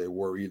deal as they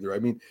were either. I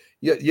mean,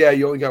 yeah,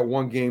 you only got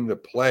one game to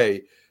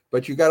play,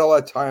 but you got a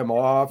lot of time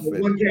off.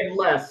 One game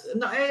less.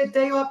 No,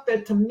 they up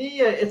there. To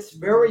me, it's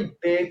very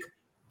big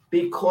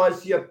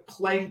because you're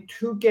playing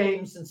 2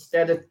 games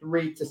instead of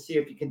 3 to see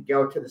if you can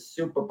go to the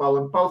Super Bowl,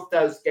 and both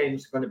those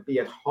games are going to be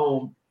at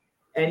home,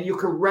 and you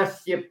can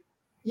rest your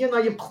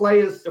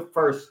players the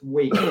first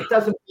week. It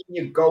doesn't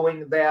mean you're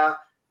going there.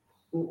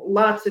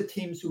 Lots of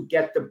teams who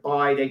get the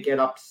bye, they get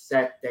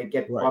upset, they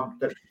get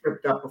bumped,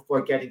 tripped up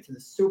before getting to the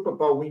Super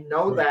Bowl. We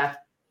know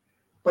that.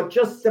 But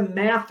just the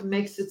math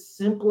makes it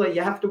simpler.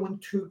 You have to win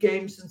 2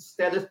 games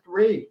instead of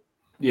 3.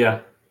 Yeah,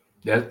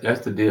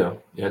 that's the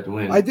deal. You have to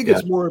win. I think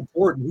it's more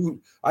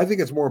important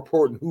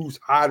who's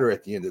hotter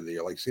at the end of the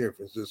year, like San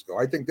Francisco.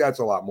 I think that's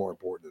a lot more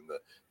important than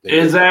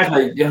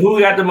exactly. Who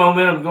got the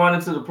momentum going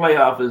into the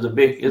playoff is a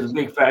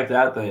big factor,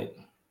 I think.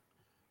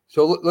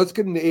 So let's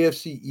get into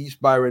AFC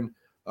East, Byron.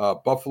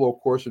 Buffalo, of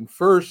course, in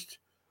first.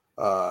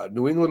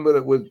 New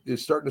England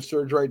is starting to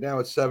surge right now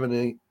at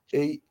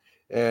 7-8,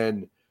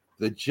 and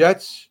the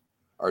Jets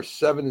are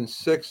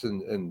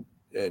 7-6,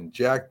 and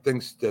Jack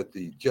thinks that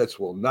the Jets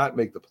will not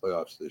make the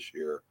playoffs this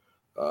year.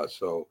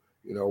 So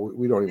we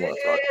don't even want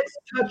to talk. It's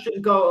touch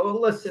and go.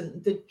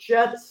 Listen, the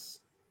Jets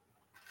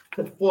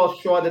could fall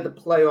short of the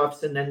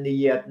playoffs and end the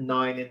year at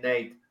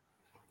 9-8,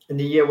 and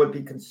the year would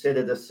be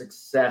considered a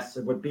success.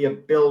 It would be a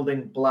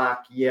building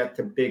block year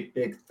to big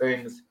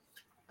things.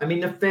 I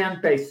mean, the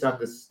fan base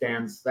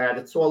understands that.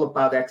 It's all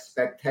about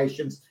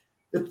expectations.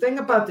 The thing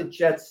about the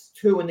Jets,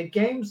 too, in the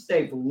games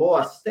they've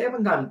lost, they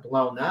haven't gotten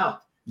blown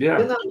out. Yeah.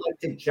 They're not like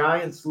the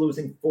Giants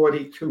losing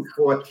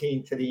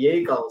 42-14 to the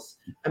Eagles.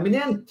 I mean,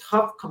 they're in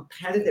tough,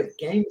 competitive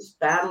games,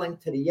 battling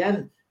to the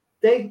end.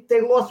 They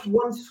lost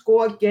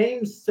 1-score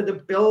games to the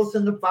Bills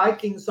and the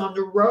Vikings on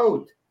the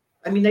road.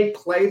 I mean, they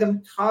played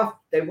them tough.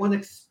 They weren't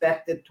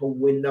expected to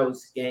win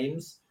those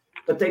games,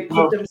 but they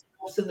put themselves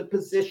in the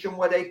position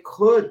where they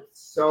could.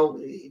 So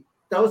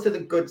those are the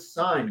good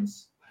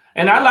signs.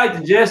 And I like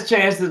the Jets'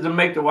 chances to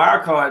make the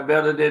wild card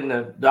better than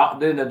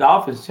the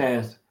Dolphins'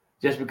 chance,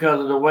 just because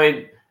of the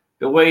way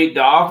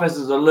the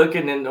offenses are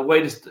looking and the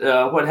way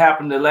what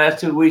happened the last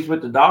 2 weeks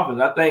with the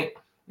Dolphins. I think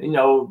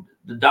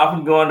the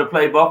Dolphins going to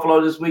play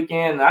Buffalo this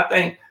weekend. And I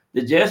think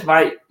the Jets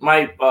might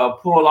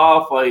pull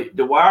off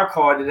the wild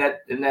card in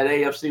that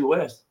AFC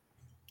West.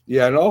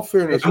 Yeah, in all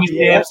fairness,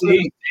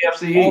 AFC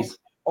East.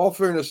 All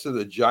fairness to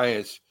the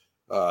Giants.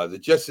 The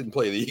Jets didn't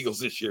play the Eagles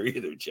this year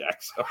either,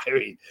 Jack. So I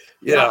mean,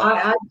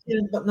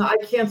 I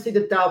can't see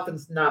the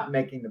Dolphins not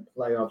making the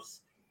playoffs.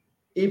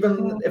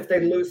 Even if they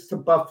lose to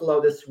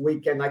Buffalo this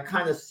weekend, I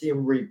kind of see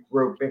them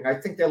regrouping. I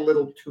think they're a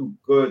little too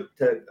good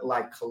to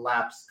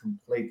collapse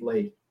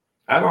completely.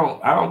 I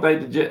don't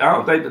think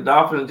the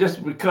Dolphins,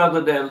 just because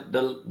of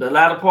the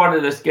latter part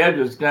of their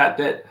schedule, is not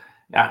that.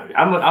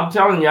 I'm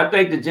telling you, I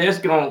think the Jets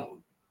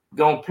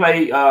gonna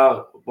play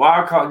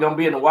wild card, gonna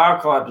be in the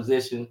wild card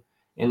position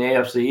in the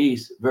AFC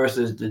East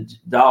versus the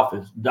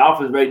Dolphins.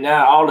 Dolphins right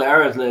now, all the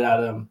arrows let out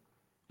of them.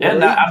 They're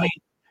not. I mean,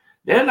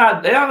 they're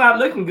not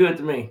looking good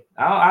to me.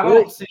 I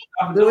don't see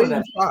them doing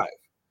that.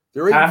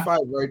 They're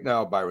 8-5 right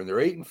now, Byron. They're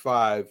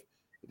 8-5.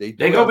 They're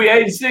gonna be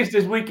 8-6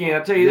 this weekend.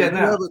 I'll tell you that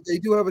now. They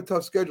do have a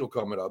tough schedule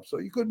coming up, so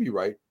you could be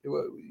right.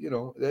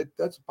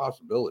 That's a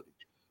possibility.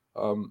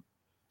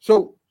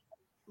 So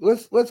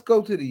let's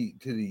go to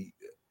the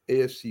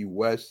AFC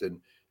West,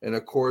 and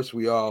of course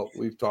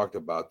we've talked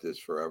about this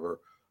forever.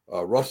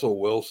 Russell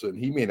Wilson,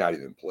 he may not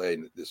even play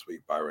this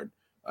week, Byron.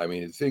 I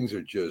mean, things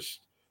are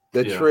just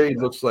trade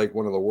looks like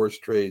one of the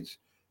worst trades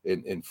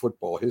in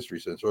football history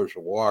since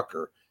Herschel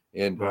Walker.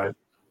 And right.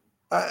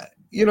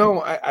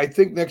 I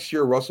think next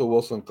year Russell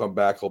Wilson will come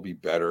back. He'll be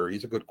better.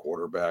 He's a good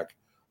quarterback,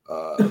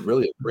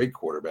 really a great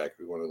quarterback, if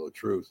we want to know the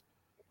truth.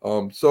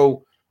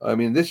 So, I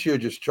mean, this year,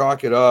 just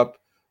chalk it up.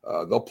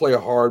 They'll play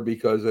hard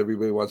because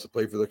everybody wants to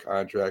play for the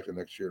contract and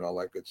next year and all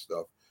that good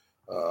stuff.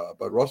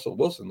 But Russell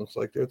Wilson looks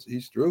like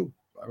he's through.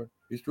 I mean,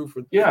 he's through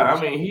for. Yeah, I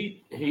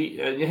mean,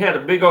 he had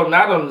a big old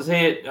knot on his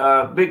head,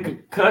 big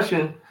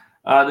concussion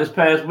this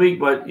past week.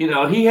 But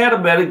he had a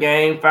better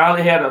game.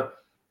 Finally had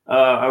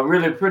a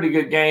really pretty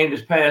good game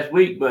this past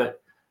week.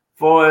 But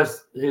for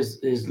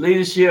his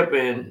leadership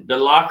and the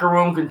locker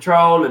room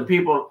control and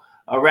people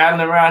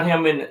rallying around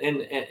him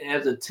and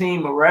as a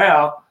team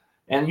morale,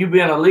 and you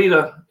being a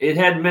leader, it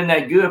hadn't been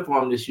that good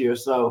for him this year.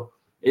 So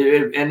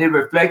it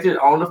reflected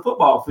on the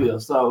football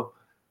field. So.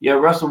 Yeah,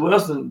 Russell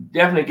Wilson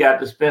definitely got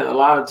to spend a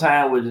lot of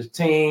time with his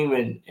team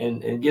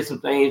and get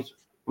some things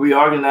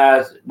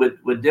reorganized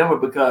with Denver,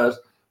 because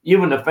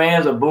even the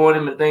fans are booing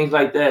him and things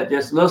like that.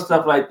 Just little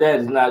stuff like that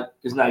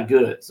is not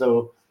good.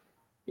 So,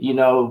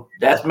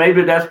 that's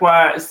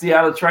why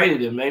Seattle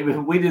traded him. Maybe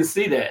we didn't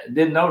see that,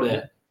 didn't know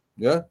that.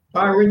 Yeah.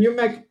 Byron, you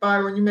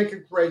make a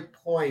great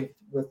point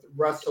with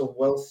Russell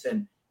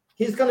Wilson.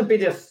 He's going to be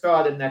their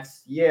starter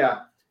next year,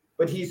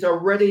 but he's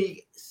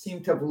already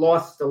seemed to have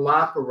lost the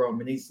locker room,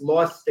 and he's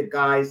lost the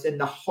guys, and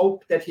the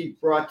hope that he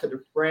brought to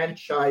the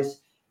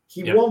franchise,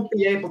 he won't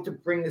be able to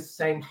bring the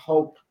same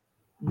hope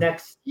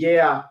next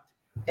year.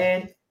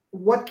 And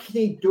what can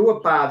he do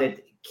about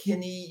it?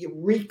 Can he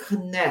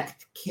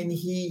reconnect? Can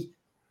he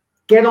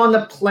get on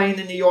the plane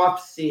in the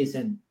off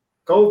season,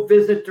 go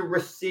visit the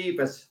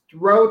receivers,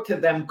 throw to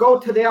them, go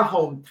to their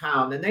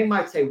hometown, and they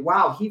might say,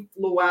 wow, he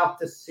flew out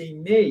to see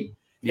me.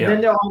 Yeah. And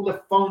then they're on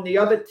the phone, the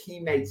other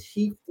teammates,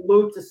 he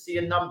flew to see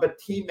a number of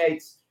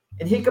teammates,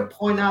 and he could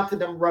point out to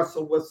them,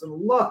 Russell Wilson,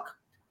 look,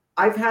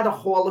 I've had a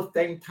Hall of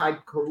Fame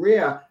type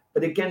career,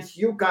 but against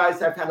you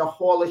guys, I've had a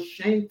Hall of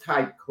Shame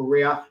type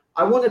career.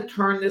 I want to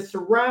turn this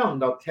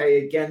around,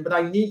 okay, again, but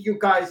I need you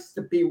guys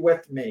to be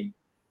with me.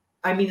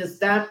 I mean, is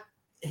that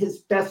his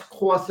best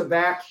course of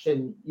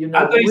action? You know,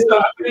 I think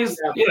so.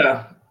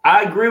 Yeah,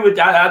 I agree with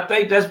that. I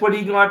think that's what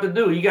he's going to have to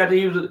do. You got to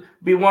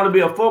either want to be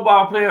a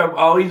football player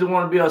or either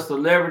want to be a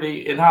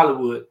celebrity in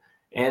Hollywood.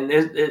 And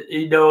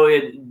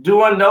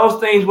doing those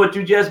things, what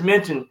you just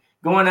mentioned,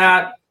 going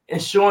out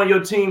and showing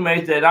your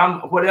teammates that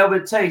whatever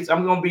it takes,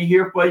 I'm gonna be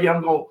here for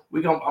you.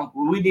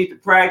 We need to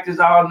practice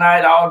all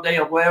night, all day,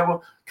 or whatever.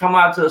 Come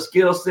out to a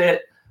skill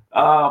set,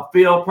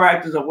 field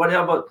practice or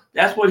whatever.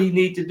 That's what he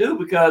needs to do,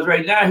 because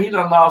right now he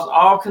done lost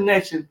all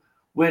connection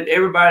with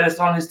everybody that's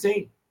on his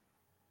team.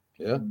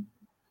 Yeah,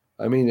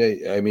 I mean,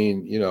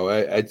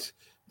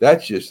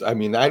 that's just. I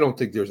mean, I don't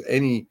think there's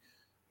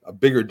a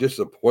bigger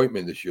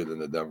disappointment this year than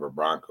the Denver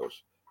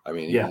Broncos. I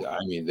mean,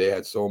 they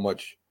had so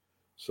much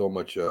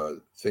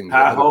things.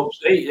 High hopes.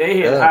 They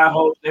had high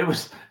hopes. They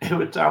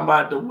were talking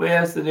about the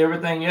West and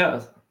everything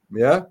else.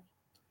 Yeah.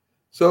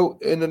 So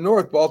in the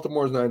North,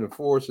 Baltimore's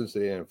 9-4,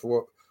 Cincinnati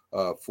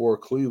 4,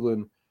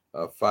 Cleveland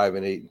 5-8,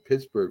 and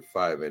Pittsburgh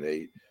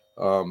 5-8.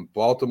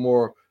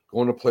 Baltimore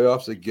going to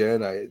playoffs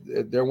again.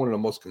 They're one of the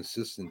most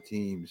consistent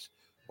teams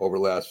over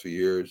the last few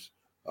years.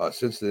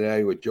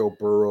 Cincinnati with Joe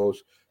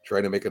Burrows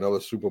trying to make another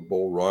Super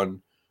Bowl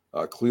run.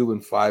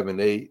 Cleveland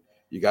 5-8.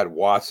 You got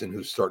Watson,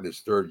 who's starting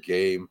his third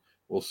game.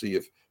 We'll see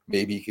if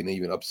maybe he can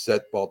even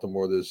upset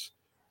Baltimore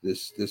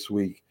this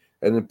week.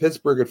 And then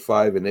Pittsburgh at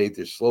 5-8.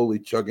 They're slowly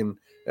chugging,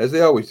 as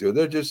they always do.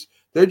 They're just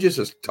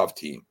a tough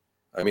team.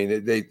 I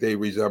mean, they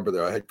resemble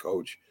their head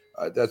coach.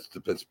 That's the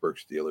Pittsburgh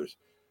Steelers.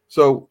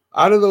 So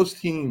out of those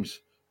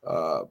teams,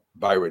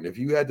 Byron, if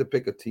you had to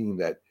pick a team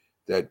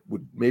that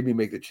would maybe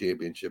make the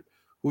championship,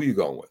 who are you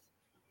going with?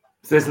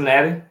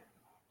 Cincinnati.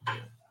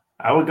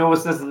 I would go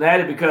with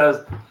Cincinnati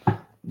because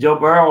Joe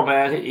Burrow,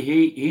 man,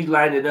 he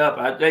lined it up.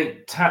 I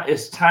think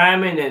it's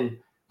timing, and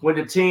when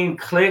the team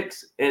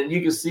clicks, and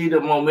you can see the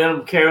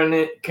momentum carrying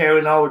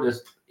over the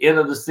end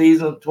of the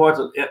season towards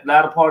the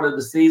latter part of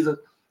the season.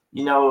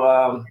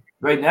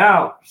 Right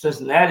now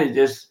Cincinnati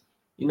just,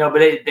 but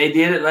they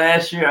did it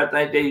last year. I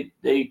think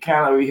they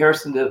kind of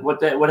rehearsing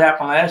what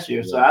happened last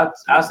year. Yeah. So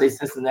I'll say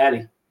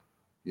Cincinnati.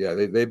 Yeah,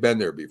 they've been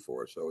there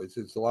before, so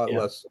it's a lot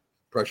less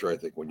pressure, I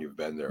think, when you've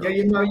been there.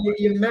 Yeah,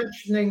 you're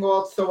mentioning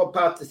also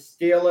about the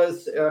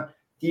Steelers.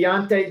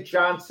 Deontay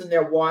Johnson,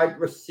 their wide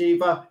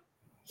receiver,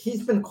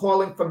 he's been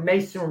calling for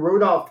Mason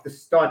Rudolph to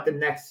start the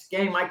next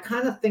game. I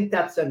kind of think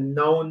that's a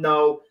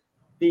no-no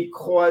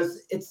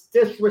because it's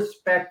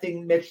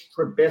disrespecting Mitch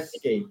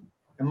Trubisky,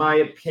 in my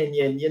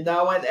opinion, and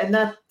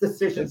that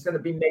decision is going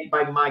to be made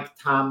by Mike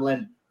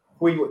Tomlin,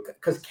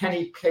 because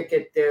Kenny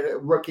Pickett, the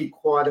rookie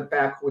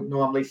quarterback who would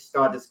normally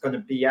start, is going to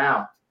be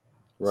out.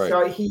 Right.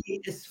 So he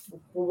is,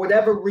 for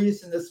whatever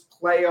reason, this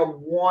player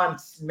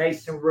wants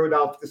Mason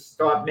Rudolph to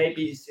start.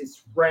 Maybe he's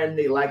his friend.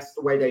 He likes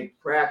the way they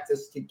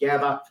practice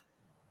together.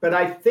 But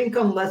I think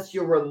unless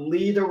you're a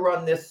leader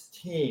on this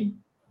team,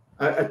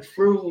 a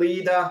true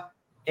leader,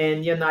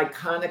 and you're an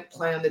iconic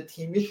player on the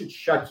team, you should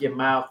shut your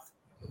mouth.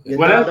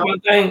 That's one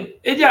thing.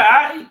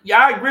 I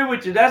agree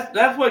with you.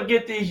 That's what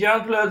get these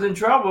young players in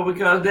trouble,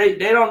 because they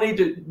don't need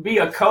to be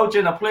a coach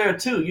and a player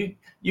too.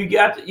 You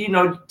got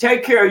to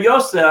take care of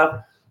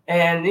yourself.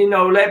 And,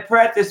 let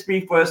practice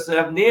speak for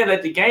itself, and then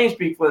let the game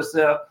speak for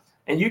itself.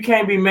 And you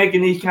can't be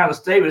making these kind of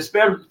statements,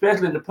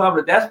 especially in the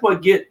public. That's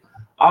what get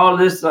all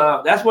this.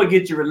 That's what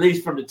gets you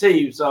released from the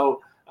team.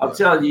 So I'm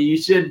telling you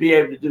shouldn't be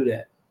able to do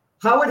that.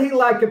 How would he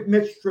like if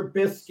Mitch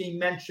Trubisky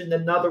mentioned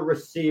another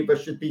receiver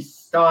should be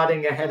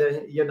starting ahead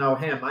of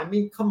him? I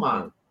mean, come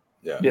on.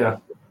 Yeah.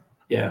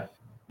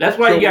 That's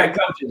why you got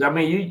coaches. I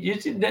mean,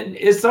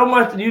 it's so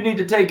much that you need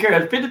to take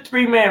care of.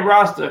 53-man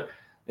roster.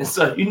 And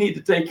so you need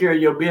to take care of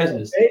your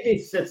business.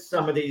 Babysit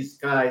some of these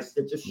guys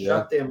that just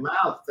shut their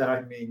mouth.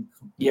 I mean,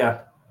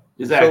 yeah,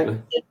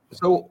 exactly.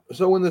 So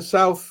in the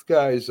South,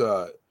 guys,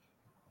 a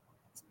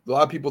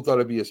lot of people thought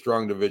it'd be a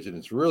strong division.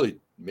 It's really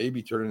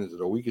maybe turning into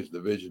the weakest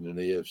division in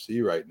the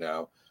AFC right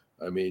now.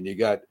 I mean, you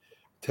got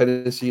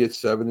Tennessee at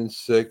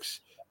 7-6.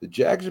 The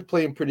Jags are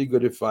playing pretty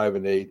good at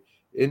 5-8.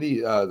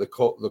 The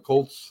Colts.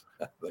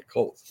 The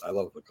Colts. I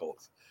love the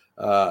Colts.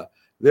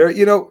 They're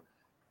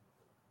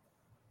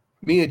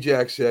me and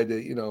Jack said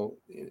that,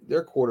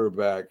 their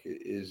quarterback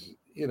is,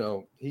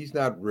 he's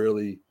not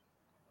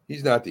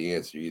the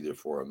answer either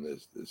for him.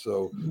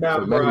 So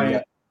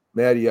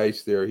Matty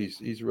Ice there,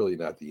 he's really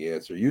not the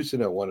answer.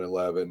 Houston at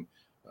 1-11,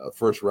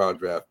 first round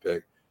draft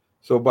pick.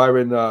 So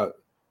Byron,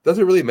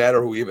 doesn't really matter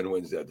who even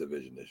wins that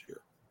division this year.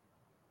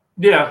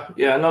 Yeah,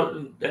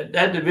 no,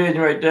 that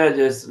division right there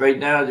just right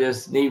now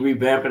just need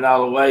revamping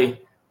all the way.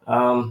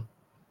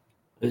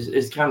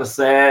 It's kind of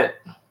sad,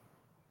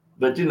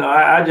 but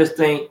I just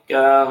think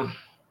the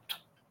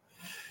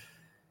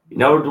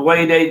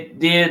way they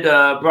did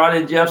brought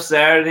in Jeff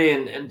Saturday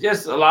and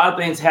just a lot of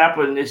things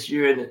happened this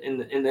year in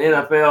the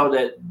NFL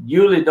that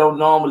usually don't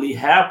normally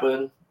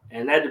happen,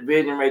 and that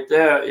division right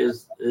there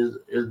is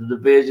the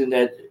division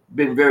that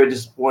been very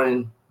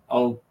disappointing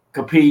on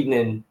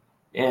competing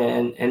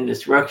and the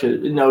structure.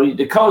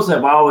 The Colts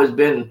have always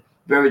been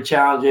very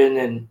challenging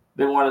and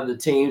been one of the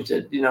teams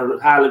that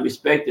highly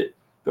respected,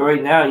 but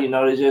right now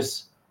they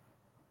just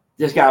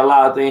got a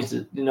lot of things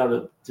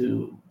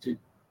to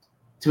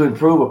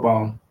improve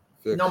upon.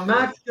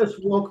 Max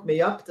just woke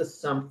me up to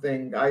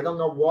something. I don't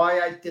know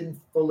why I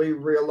didn't fully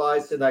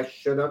realize it. I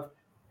should have.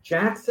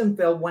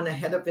 Jacksonville went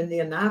ahead of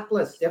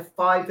Indianapolis. They're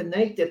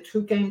 5-8. They're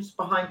 2 games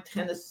behind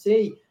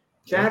Tennessee.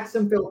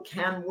 Jacksonville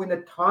can win a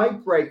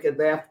tiebreaker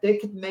there. If they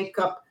could make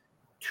up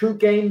 2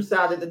 games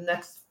out of the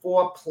next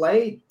 4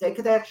 played, they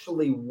could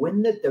actually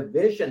win the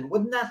division.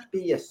 Wouldn't that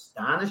be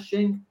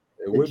astonishing?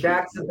 The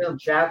Jacksonville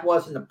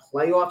Jaguars in the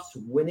playoffs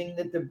winning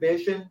the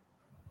division.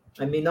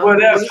 I mean, well,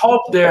 there's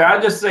hope there.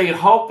 I just say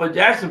hope for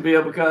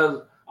Jacksonville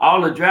because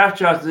all the draft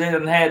choices they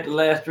done had the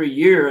last 3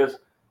 years,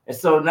 and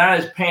so now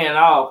it's paying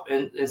off,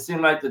 and it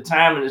seems like the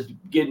timing is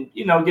getting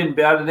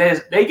better.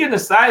 They getting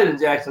excited in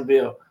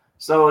Jacksonville,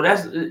 so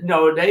that's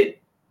they've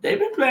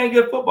been playing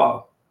good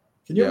football.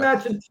 Can you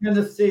imagine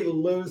Tennessee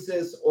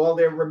loses all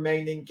their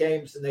remaining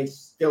games and they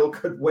still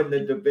could win the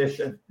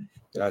division?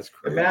 That's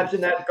crazy. Imagine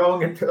that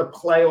going into the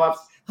playoffs.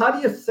 How do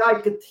you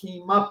psych a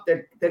team up?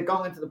 They're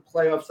going into the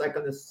playoffs like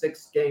on a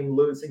 6-game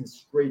losing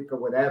streak or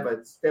whatever.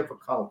 It's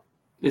difficult.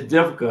 It's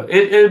difficult.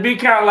 It'd be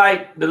kind of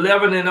like the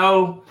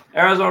 11-0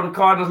 Arizona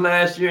Cardinals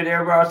last year. And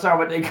everybody was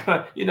talking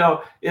about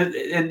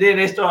and then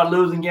they start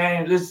losing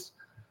games. It's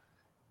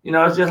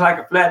just like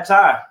a flat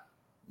tire.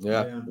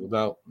 Yeah,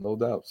 no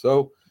doubt.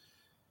 So,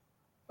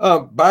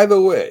 by the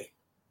way,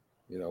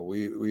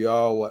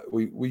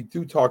 we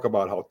do talk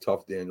about how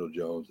tough Daniel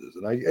Jones is,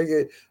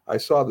 and I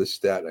saw this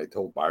stat and I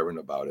told Byron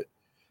about it.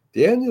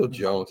 Daniel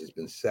Jones has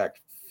been sacked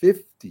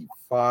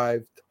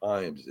 55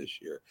 times this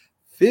year.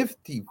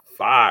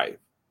 55.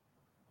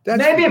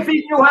 Maybe if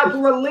he knew how to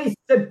release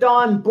the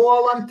darn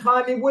ball on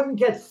time, he wouldn't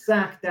get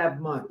sacked that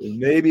much.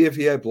 Maybe if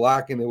he had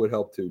blocking, it would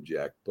help too,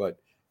 Jack. But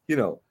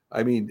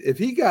if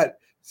he got,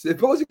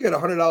 suppose he got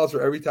 $100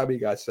 for every time he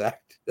got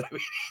sacked,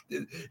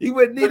 he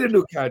wouldn't need a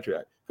new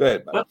contract. Go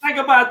ahead, Mike. But think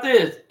about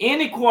this: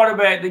 any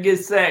quarterback that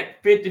gets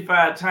sacked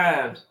 55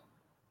 times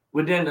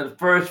within the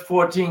first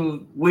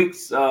 15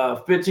 weeks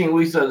of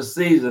the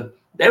season,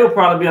 they will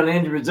probably be on the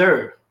injury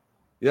reserve.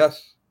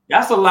 Yes,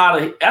 that's a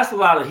lot of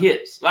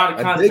hits, a lot of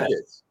contact,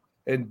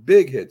 and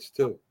big hits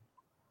too.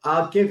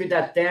 I'll give you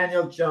that.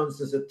 Daniel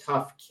Jones is a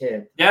tough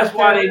kid. That's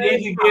why they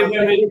need to give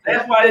him.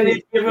 That's why they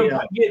need to give him.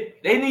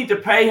 They need to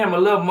pay him a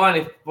little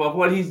money for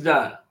what he's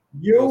done.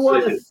 You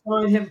want to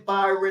sign him,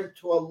 Byron,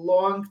 to a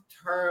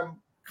long-term.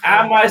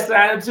 I might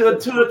sign him to a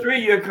 2 or 3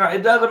 year contract.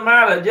 It doesn't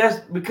matter.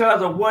 Just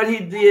because of what he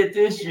did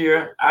this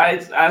year, I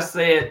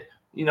said,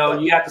 you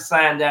have to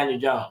sign Daniel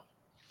Jones.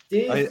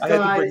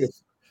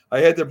 I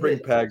had to bring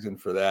Pags in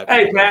for that.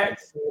 Hey,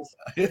 Pags.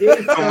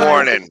 Good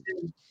morning.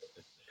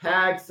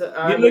 Pags,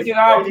 you're looking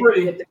all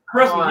pretty.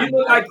 Christmas. You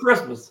look like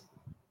Christmas.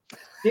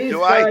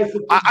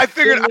 I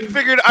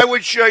figured I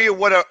would show you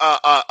what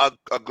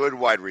a good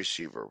wide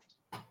receiver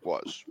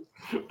was.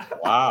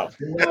 Wow.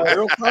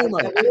 That's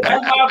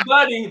my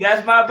buddy.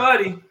 That's my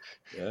buddy.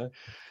 Yeah.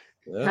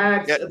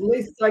 Pags, at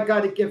least I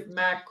got to give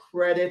Matt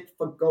credit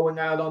for going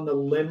out on the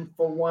limb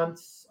for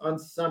once on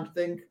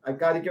something. I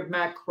got to give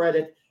Matt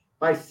credit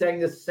by saying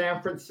the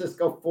San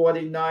Francisco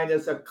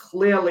 49ers are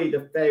clearly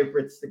the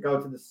favorites to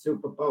go to the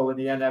Super Bowl in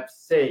the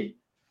NFC.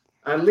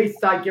 At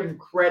least I give him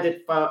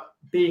credit for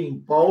being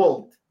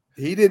bold.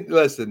 He didn't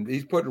listen.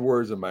 He's putting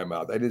words in my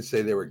mouth. I didn't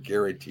say they were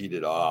guaranteed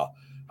at all.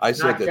 I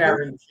said that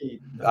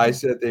guaranteed. No. I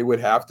said they would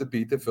have to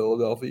beat the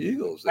Philadelphia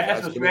Eagles.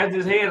 That's what scratched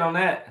his head on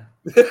that.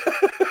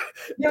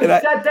 You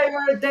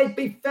said they'd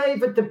be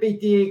favored to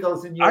beat the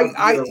Eagles, and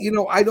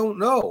I don't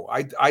know.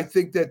 I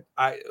think that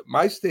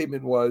my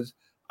statement was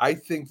I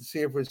think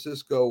San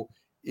Francisco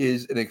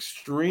is an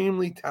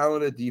extremely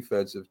talented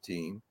defensive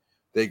team.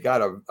 They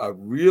got a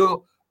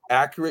real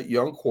accurate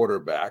young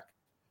quarterback.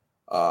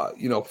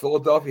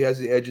 Philadelphia has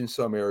the edge in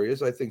some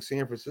areas. I think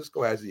San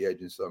Francisco has the edge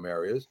in some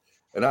areas.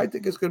 And I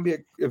think it's going to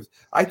be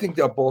I think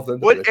they'll both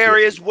end up. What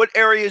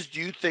areas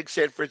do you think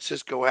San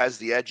Francisco has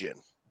the edge in?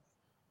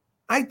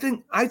 I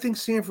think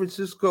San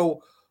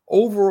Francisco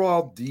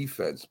overall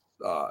defense,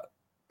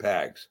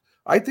 Pags.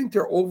 I think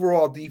their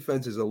overall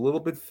defense is a little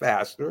bit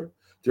faster.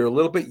 They're a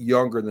little bit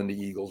younger than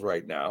the Eagles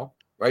right now.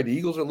 Right? The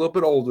Eagles are a little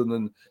bit older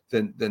than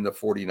the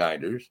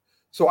 49ers.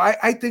 So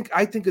I think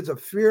it's a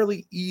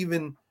fairly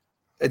even.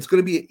 It's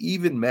going to be an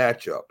even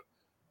matchup.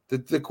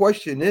 The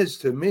question is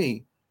to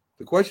me,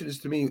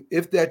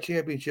 if that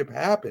championship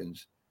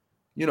happens,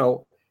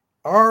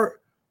 are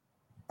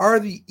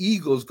the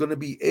Eagles going to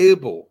be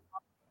able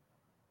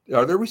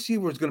Are their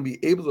receivers going to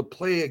be able to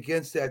play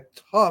against that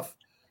tough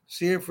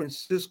San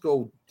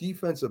Francisco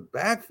defensive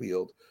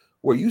backfield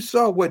where you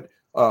saw what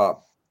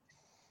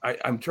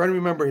I'm trying to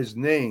remember his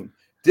name,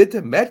 did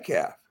to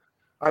Metcalf?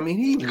 I mean,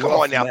 he come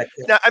on now.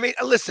 Metcalf. Now, I mean,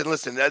 listen.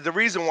 The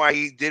reason why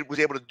he was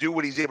able to do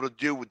what he's able to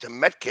do with the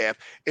Metcalf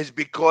is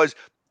because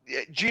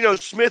Geno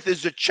Smith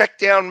is a check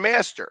down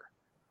master.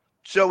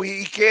 So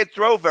he can't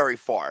throw very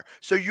far.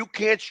 So you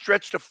can't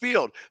stretch the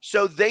field.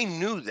 So they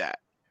knew that.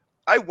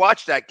 I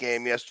watched that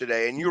game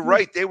yesterday, and you're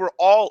right. They were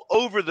all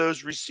over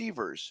those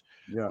receivers.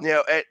 Yeah. You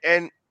know,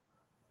 and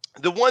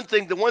the one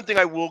thing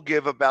I will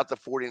give about the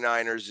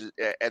 49ers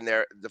and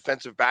their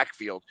defensive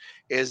backfield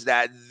is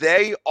that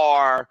they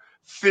are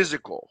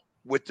physical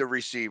with the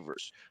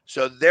receivers.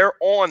 So they're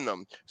on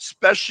them,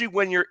 especially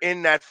when you're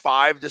in that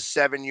 5 to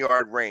 7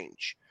 yard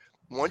range.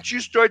 Once you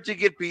start to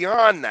get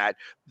beyond that,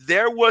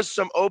 there was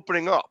some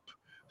opening up.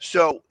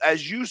 So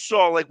as you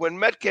saw, like when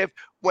Metcalf,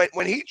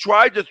 when he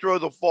tried to throw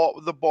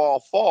the ball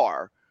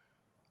far,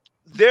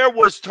 there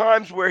was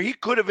times where he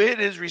could have hit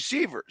his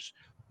receivers.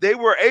 They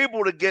were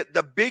able to get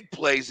the big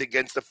plays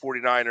against the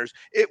 49ers.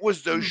 It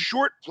was those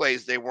short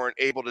plays they weren't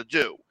able to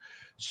do.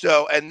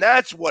 So, and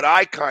that's what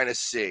I kind of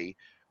see.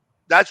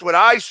 That's what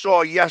I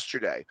saw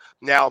yesterday.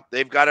 Now,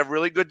 they've got a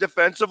really good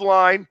defensive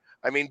line.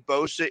 I mean,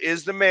 Bosa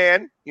is the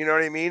man. You know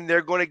what I mean?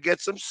 They're going to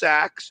get some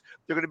sacks.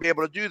 They're going to be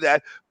able to do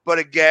that. But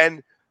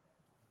again,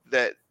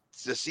 the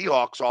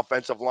Seahawks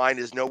offensive line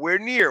is nowhere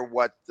near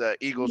what the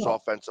Eagles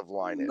offensive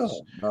line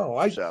is. No,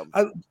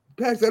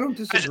 Pax, I don't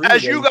disagree.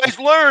 As you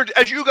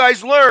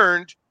guys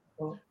learned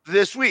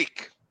this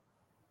week.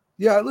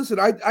 Yeah, listen,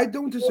 I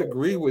don't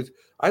disagree with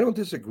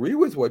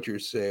what you're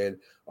saying.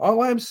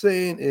 All I'm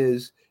saying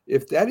is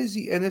if that is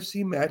the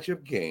NFC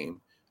matchup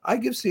game, I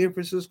give San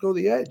Francisco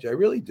the edge. I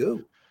really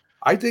do.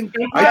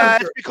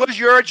 It's because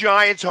you're a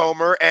Giants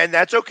homer, and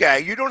that's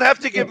okay. You don't have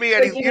to give me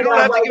any. You don't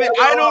have to give me.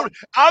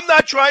 I'm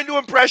not trying to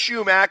impress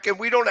you, Mac, and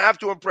we don't have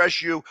to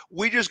impress you.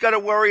 We just got to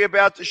worry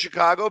about the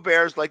Chicago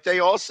Bears, like they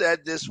all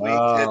said this week.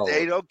 That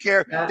they don't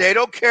care. They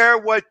don't care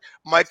what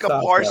Micah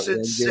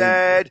Parsons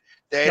said.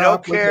 They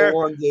don't care.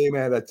 One game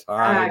at a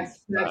time.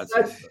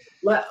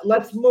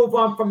 Let's move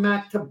on from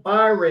Mac to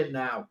Byron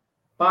now.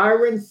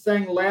 Byron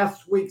saying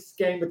last week's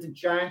game with the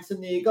Giants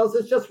and the Eagles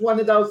is just one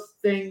of those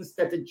things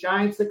that the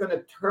Giants are going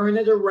to turn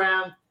it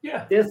around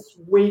this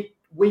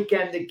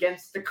weekend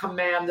against the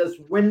Commanders,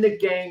 win the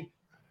game,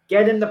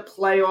 get in the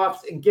playoffs,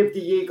 and give the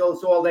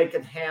Eagles all they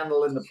can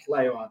handle in the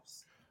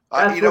playoffs.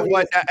 You know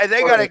what? And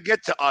they got to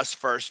get to us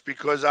first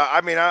because,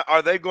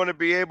 are they going to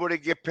be able to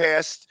get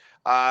past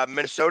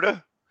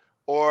Minnesota?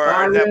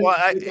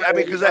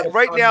 Because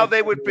right now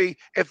they would be,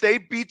 if they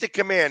beat the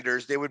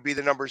Commanders, they would be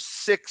the number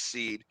 6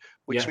 seed,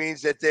 which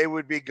means that they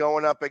would be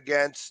going up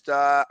against,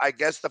 I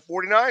guess, the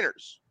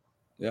 49ers.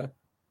 Yeah.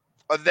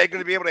 Are they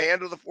going to be able to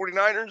handle the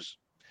 49ers?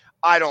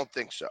 I don't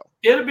think so.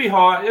 It'll be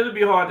hard. It'll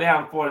be hard to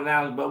have the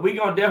 49ers, but we're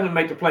going to definitely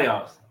make the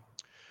playoffs.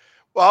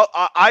 Well,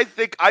 I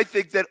think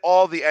that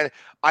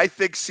I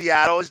think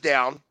Seattle is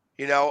down.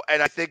 You know,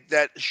 and I think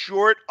that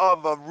short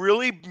of a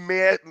really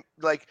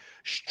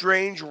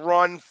strange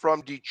run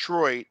from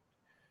Detroit,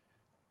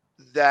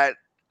 that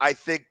I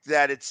think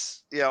that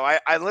it's,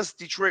 unless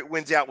Detroit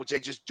wins out, which I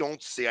just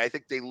don't see, I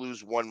think they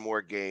lose one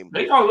more game.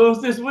 They're going to lose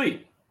this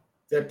week.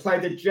 They play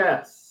the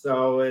Jets,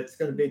 so it's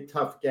going to be a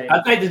tough game.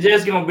 I think the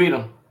Jets are going to beat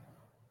them.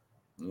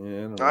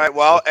 Yeah. All right,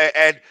 well,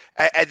 and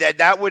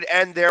that would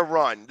end their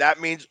run. That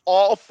means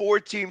all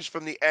 4 teams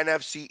from the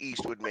NFC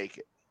East would make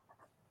it.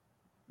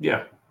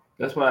 Yeah.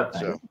 That's what I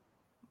think.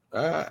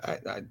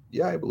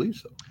 I believe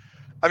so.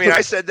 I mean,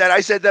 I said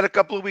that a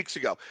couple of weeks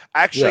ago.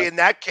 Actually, in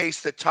that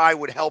case, the tie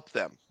would help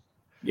them.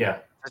 Yeah.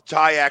 The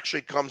tie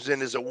actually comes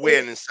in as a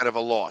win instead of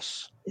a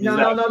loss. No.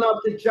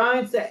 The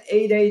Giants are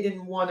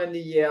 8-1 in the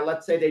year.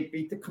 Let's say they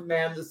beat the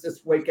Commanders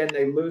this weekend.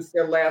 They lose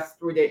their last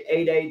 3. They're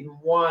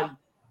 8-1.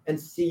 And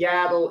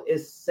Seattle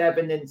is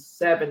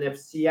 7-7. If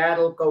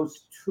Seattle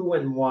goes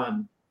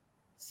 2-1,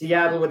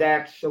 Seattle would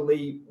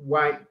actually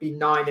be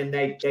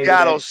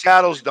 9-8.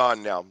 Seattle's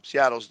done now.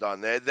 Seattle's done.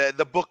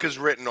 The book is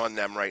written on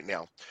them right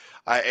now.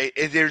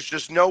 There's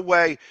just no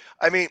way.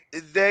 I mean,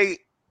 the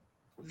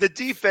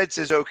defense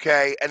is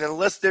okay, and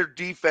unless their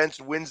defense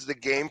wins the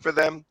game for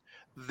them,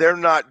 they're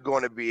not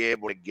going to be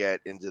able to get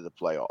into the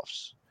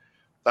playoffs.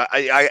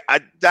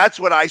 That's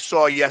what I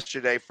saw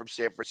yesterday from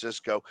San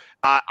Francisco.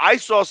 I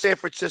saw San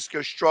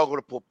Francisco struggle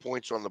to put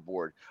points on the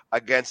board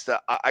against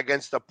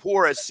the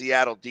poorest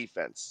Seattle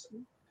defense.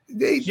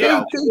 They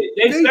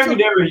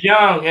secondary is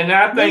young, and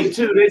I think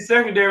too they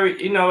secondary,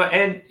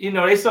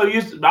 they so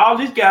used to all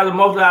these guys are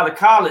mostly out of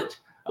college.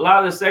 A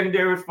lot of the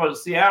secondary for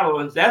Seattle,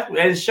 and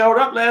it showed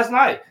up last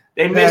night.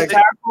 They missed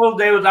tackles.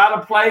 They was out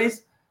of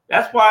place.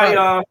 That's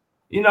why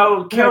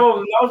Carroll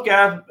and those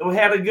guys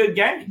had a good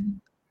game.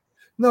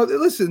 No,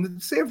 listen,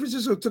 San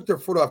Francisco took their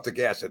foot off the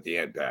gas at the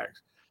end,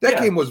 Bags. That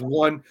game was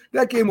won.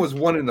 That game was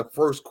won in the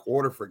first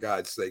quarter. For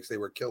God's sakes, they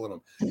were killing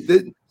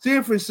them.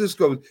 San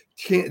Francisco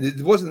can't.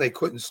 It wasn't they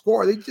couldn't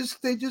score. They just.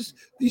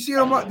 You see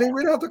them? They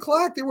ran out the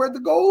clock. They were at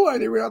the goal line.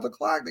 They ran out the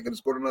clock. They could have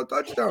scored another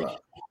touchdown.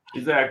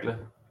 Exactly.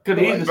 Could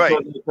have easily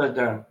scored a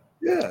touchdown.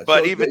 Yeah,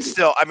 but even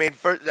still, I mean,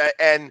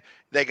 and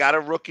they got a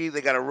rookie.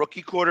 They got a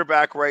rookie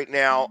quarterback right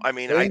now. I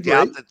mean, I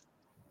doubt that.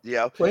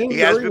 Yeah,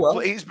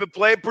 he's been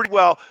playing pretty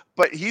well,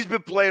 but he's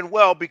been playing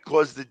well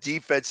because the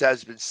defense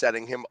has been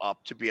setting him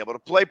up to be able to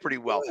play pretty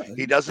well.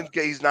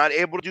 He's not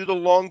able to do the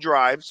long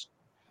drives,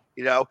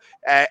 you know.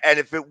 And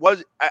if it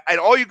was, and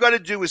all you got to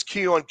do is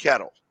key on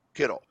Kittle.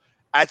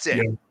 That's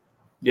it.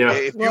 Yeah.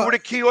 If you were to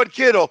key on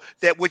Kittle,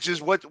 which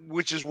is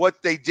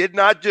what they did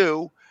not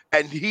do,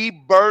 and he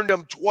burned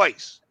them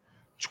twice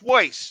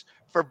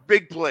for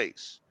big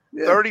plays.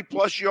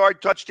 30-plus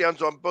yard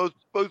touchdowns on both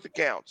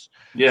accounts.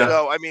 Yeah.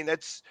 So I mean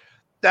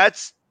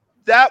that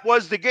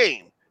was the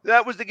game.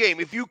 That was the game.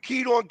 If you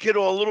keyed on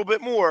Kittle a little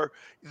bit more,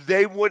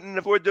 they wouldn't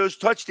afford those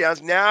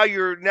touchdowns. Now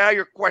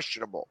you're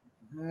questionable.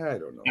 I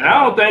don't know. And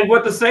I don't think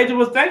what the Saints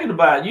was thinking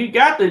about. You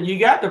got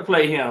to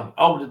play him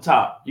over the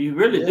top. You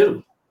really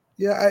do.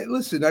 Yeah.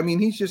 Listen. I mean,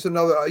 he's just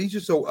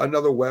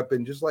another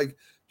weapon, just like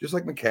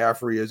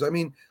McCaffrey is. I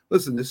mean,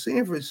 listen, the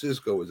San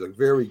Francisco is a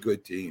very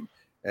good team.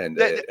 And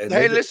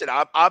hey, listen,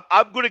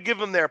 I'm going to give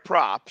them their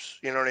props.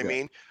 You know what I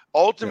mean?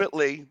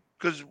 Ultimately,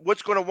 because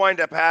what's going to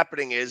wind up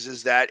happening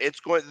is that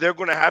they're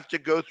going to have to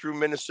go through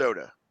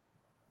Minnesota.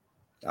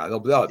 They're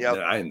not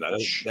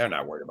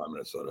worried about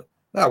Minnesota.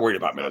 Not worried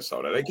about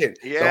Minnesota. They can't.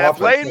 Yeah,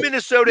 playing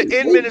Minnesota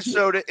in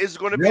Minnesota is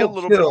going to be a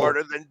little bit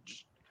harder than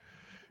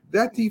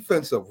that.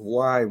 Defensive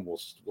line will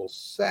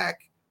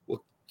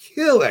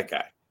kill that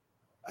guy.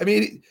 I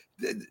mean,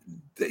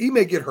 he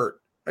may get hurt.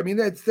 I mean,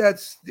 that's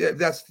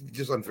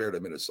just unfair to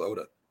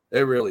Minnesota. It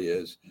really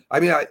is.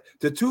 I mean,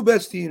 the two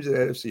best teams in the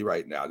NFC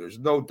right now, there's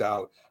no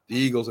doubt, the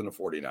Eagles and the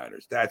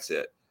 49ers. That's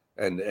it.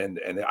 And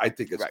I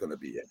think it's going to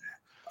be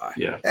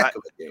heck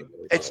of a game.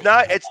 It's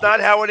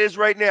not how it is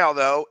right now,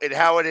 though. It's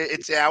how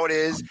it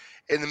is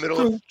in the middle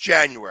of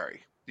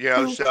January. You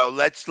know, so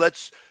let's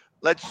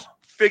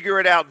figure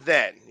it out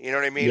then. You know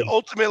what I mean? Yeah.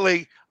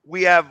 Ultimately,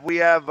 we have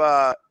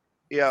to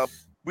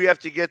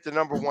get the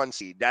number 1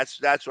 seed.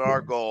 That's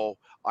our goal.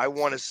 I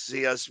want to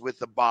see us with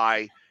the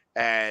bye,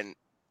 and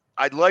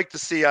I'd like to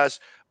see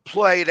us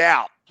play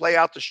out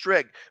the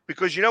string,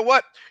 because you know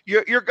what?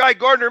 Your guy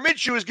Gardner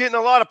Minshew is getting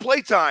a lot of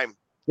play time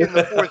in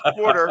the fourth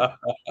quarter.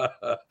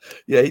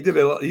 Yeah, he did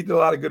a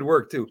lot of good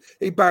work too.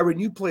 Hey, Byron,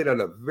 you played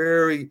on a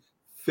very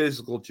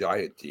physical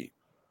Giant team,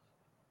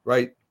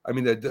 right? I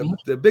mean,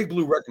 the Big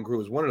Blue Wrecking Crew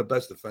is one of the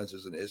best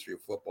defenses in the history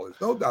of football. There's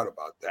no doubt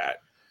about that.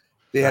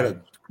 They had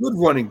a good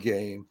running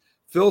game.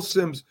 Phil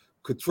Simms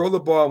could throw the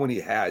ball when he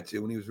had to,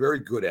 and he was very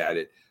good at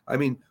it. I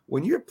mean,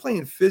 when you're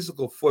playing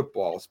physical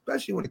football,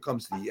 especially when it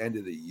comes to the end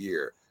of the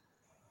year,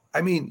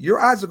 I mean, your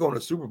odds of going to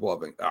the Super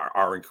Bowl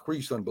are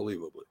increased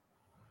unbelievably.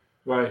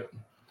 Right,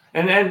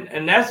 and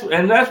that's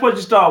what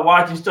you start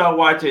watching. You start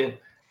watching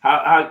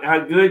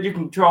how good you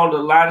control the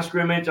line of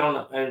scrimmage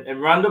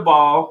and run the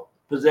ball,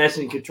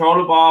 possession, control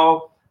the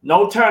ball,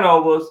 no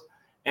turnovers,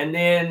 and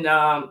then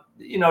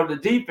the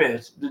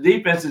defense. The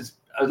defense is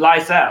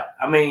lights out.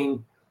 I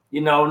mean,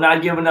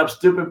 not giving up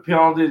stupid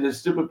penalties and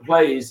stupid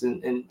plays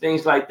and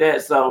things like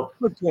that. So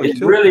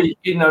it's really,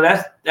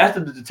 that's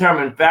the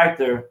determining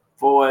factor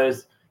for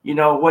us,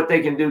 what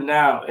they can do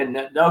now.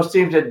 And those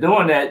teams that are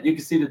doing that, you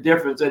can see the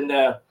difference in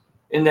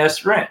their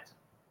strength.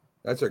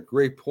 That's a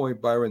great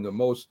point, Byron.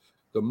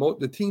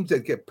 The teams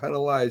that get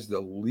penalized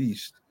the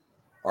least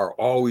are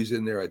always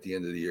in there at the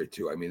end of the year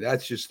too. I mean,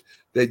 that's just,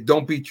 they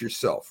don't beat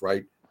yourself,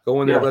 right?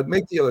 Go in there, but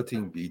make the other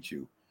team beat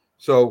you.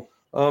 So,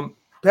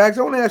 Pags,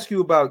 I want to ask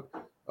you about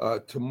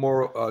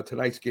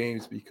tonight's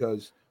games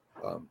because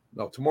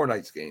tomorrow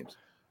night's games,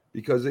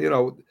 because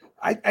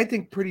I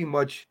think pretty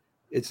much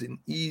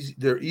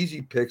they're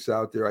easy picks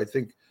out there. I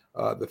think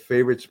the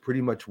favorites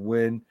pretty much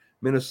win.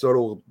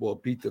 Minnesota will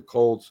beat the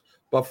Colts.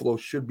 Buffalo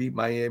should beat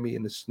Miami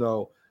in the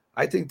snow.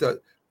 I think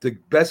the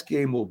best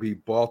game will be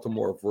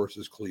Baltimore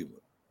versus Cleveland.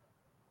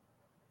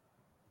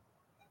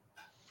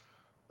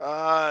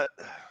 I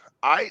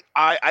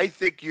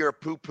think you're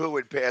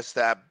poo-pooing past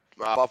that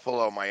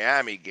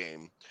Buffalo-Miami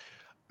game.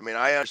 I mean,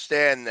 I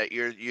understand that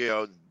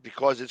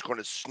because it's going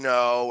to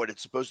snow and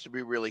it's supposed to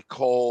be really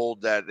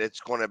cold, that it's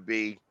going to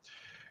be,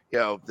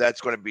 that's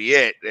going to be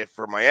it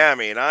for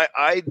Miami. And I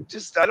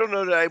don't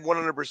know that I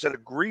 100%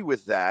 agree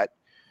with that.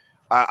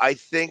 I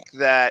think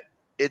that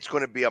it's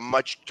going to be a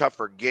much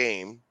tougher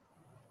game.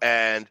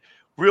 And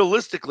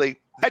realistically,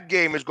 that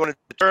game is going to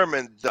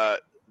determine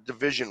the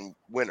division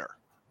winner.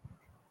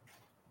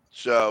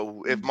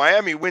 So if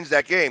Miami wins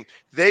that game,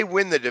 they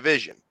win the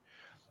division.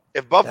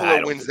 If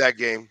Buffalo wins that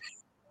game,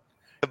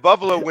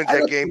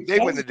 they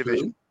win the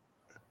division.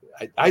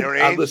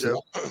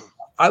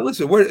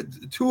 Listen. Where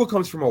Tua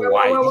comes from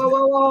Hawaii.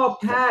 Whoa,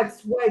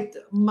 Pax, wait.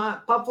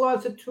 Buffalo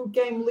has a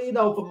 2-game lead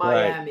over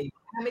Miami. Right.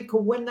 Miami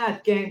could win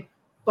that game.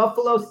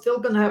 Buffalo's still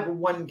going to have a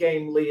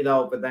 1-game lead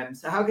over them.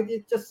 So how could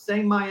you just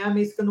say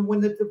Miami's going to win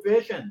the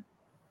division?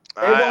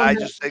 I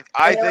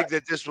think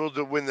that this will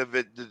win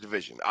the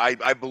division.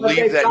 I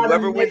believe that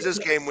whoever wins this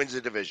game wins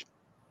the division.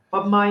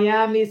 But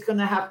Miami's going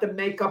to have to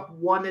make up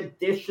one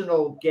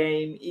additional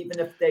game, even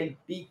if they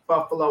beat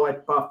Buffalo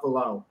at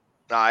Buffalo.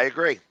 I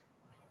agree.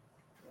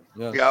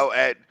 Yeah. You know,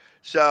 and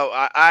so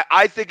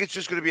I think it's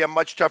just going to be a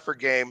much tougher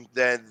game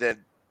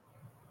than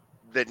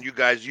you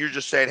guys. You're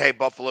just saying, hey,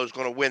 Buffalo's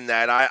going to win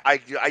that.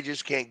 I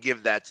just can't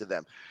give that to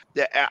them.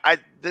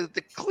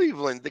 The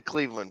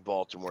Cleveland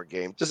Baltimore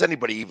game. Does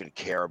anybody even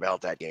care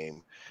about that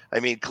game? I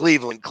mean,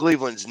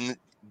 Cleveland's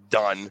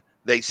done.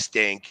 They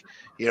stink.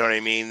 You know what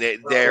I mean?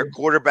 Their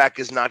quarterback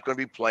is not going to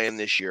be playing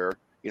this year.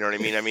 You know what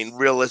I mean? I mean,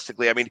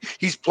 realistically, I mean,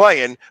 he's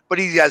playing, but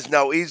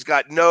he's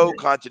got no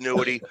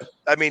continuity.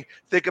 I mean,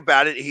 think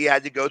about it. He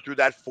had to go through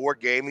that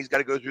 4-game. He's got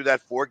to go through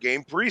that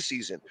 4-game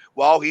preseason.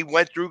 Well, he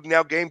went through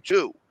now game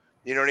 2.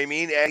 You know what I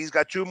mean? And he's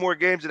got 2 more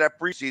games in that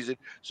preseason.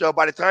 So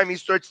by the time he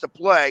starts to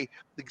play,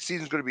 the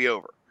season's going to be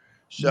over.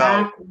 So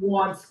Mac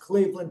wants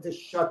Cleveland to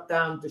shut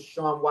down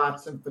Deshaun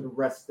Watson for the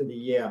rest of the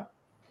year.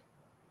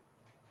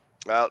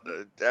 Well,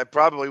 that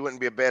probably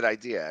wouldn't be a bad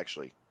idea,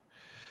 actually.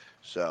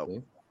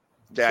 So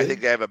I think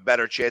they have a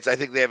better chance. I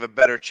think they have a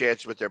better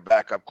chance with their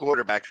backup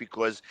quarterback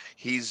because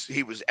he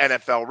was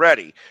NFL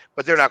ready.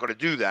 But they're not going to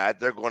do that.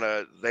 They want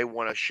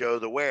to show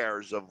the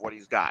wares of what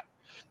he's got.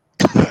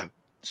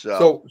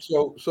 So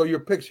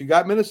your picks, you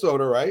got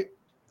Minnesota, right?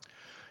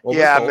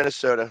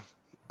 Minnesota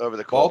over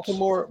the Colts.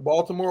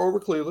 Baltimore over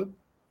Cleveland.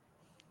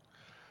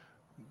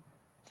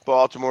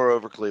 Baltimore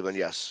over Cleveland,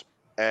 yes.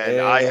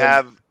 And I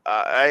have.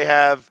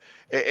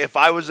 If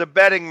I was a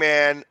betting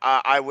man,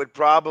 I would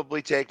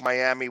probably take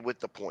Miami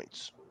with the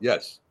points.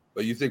 Yes,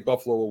 but you think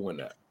Buffalo will win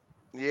that?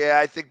 Yeah,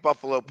 I think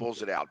Buffalo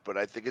pulls it out, but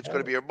I think it's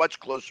going to be a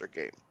much closer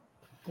game.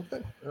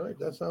 Okay, all right,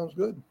 that sounds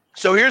good.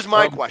 So here's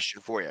my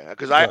question for you,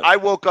 because I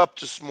woke up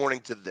this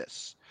morning to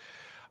this.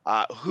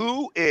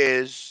 Who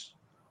is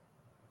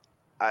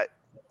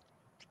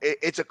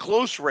it's a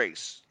close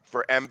race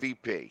for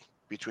MVP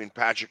between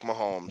Patrick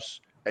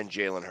Mahomes and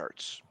Jalen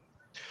Hurts.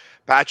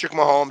 Patrick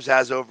Mahomes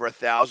has over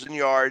 1,000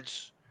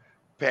 yards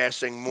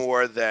passing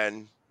more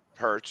than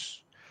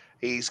Hurts.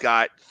 He's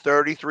got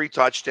 33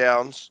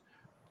 touchdowns.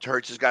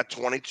 Hurts has got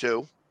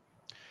 22.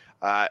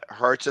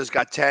 Hurts has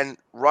got 10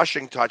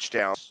 rushing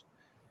touchdowns,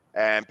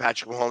 and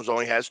Patrick Mahomes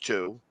only has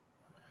 2.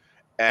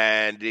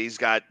 And he's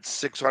got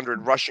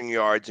 600 rushing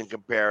yards in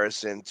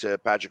comparison to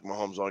Patrick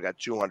Mahomes only got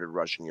 200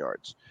 rushing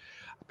yards.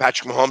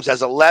 Patrick Mahomes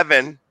has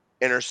 11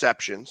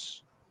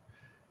 interceptions,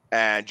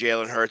 and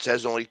Jalen Hurts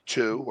has only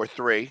 2 or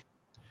 3.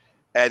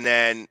 And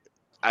then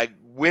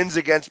wins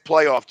against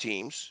playoff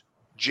teams.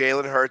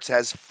 Jalen Hurts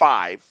has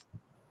 5,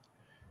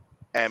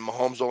 and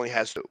Mahomes only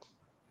has 2.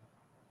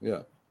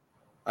 Yeah,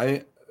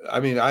 I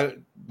mean,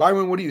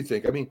 Byron, what do you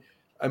think? I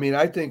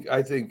think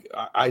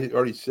I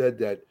already said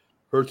that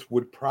Hurts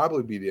would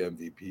probably be the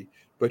MVP,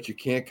 but you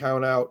can't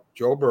count out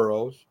Joe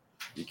Burrows.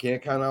 You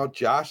can't count out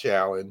Josh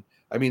Allen.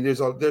 I mean,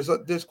 there's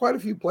quite a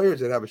few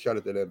players that have a shot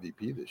at that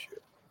MVP this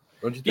year.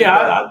 Don't you think?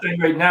 Yeah, I think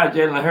right now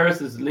Jalen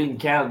Hurts is the leading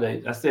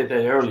candidate. I said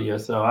that earlier,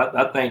 so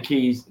I think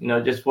he's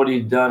just what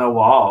he's done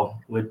overall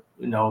with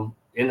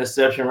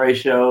interception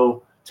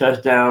ratio,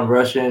 touchdown,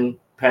 rushing,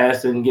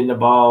 passing, getting the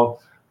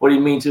ball. What do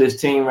you mean to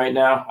his team right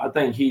now? I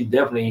think he's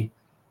definitely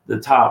the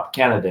top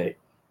candidate.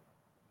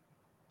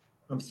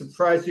 I'm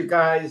surprised you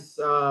guys,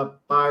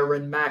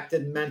 Byron, Mac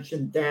didn't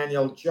mention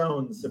Daniel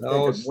Jones if they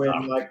could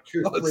win like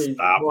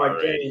 2-3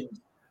 more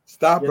games.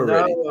 Stop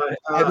already.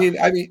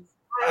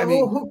 I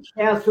mean, who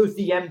cares who's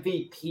the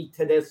MVP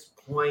to this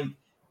point?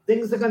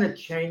 Things are going to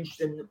change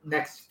in the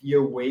next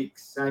few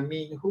weeks. I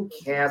mean, who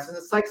cares? And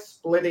it's like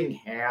splitting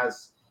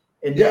hairs.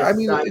 It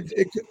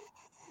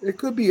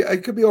could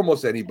be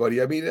almost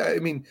anybody. I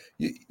mean,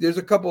 there's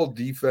a couple of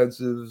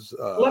defensives.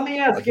 Let me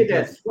ask you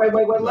this. Wait.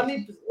 Let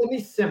me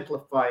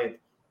simplify it.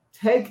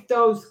 Take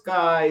those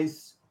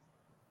guys,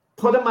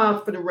 put them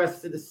out for the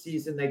rest of the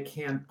season. They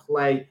can't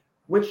play.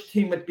 Which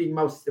team would be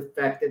most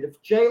affected?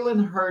 If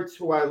Jalen Hurts,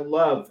 who I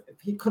love,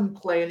 if he couldn't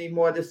play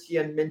anymore this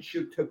year and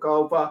Minshew took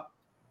over,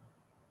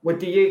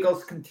 would the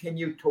Eagles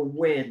continue to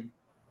win?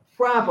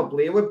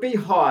 Probably. It would be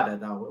harder,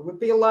 though. It would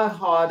be a lot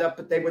harder,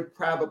 but they would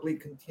probably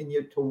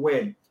continue to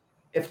win.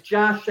 If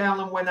Josh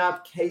Allen went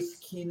out,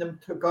 Case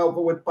Keenum took over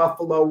with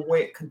Buffalo,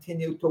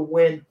 continue to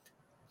win,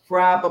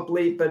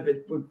 probably, but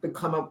it would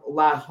become a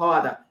lot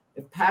harder.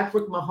 If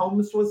Patrick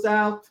Mahomes was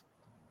out,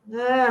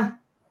 that's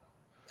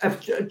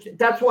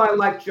why I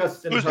like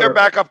Justin Who's Herbert. their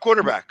backup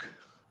quarterback?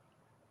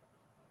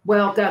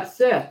 Well,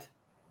 that's it.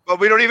 But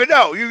we don't even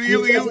know.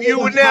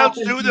 You announced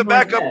who the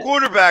backup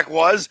quarterback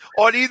was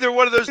on either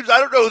one of those teams. I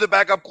don't know who the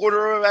backup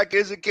quarterback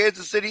is in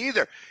Kansas City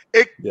either.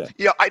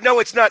 I know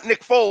it's not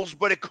Nick Foles,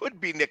 but it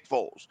could be Nick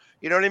Foles.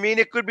 You know what I mean?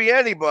 It could be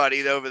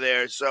anybody over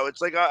there. So it's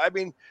like, I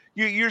mean,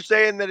 you're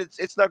saying that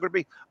it's not going to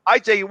be. I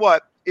tell you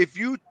what,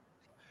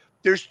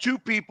 there's 2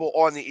 people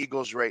on the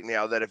Eagles right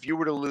now that if you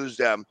were to lose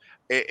them,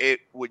 it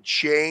would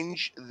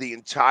change the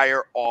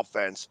entire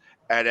offense.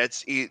 And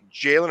it's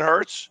Jalen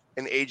Hurts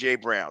and A.J.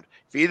 Brown.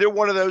 If either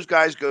one of those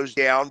guys goes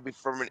down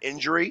from an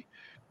injury,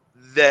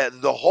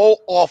 the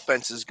whole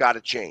offense has got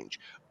to change.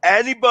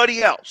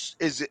 Anybody else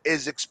is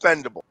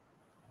expendable.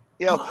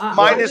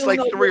 Minus like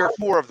 3 or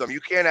 4 of them.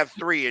 You can't have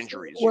 3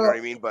 injuries. You know what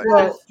I mean? But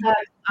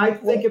I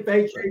think if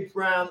AJ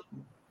Brown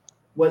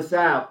was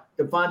out,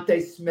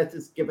 Devontae Smith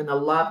is given a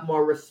lot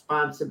more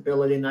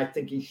responsibility, and I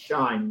think he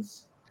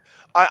shines.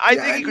 I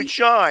think he could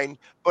shine,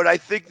 but I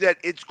think that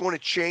it's going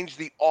to change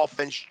the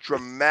offense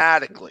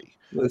dramatically.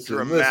 Listen,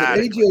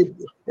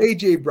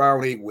 AJ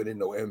Brown ain't winning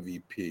no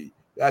MVP.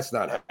 That's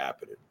not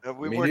happening.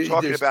 We weren't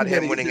talking about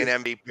him winning an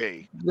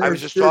MVP. I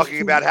was just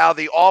talking about how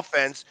the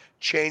offense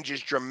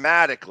changes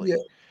dramatically. Yeah.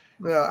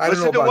 Well,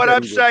 Listen to what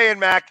I'm saying,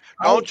 Mac.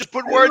 Don't just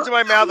put words in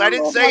my mouth. I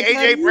didn't say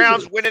AJ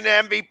Brown's winning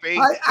an MVP.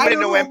 I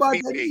don't know about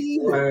that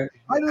either.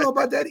 I don't know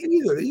about that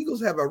either. The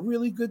Eagles have a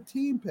really good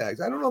team,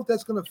 Pags. I don't know if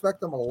that's going to affect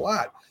them a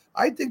lot.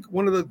 I think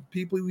one of the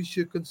people we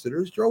should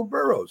consider is Joe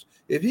Burrows.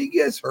 If he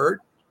gets hurt,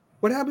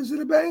 what happens to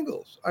the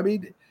Bengals? I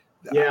mean,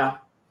 yeah.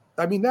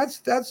 I mean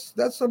that's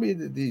something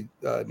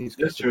that needs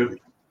to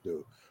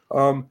do.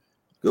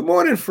 Good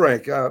morning,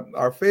 Frank.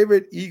 Our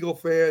favorite Eagle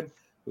fan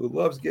who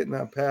loves getting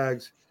on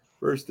Pags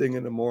first thing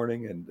in the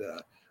morning, and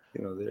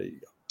there you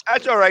go.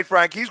 That's all right,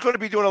 Frank. He's going to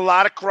be doing a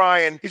lot of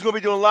crying. He's going to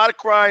be doing a lot of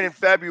crying in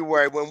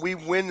February when we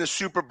win the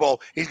Super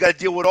Bowl. He's got to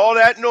deal with all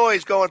that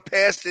noise going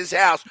past his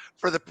house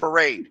for the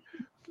parade.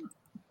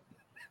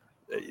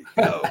 There you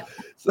go.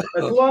 So,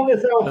 as long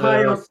as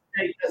Ohio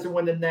State doesn't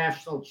win the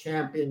national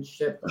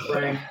championship,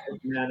 Frank has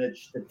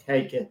managed to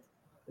take it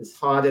as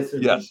hard as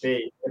it would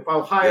be. If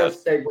Ohio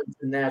State wins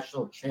the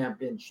national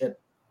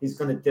championship, he's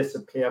going to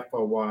disappear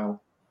for a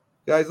while.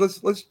 Guys,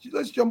 let's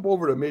jump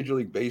over to Major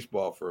League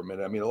Baseball for a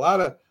minute. I mean, a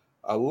lot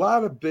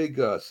of big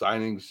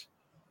signings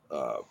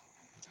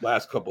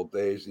last couple of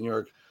days. The New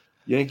York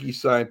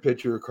Yankees signed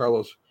pitcher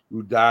Carlos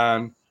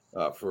Rodon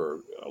for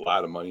a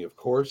lot of money, of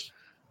course.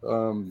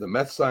 The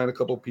Mets signed a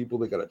couple of people.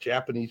 They got a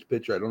Japanese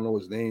pitcher. I don't know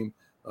his name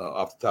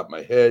off the top of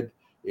my head.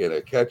 And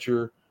a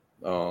catcher.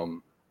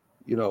 San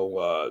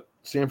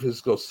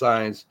Francisco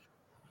signs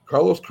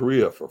Carlos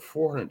Correa for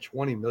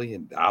 $420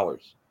 million.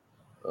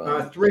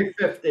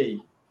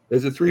 350.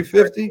 Is it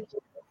 350?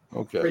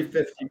 Okay.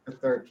 350 for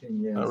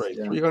 13 years. All right,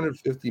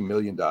 $350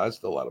 million.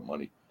 That's a lot of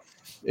money.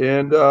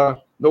 And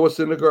Noah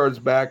Syndergaard's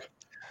back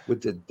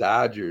with the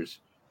Dodgers.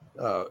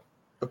 Of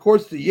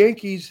course, the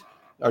Yankees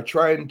are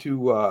trying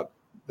to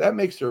that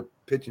makes their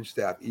pitching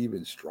staff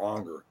even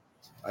stronger.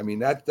 I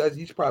mean,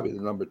 he's probably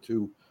the number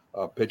 2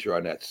 pitcher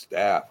on that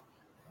staff.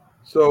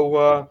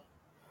 So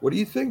what do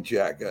you think,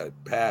 Jack?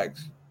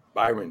 Pags,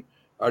 Byron,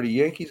 are the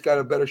Yankees got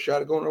a better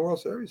shot at going to the World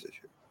Series this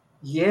year?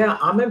 Yeah,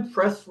 I'm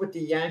impressed with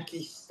the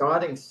Yankees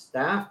starting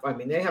staff. I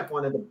mean, they have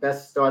one of the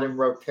best starting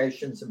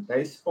rotations in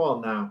baseball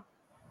now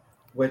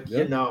with,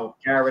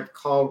 Garrett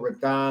Cole,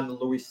 Rodon,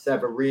 Luis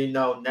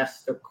Severino,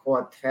 Nestor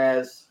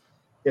Cortez.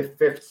 The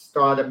 5th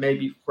starter,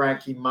 maybe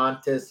Frankie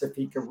Montes, if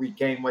he can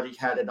regain what he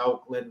had at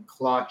Oakland,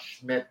 Clark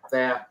Schmidt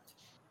there.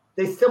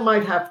 They still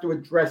might have to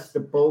address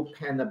the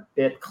bullpen a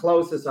bit.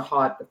 Closers are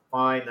hard to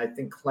find. I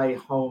think Clay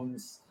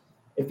Holmes,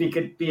 if he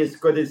could be as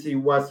good as he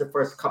was the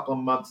first couple of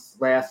months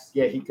last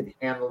year, he could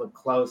handle the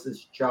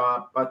closer's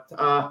job. But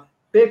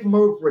big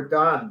move,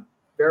 Rodon.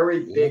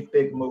 Very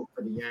big move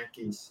for the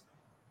Yankees.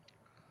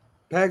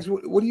 Pags,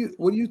 what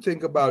do you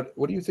think about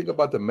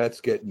the Mets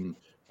getting?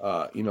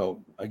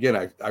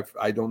 Again,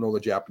 I don't know the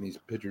Japanese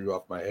pitchers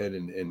off my head,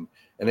 and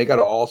they got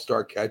an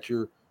all-star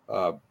catcher.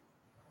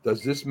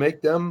 Does this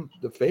make them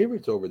the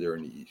favorites over there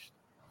in the East?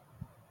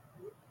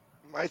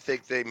 I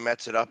think they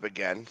Mets it up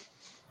again.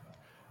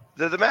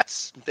 They're the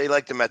Mets. They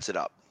like to Mets it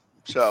up.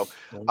 So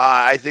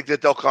I think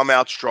that they'll come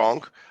out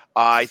strong.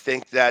 I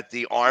think that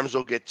the arms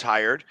will get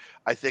tired.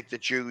 I think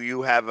that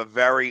you have a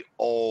very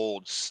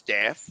old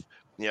staff.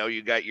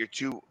 You got your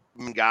 2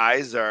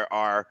 guys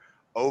are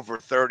over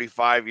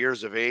 35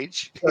 years of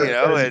age,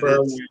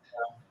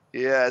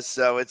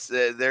 so it's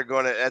they're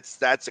going to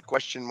that's a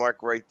question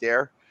mark right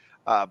there.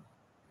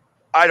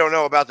 I don't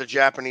know about the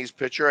Japanese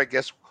pitcher. I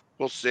guess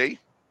we'll see.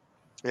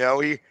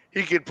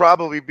 He could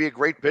probably be a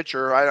great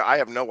pitcher. I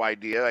have no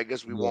idea. I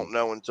guess we won't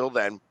know until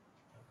then.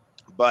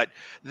 But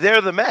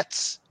they're the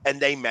Mets, and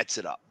they Mets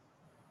it up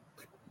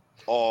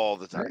all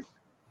the time.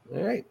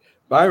 All right,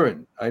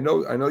 Byron. I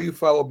know you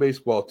follow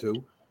baseball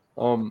too.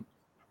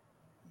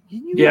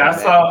 I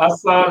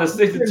saw the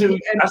 62.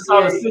 I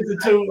saw the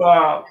 62.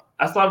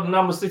 I saw the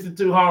number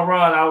 62 home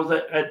run. I was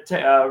at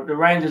the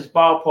Rangers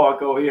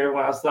ballpark over here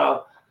when I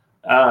saw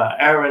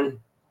Aaron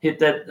hit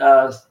that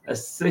a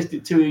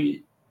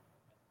 62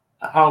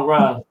 home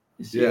run.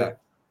 Yeah.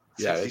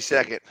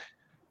 62nd.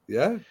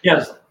 Yeah.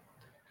 Yes.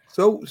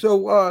 So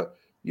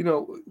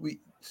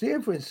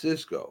San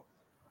Francisco,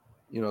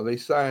 they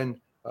signed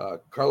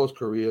Carlos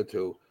Correa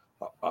to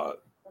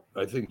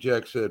I think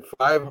Jack said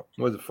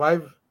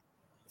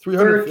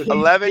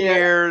 11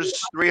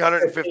 years,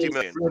 350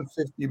 million.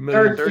 350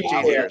 million.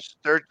 13 years.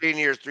 13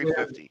 years,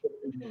 350.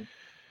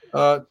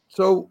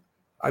 So,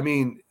 I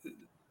mean,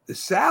 the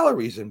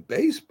salaries in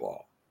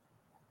baseball,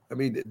 I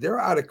mean, they're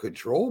out of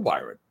control,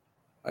 Byron.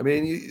 I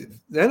mean,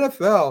 the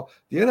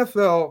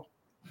NFL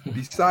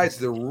Besides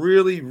the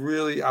really,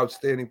 really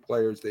outstanding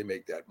players, they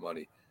make that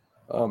money.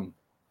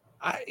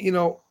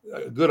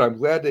 Good. I'm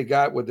glad they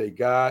got what they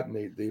got,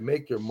 and they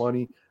make their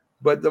money.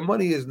 But the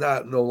money is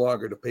no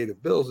longer to pay the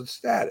bills. It's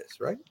status,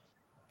 right?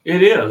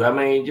 It is. I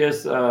mean,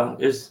 just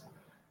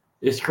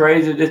it's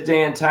crazy this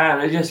day and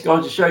time. It just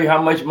goes to show you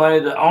how much money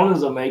the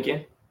owners are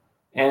making,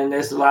 and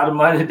there's a lot of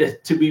money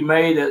to be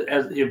made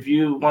as if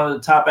you one of the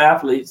top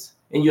athletes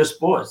in your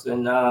sports.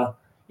 And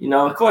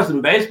of course,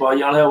 in baseball,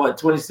 you only have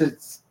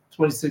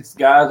 26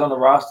 guys on the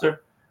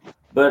roster,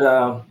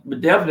 but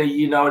definitely,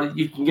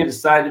 you can get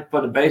excited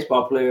for the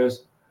baseball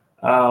players.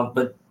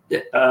 And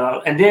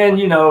then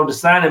the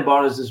signing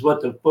bonus is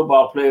what the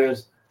football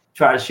players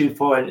try to shoot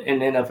for in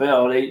the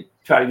NFL. They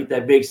try to get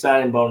that big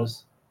signing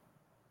bonus.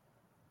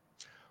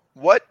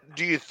 What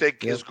do you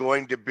think is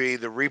going to be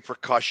the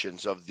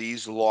repercussions of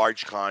these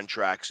large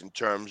contracts in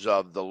terms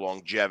of the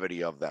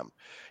longevity of them?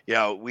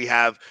 We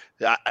have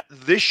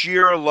this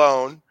year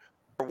alone,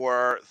 there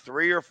were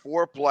 3 or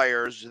 4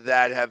 players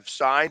that have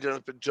signed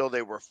up until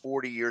they were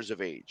 40 years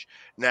of age.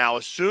 Now,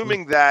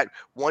 assuming that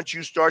once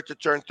you start to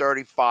turn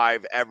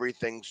 35,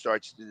 everything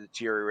starts to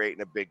deteriorate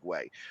in a big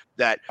way,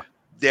 that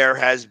there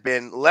has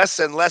been less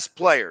and less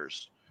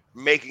players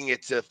making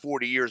it to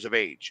 40 years of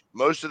age.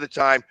 Most of the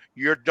time,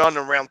 you're done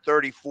around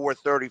 34,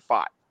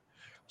 35.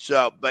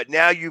 So, but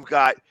now you've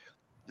got,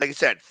 like I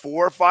said,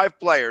 4 or 5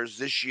 players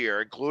this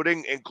year,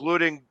 including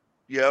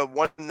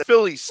one the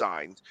Phillies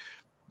signed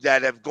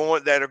that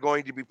are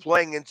going to be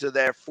playing into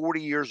their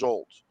 40 years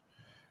old.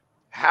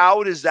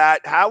 How is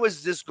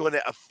this going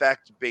to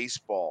affect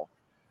baseball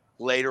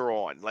later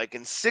on? Like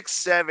in 6,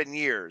 7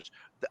 years,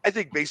 I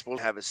think baseball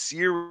will have a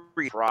serious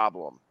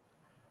problem,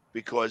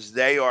 because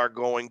they are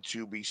going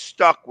to be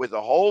stuck with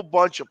a whole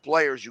bunch of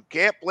players who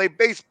can't play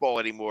baseball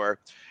anymore,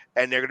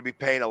 and they're going to be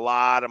paying a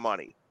lot of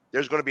money.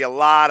 There's going to be a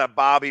lot of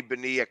Bobby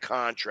Bonilla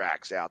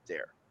contracts out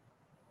there.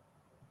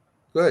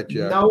 Good,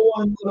 Jack. No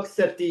one looks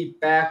at the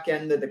back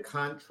end of the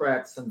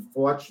contracts,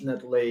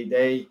 unfortunately.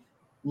 They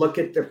look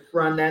at the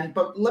front end.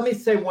 But let me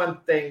say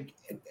one thing.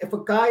 If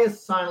a guy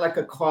is signed like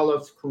a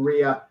Carlos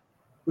Correa,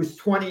 who's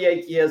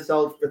 28 years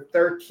old for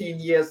 13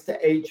 years to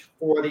age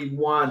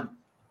 41,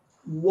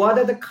 what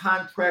are the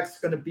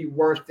contracts going to be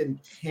worth in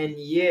 10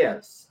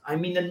 years? I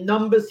mean, the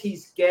numbers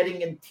he's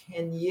getting in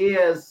 10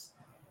 years,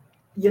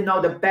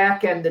 the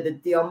back end of the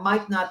deal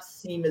might not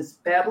seem as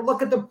bad.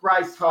 Look at the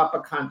Bryce Harper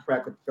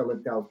contract with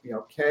Philadelphia,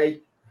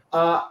 okay?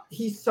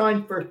 He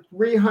signed for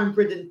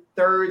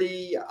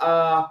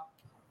 $330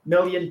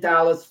 million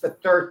for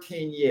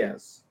 13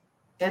 years.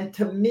 And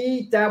to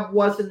me, that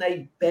wasn't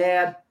a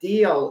bad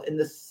deal in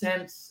the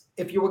sense,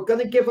 if you were going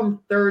to give him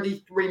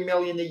 $33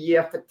 million a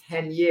year for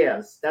 10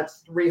 years,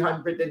 that's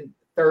 $330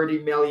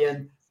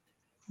 million,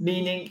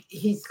 meaning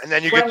he's. And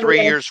then you get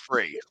 3 years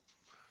free.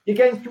 You're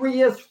getting 3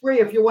 years free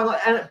if you want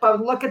to.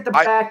 But look at the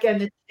back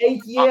end. It's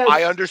 8 years.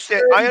 I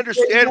understand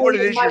what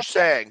it is you're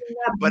saying,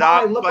 but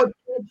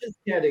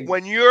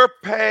when you're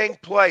paying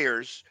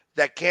players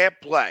that can't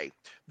play,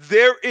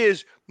 you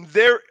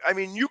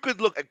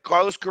could look at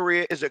Carlos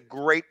Correa is a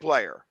great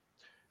player.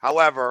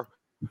 However,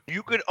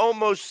 you could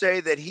almost say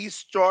that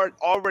he's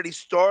already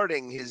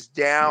starting his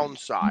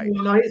downside.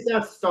 No, he's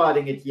not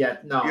starting it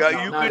yet. No,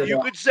 you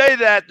could say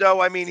that,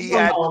 though. I mean,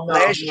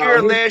 last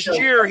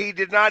year he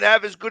did not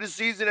have as good a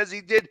season as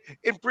he did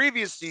in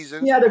previous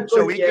seasons.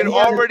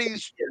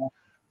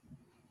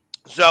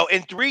 So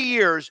in 3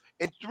 years,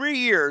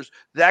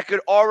 that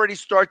could already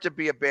start to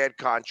be a bad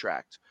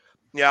contract.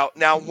 Now,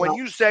 when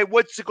you say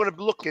what's it going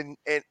to look in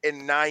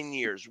 9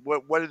 years,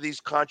 what are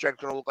these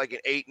contracts going to look like in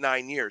 8,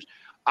 9 years?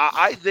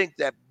 I think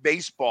that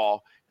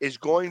baseball is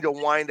going to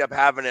wind up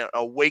having an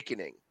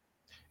awakening,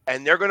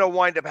 and they're going to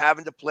wind up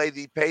having to pay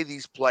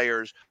these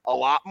players a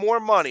lot more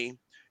money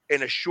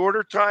in a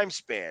shorter time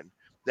span,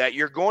 that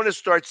you're going to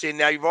start seeing.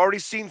 Now, you've already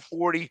seen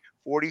 $40,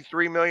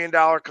 $43 million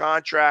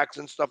contracts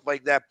and stuff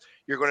like that.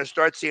 You're going to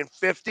start seeing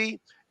 $50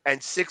 and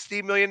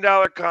 $60 million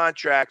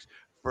contracts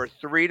for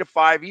 3 to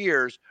 5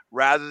 years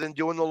rather than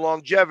doing the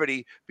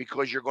longevity,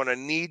 because you're going to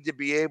need to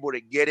be able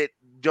to get it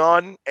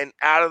done and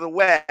out of the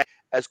way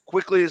as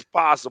quickly as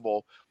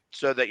possible,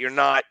 so that you're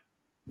not,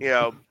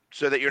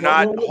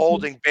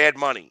 holding bad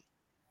money.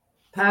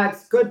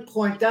 Pags, good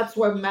point. That's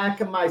where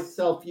Mac and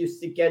myself used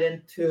to get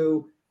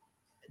into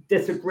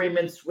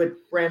disagreements with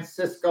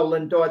Francisco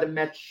Lindor, the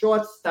Mets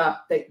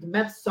shortstop. The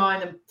Mets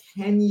signed him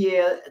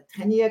 10-year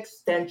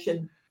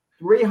extension,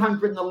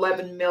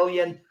 $311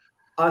 million.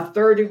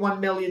 $31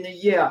 million a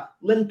year.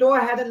 Lindor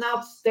had an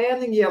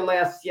outstanding year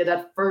last year,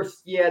 that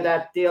first year,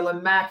 that deal.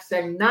 And Mac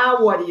saying,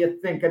 now what do you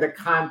think of the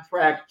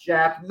contract,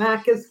 Jack?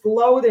 Mac is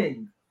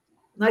gloating.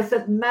 And I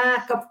said,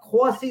 Mac, of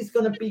course he's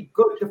going to be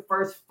good the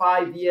first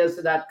 5 years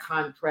of that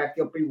contract.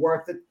 He'll be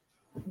worth it.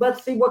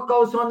 Let's see what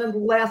goes on in the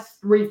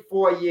last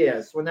 3-4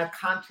 years when that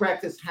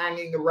contract is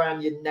hanging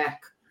around your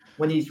neck,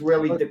 when he's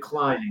really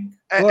declining.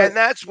 And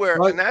that's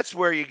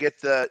where you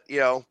get the,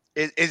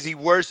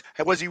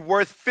 was he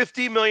worth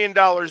 $50 million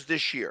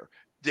this year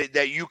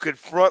that you could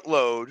front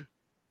load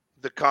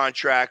the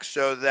contracts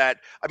so that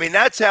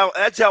that's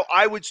how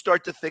I would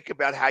start to think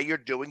about how you're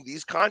doing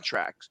these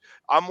contracts.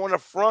 I'm going to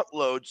front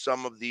load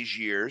some of these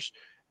years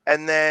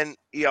and then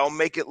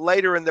make it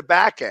later in the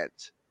back end.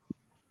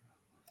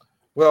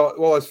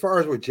 Well, as far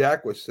as what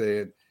Jack was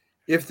saying,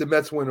 if the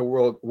Mets win a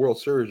World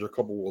Series or a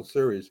couple World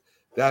Series,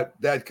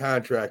 that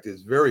contract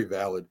is very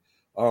valid.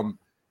 And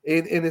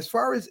as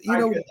far as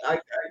I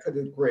could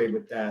agree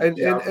with that.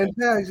 And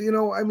Bags,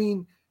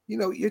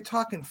 you're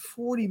talking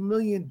 $40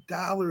 million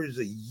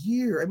a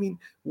year. I mean,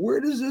 where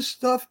does this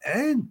stuff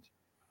end?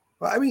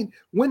 I mean,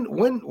 when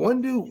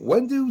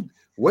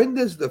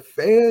does the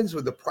fans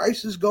with the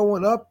prices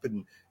going up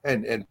and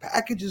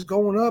packages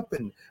going up,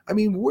 and I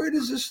mean, where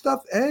does this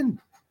stuff end?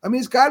 I mean,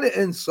 it's got to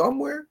end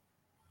somewhere.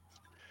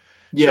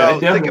 Yeah, so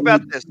think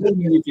about this.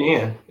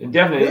 It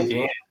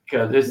definitely can,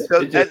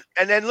 because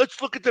and then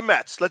let's look at the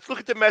Mets. Let's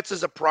look at the Mets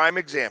as a prime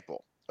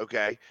example.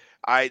 Okay,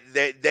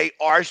 they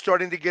are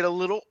starting to get a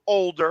little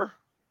older.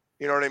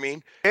 You know what I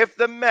mean? If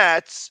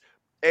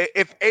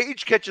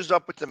age catches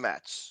up with the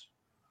Mets,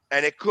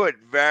 and it could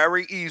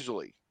very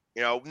easily,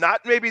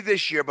 not maybe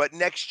this year, but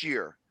next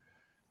year,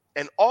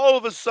 and all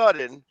of a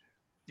sudden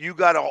you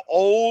got an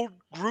old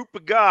group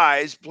of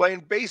guys playing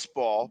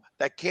baseball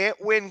that can't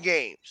win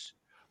games.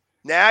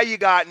 Now you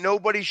got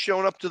nobody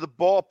showing up to the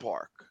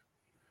ballpark.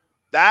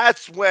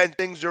 That's when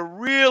things are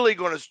really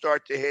going to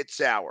start to hit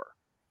sour.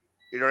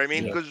 You know what I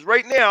mean? Because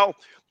right now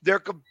they're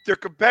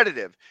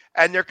competitive,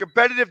 and they're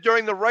competitive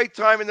during the right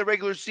time in the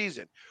regular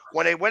season.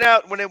 When they went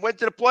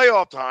to the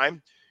playoff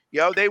time,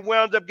 they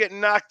wound up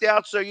getting knocked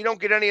out, so you don't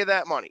get any of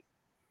that money.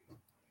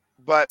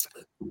 But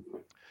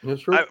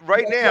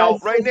right now,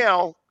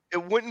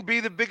 it wouldn't be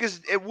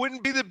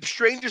the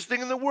strangest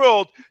thing in the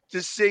world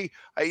to see,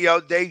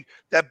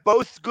 that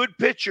both good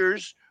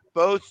pitchers,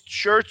 both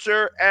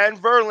Scherzer and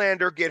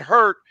Verlander, get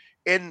hurt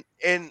in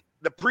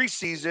the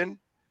preseason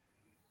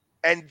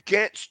and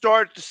can't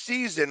start the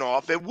season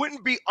off. It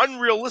wouldn't be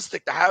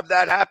unrealistic to have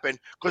that happen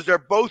because they're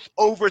both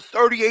over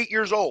 38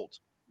 years old.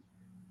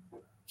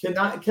 Can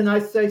I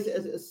say?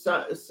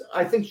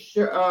 I think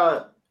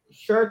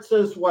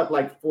Scherzer's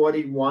like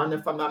 41,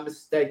 if I'm not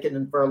mistaken,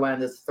 and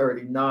Verlander's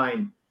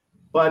 39.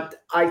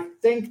 But I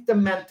think the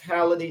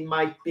mentality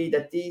might be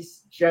that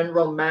these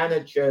general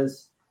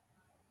managers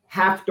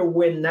have to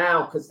win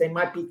now, because they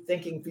might be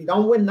thinking, if you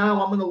don't win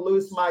now, I'm going to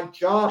lose my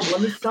job.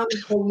 Let me sign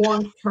a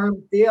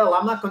long-term deal.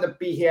 I'm not going to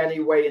be here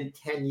anyway in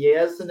 10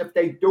 years. And if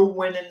they do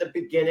win in the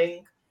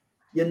beginning,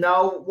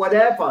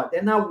 whatever.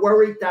 They're not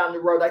worried down the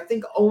road. I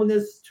think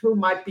owners, too,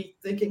 might be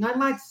thinking, I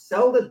might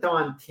sell the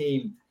darn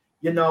team,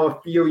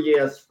 a few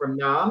years from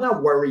now. I'm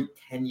not worried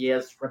 10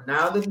 years from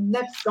now. The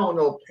next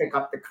owner will pick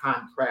up the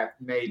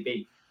contract,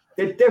 maybe.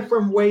 There are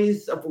different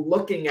ways of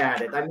looking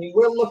at it. I mean,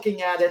 we're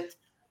looking at it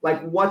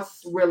like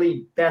what's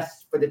really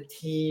best for the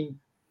team,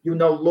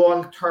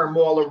 long-term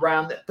all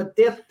around it. But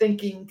they're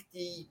thinking,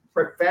 the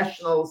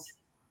professionals,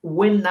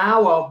 win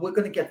now or we're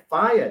going to get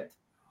fired.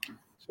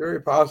 It's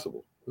very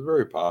possible. It's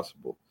very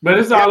possible. But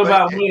it's all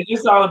about winning.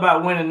 It's all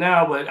about winning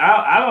now. But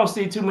I don't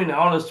see too many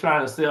owners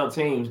trying to sell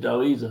teams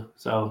though either.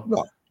 So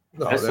no,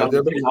 that's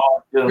something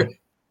hard to do.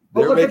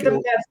 Well, look at the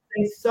Mets.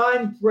 They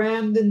signed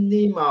Brandon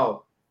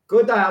Nimmo,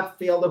 good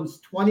outfielder,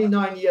 who's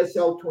 29 years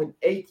old, to an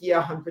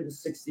 8-year,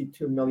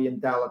 $162 million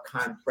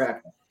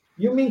contract.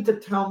 You mean to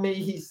tell me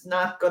he's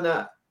not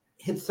gonna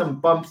hit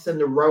some bumps in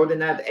the road in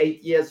that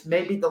 8 years?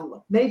 Maybe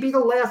the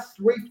last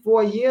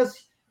 3-4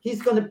 years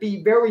he's going to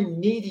be very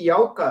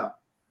mediocre.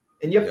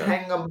 And you're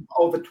paying them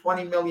over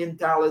 $20 million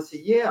a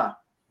year.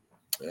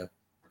 Yeah.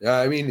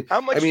 I mean, how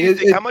much do you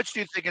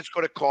think it's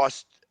going to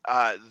cost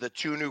the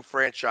two new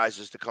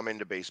franchises to come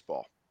into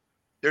baseball?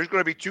 There's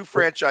going to be two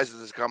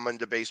franchises that come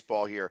into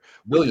baseball here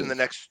within the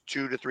next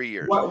 2 to 3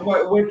 years.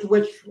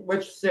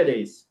 Which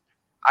cities?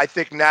 I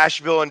think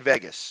Nashville and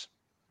Vegas.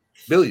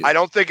 Billions. I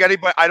don't think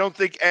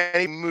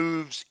any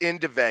moves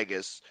into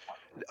Vegas.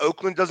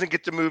 Oakland doesn't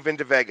get to move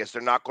into Vegas.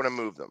 They're not going to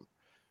move them.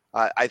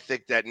 I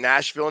think that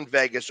Nashville and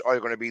Vegas are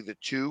going to be the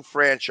two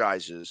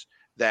franchises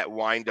that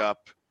wind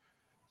up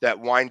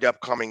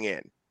coming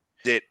in.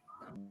 Is it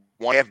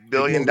 $1.5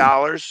 billion?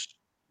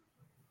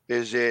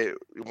 Is it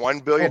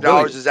 $1 billion?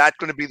 Is that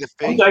going to be the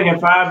fee? I'm taking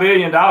 $5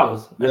 billion.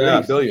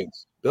 Yeah,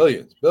 billions.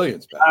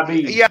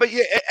 Yeah, but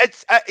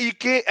it's you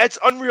can't. It's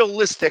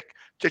unrealistic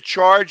to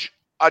charge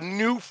a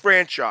new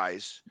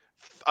franchise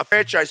a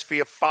franchise fee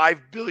of $5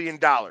 billion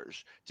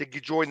to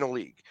join the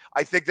league.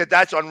 I think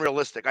that's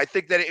unrealistic. I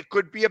think that it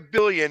could be $1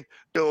 billion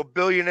to $1.5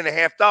 billion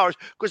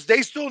because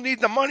they still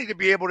need the money to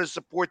be able to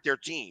support their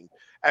team.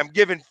 And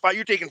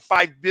you're taking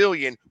 $5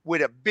 billion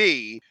with a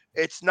B,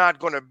 it's not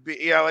going to be.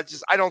 It's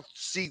just I don't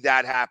see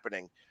that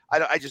happening.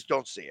 I just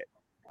don't see it.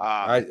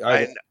 I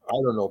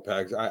don't know,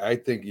 Pags. I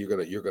think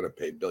you're gonna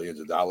pay billions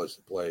of dollars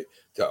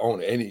to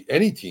own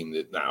any team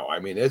that now. I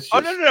mean, it's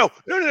just, no.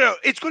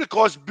 It's going to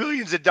cost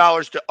billions of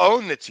dollars to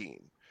own the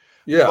team.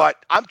 Yeah, but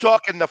I'm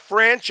talking the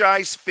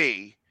franchise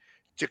fee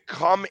to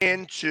come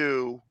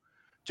into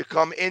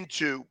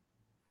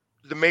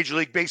the Major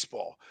League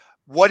Baseball.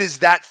 What is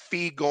that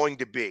fee going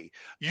to be?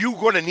 You're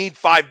going to need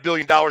 $5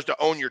 billion to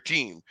own your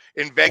team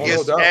in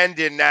Vegas doubt. and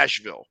in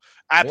Nashville.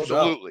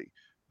 Absolutely.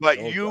 But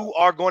No you doubt.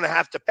 are going to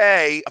have to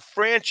pay a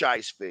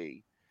franchise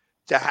fee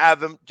to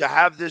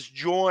have this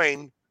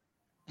join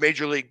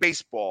Major League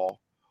Baseball.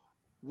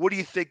 What do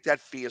you think that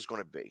fee is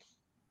going to be?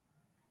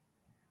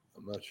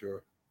 I'm not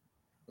sure.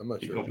 I'm not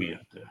It's sure. gonna be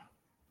up there.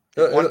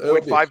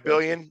 1.5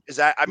 billion. Is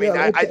that? I mean,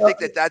 Yeah, I think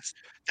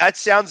that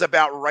sounds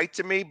about right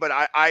to me. But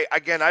I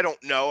again, I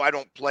don't know. I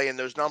don't play in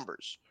those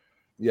numbers.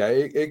 Yeah,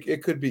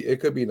 it could be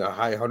in the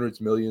high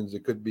hundreds millions.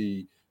 It could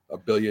be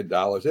 $1 billion.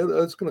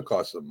 It's going to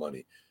cost some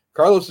money.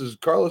 Carlos has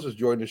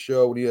joined the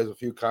show and he has a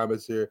few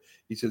comments here.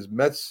 He says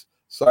Mets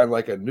signed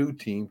like a new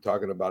team,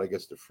 talking about I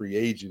guess the free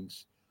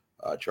agents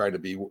trying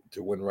to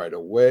win right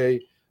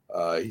away.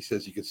 He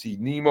says you could see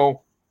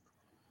Nemo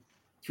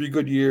 3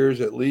 good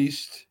years at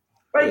least.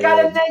 But you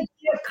got a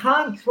 9-year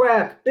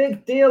contract.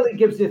 Big deal. He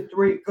gives you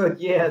 3 good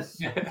years.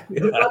 You're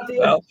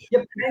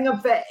paying him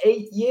for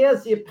 8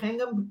 years. You're paying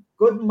him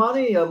good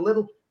money, a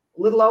little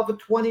over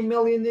 $20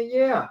 million a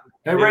year.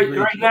 And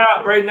right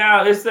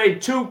now, it's a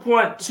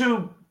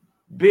 $2.2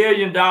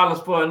 billion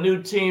for a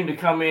new team to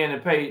come in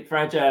and pay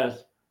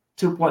franchise.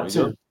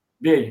 2.2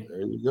 billion.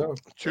 There you go.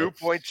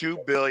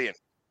 2.2 billion.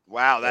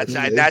 Wow,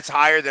 that's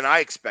higher than I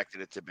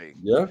expected it to be.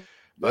 Yeah.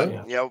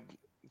 But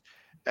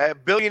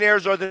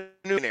billionaires are the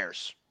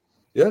millionaires.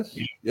 Yes.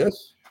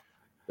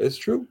 It's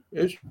true.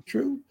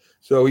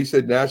 So he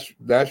said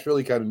Nashville,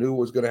 he kind of knew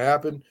what was going to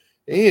happen.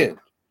 And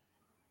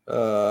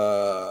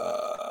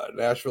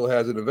Nashville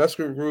has an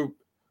investment group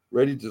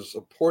ready to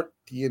support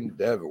the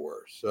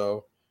endeavor.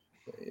 So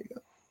there you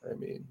go. I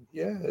mean,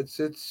 yeah, it's.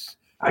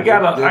 I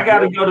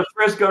gotta go to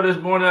Frisco this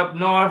morning up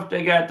north.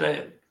 They got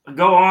the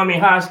Go Army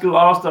High School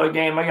All-Star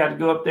game. I got to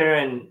go up there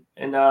and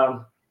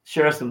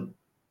share some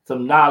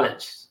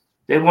knowledge.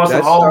 They want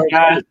some old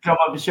guys to come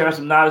up and share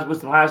some knowledge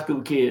with some high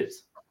school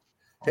kids.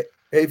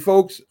 Hey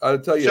folks, I'll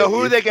tell you. So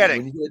who are they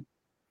getting?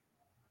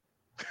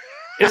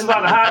 It's a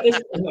lot of high. It's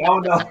a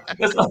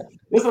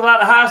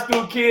lot of high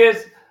school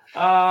kids.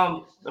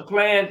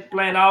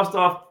 Playing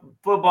All-Star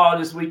football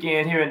this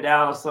weekend here in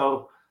Dallas.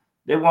 So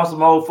they want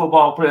some old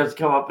football players to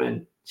come up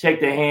and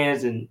shake their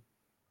hands and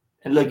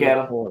look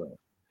at them.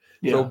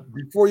 Yeah. So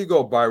before you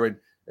go, Byron,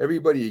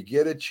 everybody, you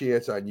get a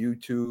chance on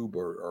YouTube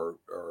or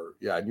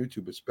on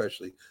YouTube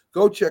especially,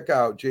 go check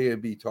out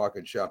J&B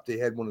Talking Shop. They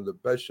had one of the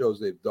best shows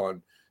they've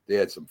done. They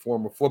had some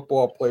former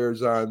football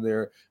players on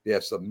there. They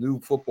have some new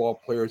football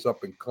players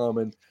up and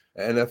coming.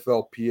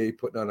 NFLPA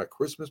putting on a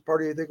Christmas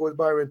party, I think it was,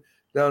 Byron,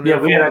 down there.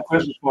 Yeah, we had a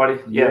Christmas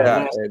party.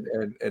 Yeah.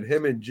 And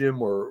him and Jim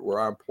were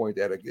on point.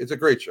 It's a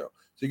great show.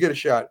 So you get a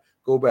shot,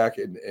 go back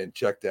and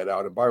check that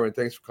out. And Byron,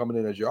 thanks for coming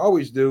in as you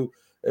always do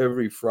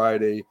every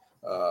Friday.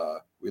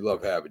 We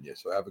love having you.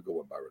 So have a good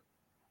one, Byron.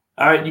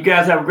 All right, you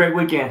guys have a great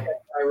weekend.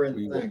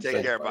 Byron,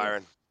 take care,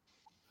 Byron.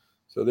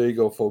 So there you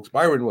go, folks.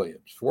 Byron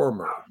Williams,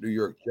 former New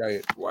York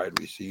Giant wide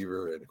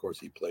receiver, and of course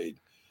he played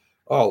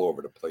all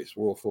over the place.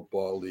 World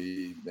Football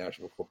League,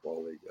 National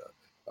Football League.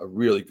 A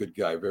really good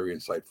guy, very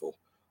insightful.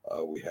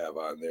 We have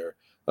on there.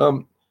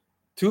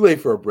 Too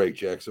late for a break,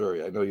 Jack.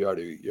 Sorry, I know you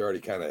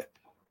already kind of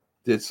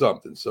did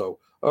something. So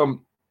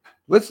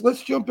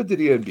let's jump into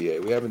the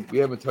NBA. We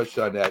haven't touched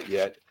on that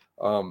yet.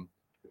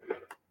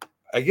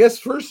 I guess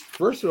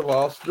first of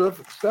all,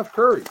 Steph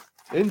Curry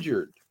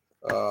injured,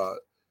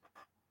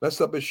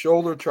 messed up his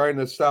shoulder trying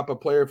to stop a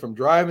player from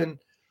driving.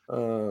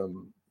 I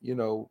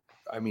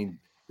mean,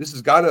 this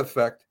has got to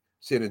affect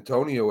San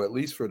Antonio at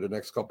least for the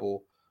next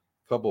couple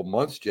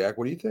months. Jack,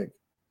 what do you think?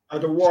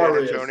 The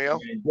Warriors. San Antonio.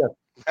 Yeah.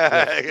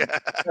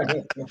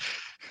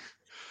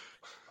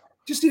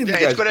 Just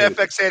it's going to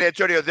affect San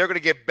Antonio. They're going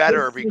to get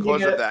better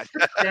because of that.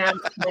 San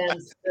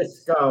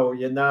Francisco,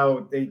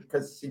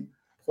 because he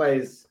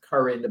plays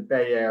Curry in the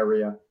Bay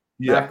Area.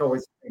 Yeah. Mac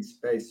always thinks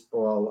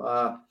baseball.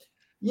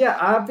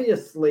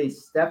 Obviously,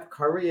 Steph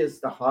Curry is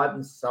the heart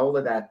and soul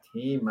of that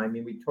team. I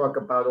mean, we talk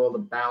about all the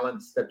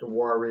balance that the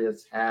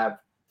Warriors have.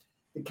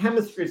 The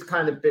chemistry's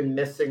kind of been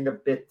missing a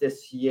bit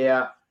this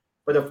year.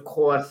 But, of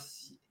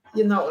course,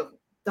 the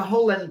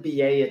whole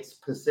NBA, it's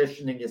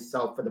positioning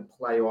yourself for the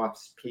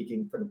playoffs,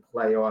 peaking for the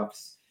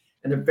playoffs.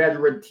 And a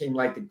veteran team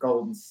like the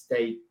Golden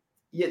State,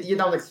 you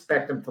don't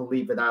expect them to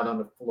leave it out on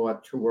the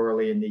floor too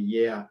early in the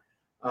year.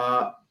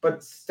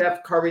 But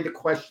Steph Curry, the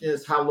question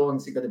is, how long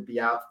is he going to be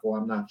out for?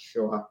 I'm not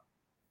sure.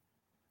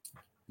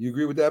 You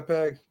agree with that,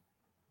 Pag?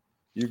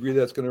 You agree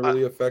that's going to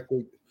really affect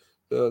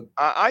the?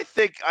 I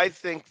think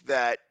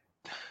that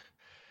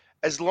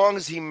as long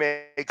as he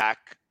makes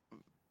back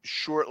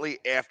shortly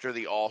after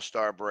the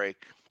All-Star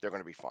break, they're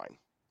going to be fine.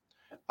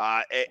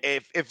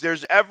 If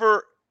there's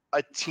ever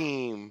a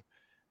team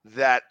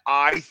that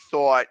I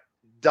thought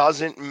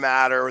doesn't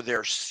matter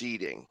their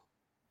seeding,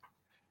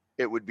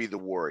 it would be the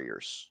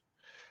Warriors.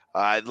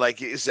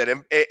 Like you said,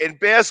 in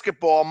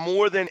basketball,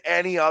 more than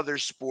any other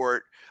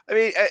sport, I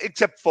mean,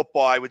 except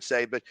football, I would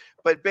say, but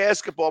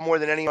basketball, more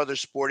than any other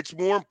sport, it's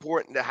more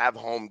important to have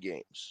home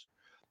games.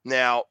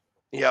 Now,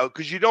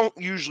 because you don't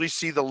usually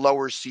see the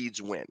lower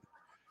seeds win.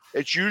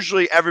 It's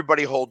usually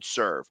everybody holds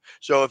serve.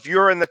 So if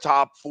you're in the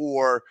top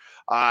four,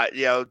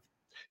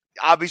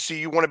 obviously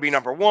you want to be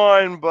number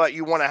one, but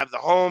you want to have the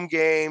home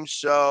game.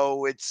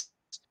 So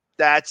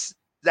that's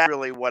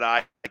really what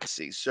I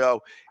see.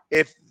 So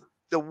if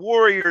the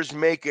Warriors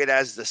make it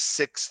as the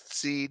 6th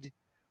seed,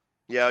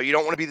 you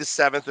don't want to be the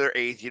 7th or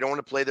 8th. You don't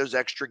want to play those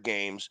extra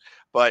games.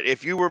 But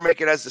if you were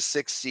making it as the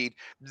 6th seed,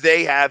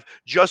 they have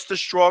just as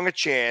strong a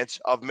chance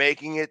of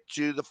making it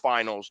to the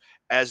finals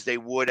as they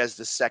would as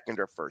the 2nd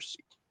or 1st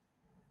seed.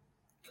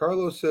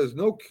 Carlos says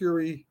no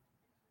Curry,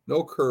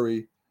 no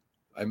Curry.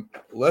 I'm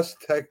less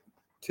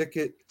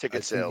ticket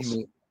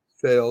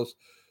sales.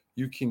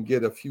 You can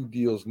get a few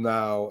deals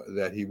now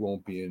that he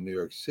won't be in New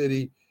York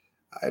City.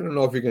 I don't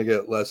know if you're going to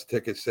get less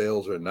ticket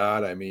sales or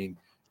not. I mean,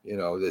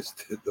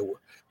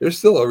 they're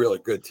still a really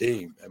good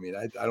team. I mean,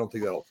 I don't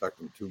think that'll affect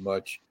them too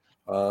much.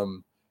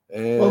 Well,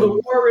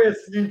 the Warriors,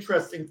 an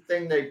interesting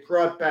thing, they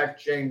brought back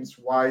James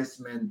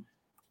Wiseman,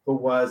 who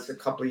was a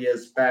couple of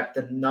years back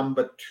the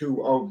number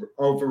 2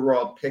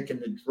 overall pick in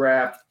the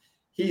draft.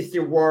 He's the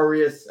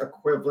Warriors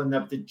equivalent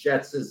of the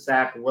Jets'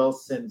 Zach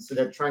Wilson. So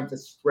they're trying to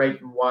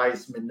straighten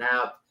Wiseman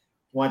out,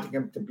 wanting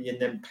him to be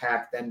an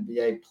impact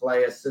NBA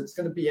player. So it's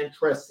going to be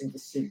interesting to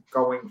see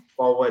going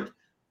forward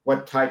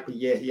what type of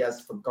year he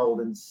has for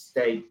Golden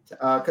State.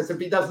 Because if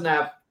he doesn't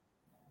have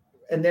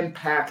an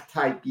impact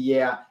type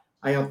year,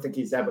 I don't think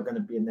he's ever going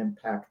to be an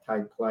impact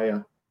type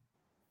player.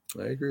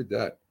 I agree with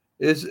that.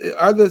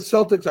 Are the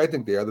Celtics? I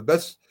think they are the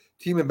best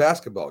team in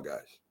basketball,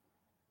 guys.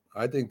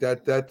 I think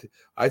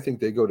I think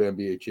they go to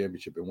NBA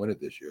championship and win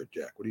it this year.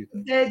 Jack, what do you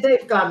think?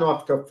 They've gotten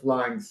off to a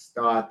flying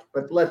start,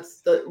 but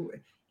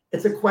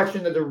it's a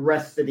question of the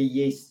rest of the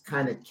East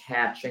kind of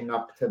catching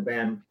up to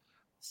them.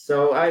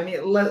 So I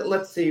mean,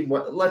 let's see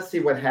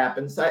what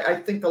happens. I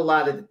think a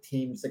lot of the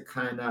teams are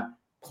kind of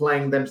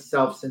playing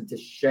themselves into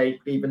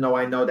shape, even though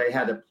I know they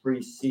had a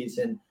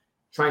preseason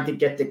trying to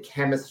get the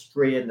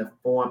chemistry and the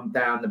form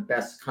down, the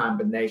best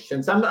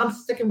combinations. I'm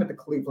sticking with the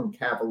Cleveland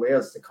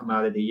Cavaliers to come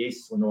out of the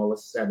East when all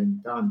is said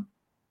and done.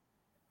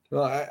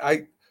 Well,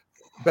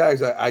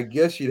 Bags, I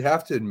guess you'd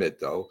have to admit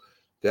though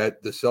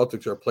that the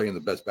Celtics are playing the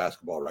best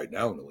basketball right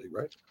now in the league,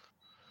 right?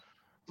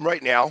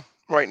 Right now.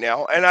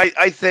 And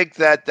I think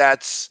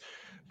that's,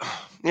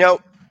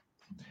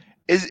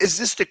 is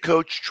this the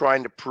coach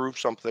trying to prove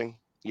something?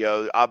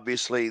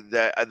 Obviously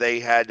that they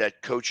had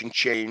that coaching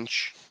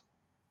change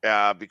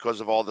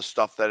because of all the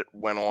stuff that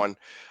went on.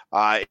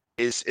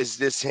 Is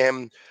this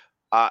him?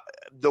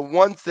 The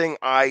one thing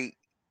I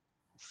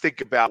think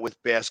about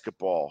with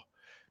basketball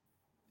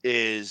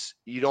is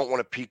you don't want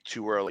to peak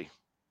too early.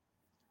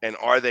 And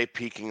are they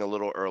peaking a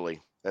little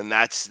early? And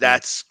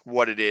that's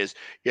what it is.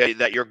 Yeah,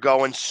 that you're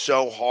going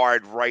so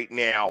hard right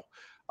now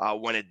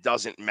when it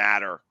doesn't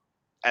matter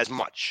as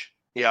much.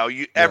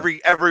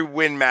 Every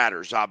win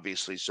matters,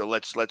 obviously. So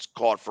let's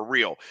call it for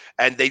real.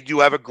 And they do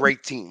have a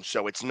great team.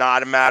 So it's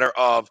not a matter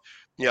of,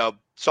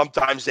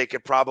 sometimes they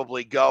could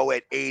probably go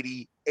at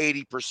 80%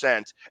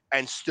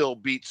 and still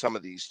beat some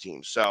of these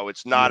teams. So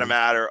it's not a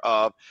matter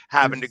of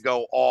having to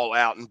go all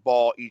out and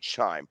ball each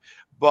time.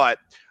 But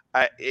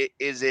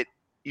is it?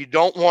 You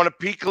don't want to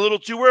peak a little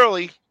too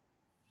early.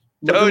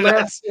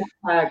 The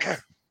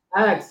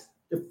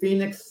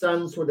Phoenix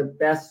Suns were the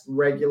best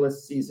regular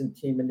season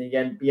team in the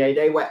NBA.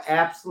 They were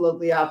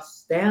absolutely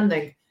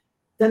outstanding.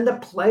 Then the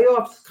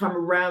playoffs come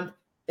around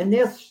and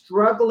they're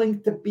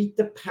struggling to beat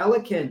the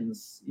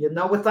Pelicans,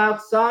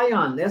 without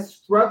Zion. They're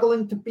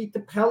struggling to beat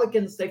the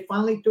Pelicans. They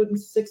finally do it in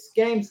 6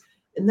 games.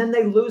 And then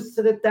they lose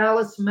to the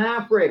Dallas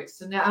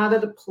Mavericks and they're out of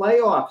the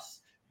playoffs.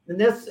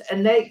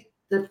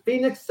 The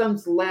Phoenix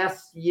Suns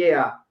last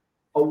year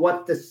are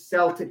what the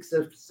Celtics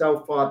have so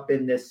far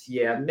been this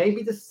year.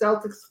 Maybe the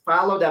Celtics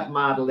follow that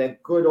model. They're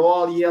good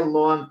all year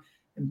long.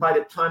 And by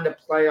the time the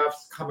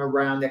playoffs come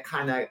around, they're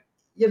kind of,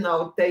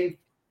 they've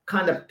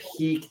kind of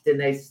peaked and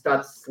they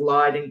start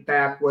sliding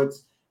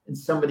backwards. And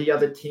some of the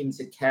other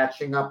teams are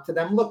catching up to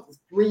them. Look,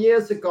 3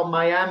 years ago,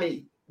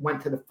 Miami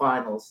went to the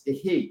finals, the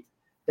Heat.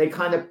 They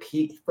kind of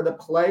peaked for the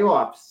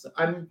playoffs.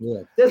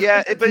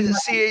 But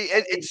see,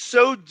 it's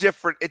so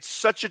different. It's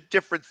such a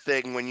different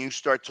thing when you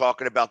start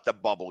talking about the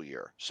bubble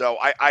year. So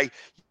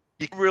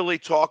you really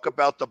talk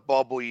about the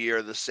bubble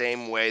year the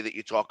same way that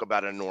you talk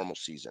about a normal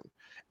season.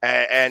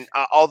 And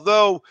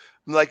although,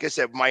 like I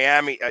said,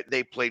 Miami,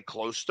 they played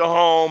close to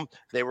home.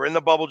 They were in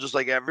the bubble just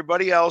like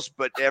everybody else.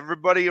 But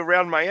everybody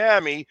around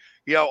Miami,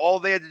 all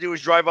they had to do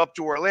was drive up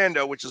to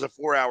Orlando, which is a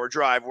 4-hour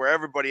drive, where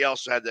everybody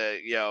else had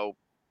to,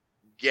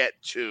 get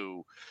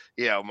to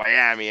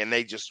Miami, and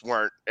they just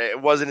weren't. It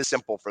wasn't as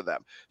simple for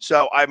them.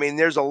 So I mean,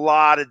 there's a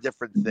lot of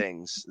different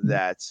things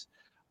that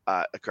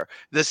occur.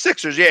 The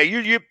Sixers,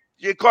 you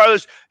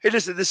Carlos. Hey,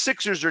 listen, the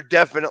Sixers are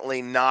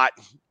definitely not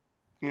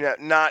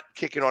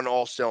kicking on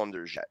all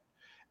cylinders yet.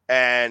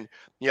 And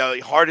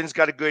Harden's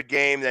got a good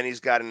game, then he's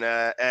got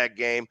a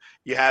game.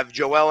 You have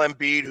Joel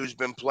Embiid, who's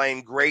been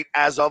playing great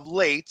as of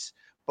late,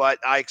 but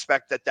I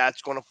expect that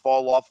that's going to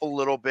fall off a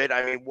little bit.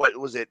 I mean, what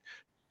was it?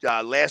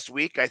 Last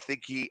week, I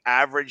think he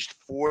averaged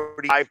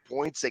 45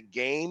 points a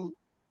game,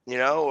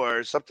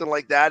 or something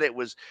like that. It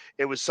was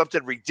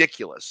something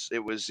ridiculous.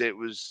 It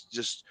was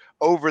just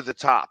over the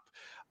top.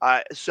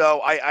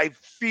 So I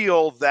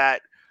feel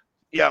that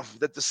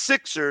that the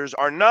Sixers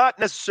are not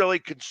necessarily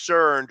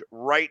concerned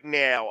right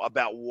now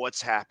about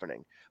what's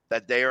happening.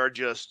 That they are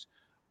just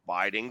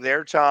biding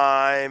their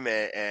time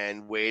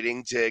and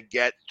waiting to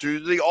get through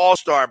the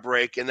All-Star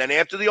break, and then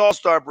after the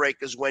All-Star break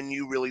is when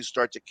you really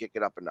start to kick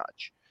it up a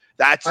notch.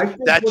 That's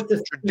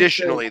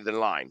traditionally the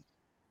line.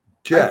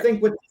 Jack. I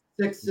think with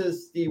the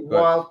Sixers, the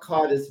wild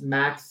card is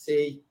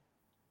Maxey.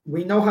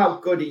 We know how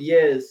good he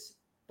is,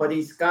 but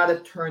he's got to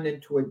turn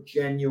into a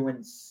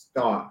genuine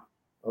star.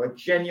 Or a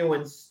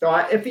genuine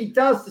star. If he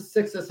does, the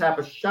Sixers have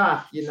a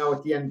shot, at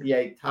the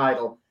NBA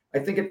title. I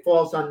think it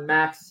falls on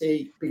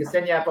Maxey because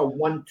then you have a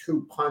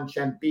 1-2 punch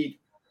Embiid,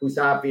 who's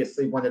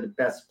obviously one of the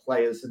best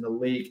players in the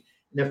league.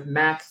 And if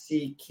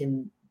Maxey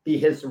can be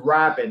his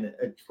Robin,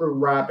 a true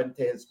Robin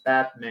to his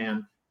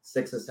Batman,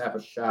 Sixers have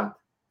a shot.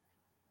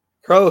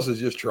 Carlos is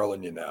just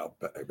trolling you now.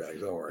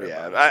 Don't worry.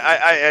 Yeah,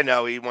 I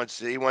know he wants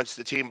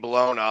the team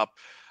blown up.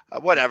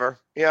 Whatever,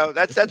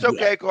 that's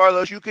okay,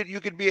 Carlos. You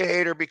could be a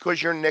hater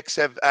because your Knicks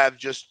have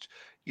just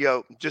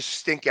just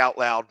stink out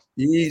loud.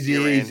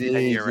 Easy.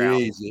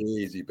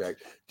 Back,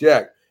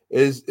 Jack.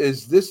 Is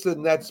this the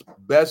Nets'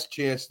 best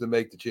chance to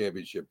make the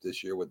championship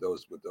this year with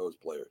those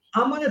players?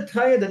 I'm going to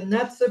tell you, the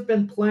Nets have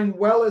been playing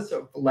well as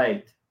of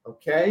late.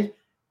 Okay,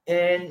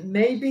 and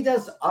maybe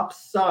there's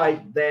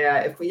upside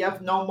there if we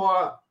have no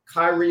more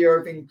Kyrie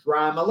Irving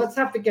drama. Let's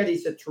not forget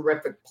he's a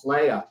terrific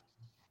player,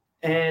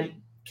 and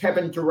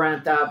Kevin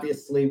Durant,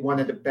 obviously one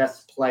of the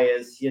best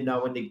players, in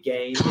the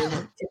game.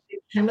 And if the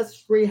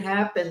chemistry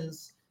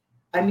happens,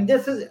 I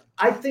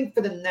think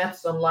for the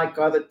Nets, unlike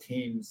other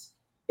teams,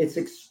 it's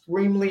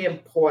extremely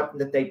important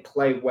that they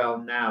play well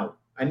now.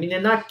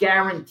 They're not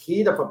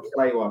guaranteed of a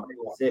playoff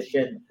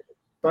position,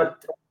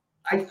 but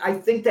I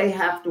think they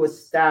have to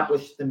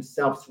establish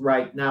themselves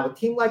right now. A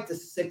team like the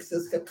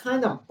Sixers could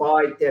kind of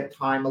bide their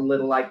time a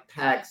little, like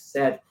Pax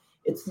said.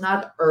 It's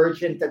not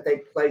urgent that they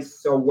play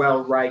so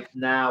well right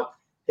now.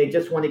 They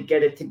just want to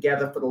get it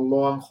together for the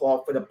long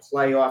haul for the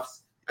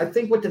playoffs. I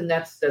think with the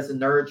Nets, there's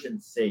an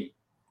urgency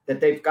that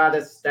they've got to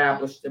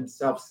establish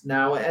themselves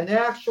now, and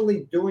they're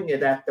actually doing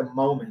it at the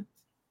moment.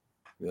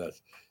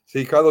 Yes.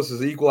 See, Carlos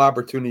is an equal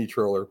opportunity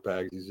troller,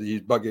 Pags.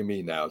 He's bugging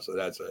me now, so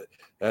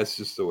that's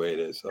just the way it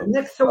is. So, the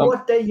Knicks are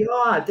what they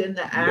are. They're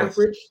the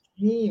average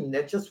team.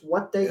 They're just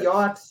what they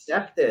are.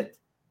 Accept it.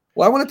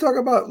 Well, I want to talk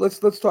about let's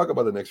talk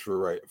about the Knicks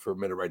for a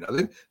minute right now.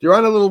 They're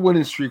on a little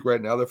winning streak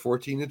right now. They're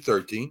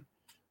 14-13.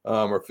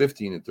 Or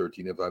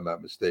 15-13, if I'm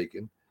not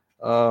mistaken.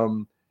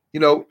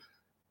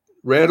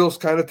 Randall's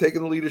kind of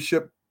taking the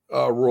leadership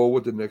role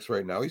with the Knicks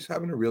right now. He's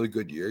having a really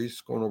good year. He's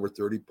scoring over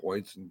 30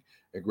 points and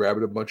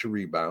grabbing a bunch of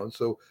rebounds.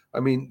 So,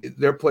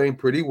 they're playing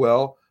pretty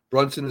well.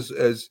 Brunson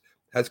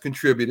has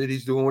contributed.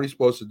 He's doing what he's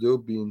supposed to do,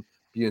 being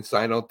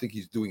signed. I don't think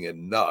he's doing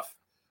enough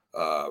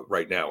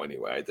right now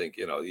anyway. I think,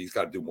 he's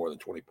got to do more than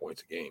 20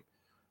 points a game.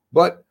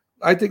 But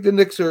I think the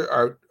Knicks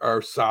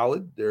are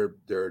solid. They're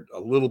a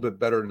little bit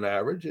better than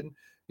average. And,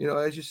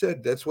 as you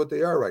said, that's what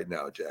they are right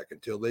now, Jack,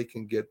 until they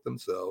can get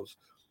themselves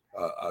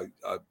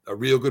a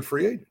real good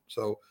free agent.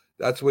 So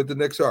that's what the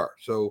Knicks are.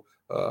 So,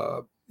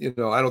 I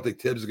don't think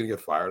Tibbs is going to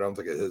get fired. I don't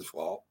think it's his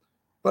fault.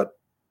 But,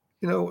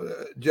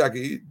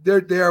 Jackie,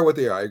 they are what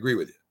they are. I agree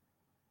with you.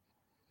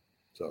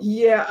 So.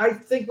 Yeah, I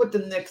think with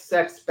the Knicks,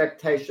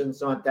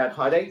 expectations aren't that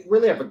high. They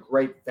really have a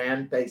great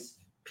fan base.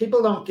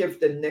 People don't give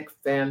the Knicks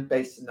fan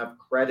base enough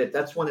credit.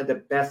 That's one of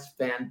the best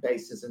fan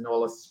bases in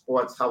all of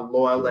sports, how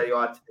loyal they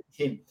are to the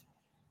team.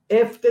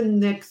 If the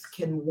Knicks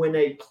can win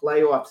a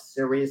playoff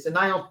series, and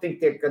I don't think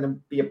they're going to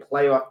be a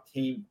playoff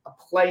team, a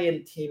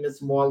play-in team is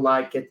more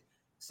like it,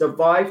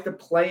 survive the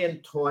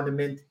play-in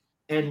tournament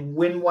and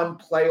win one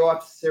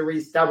playoff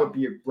series, that would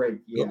be a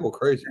great year. Go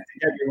crazy.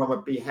 Everyone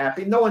would be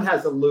happy. No one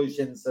has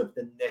illusions of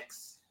the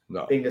Knicks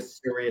being a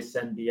serious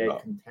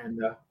NBA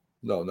contender.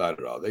 No, not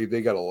at all. They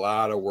got a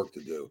lot of work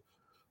to do.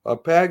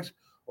 Pags,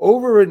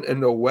 over in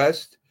the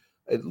West,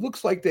 it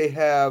looks like they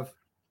have,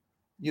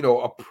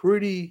 a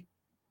pretty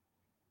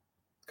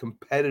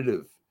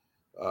competitive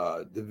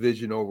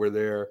division over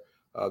there.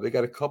 They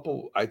got a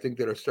couple, I think,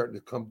 that are starting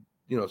to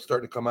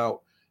come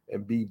out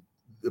and be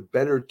the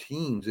better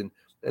teams. And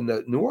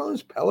the New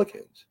Orleans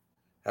Pelicans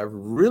have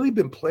really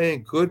been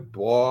playing good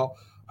ball.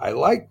 I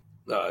like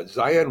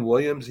Zion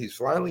Williams. He's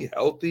finally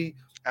healtty.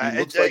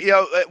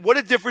 What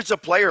a difference a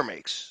player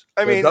makes.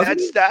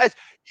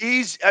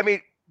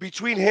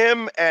 Between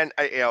him and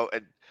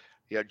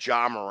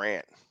Ja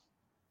Morant.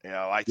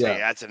 I tell you,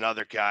 that's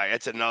another guy.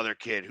 That's another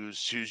kid who's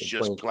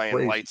just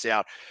playing lights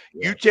out.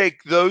 Yeah. You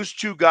take those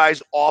two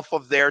guys off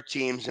of their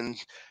teams, and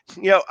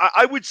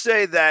I would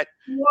say that.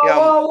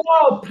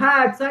 Whoa,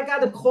 Pax! I got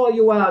to call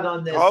you out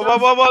on this.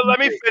 Well, let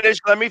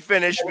me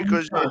finish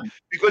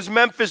because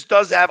Memphis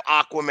does have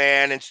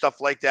Aquaman and stuff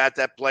like that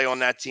play on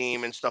that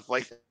team and stuff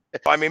like that.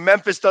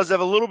 Memphis does have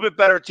a little bit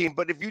better team,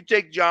 but if you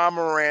take Ja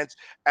Morant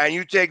and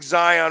you take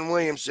Zion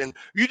Williamson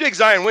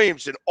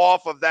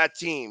off of that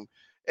team.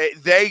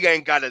 They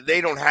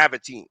don't have a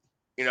team.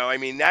 You know, I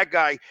mean, that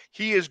guy,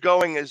 he is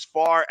going as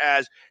far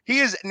as he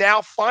is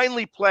now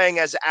finally playing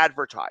as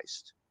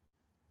advertised.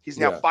 He's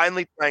now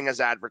finally playing as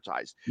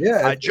advertised.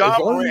 Yeah, John as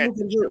long as he Morant,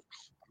 doesn't hurt.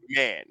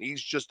 man,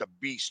 he's just a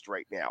beast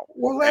right now.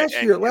 Well,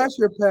 last year,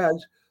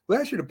 Pags,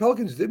 last year the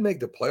Pelicans did make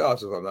the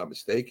playoffs, if I'm not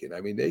mistaken.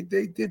 I mean, they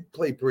did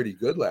play pretty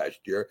good last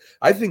year.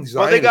 I think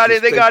Zion. Well,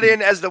 they got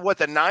in as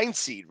the 9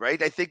 seed,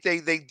 right? I think they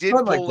did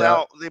pull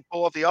out. They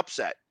pull off the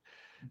upset.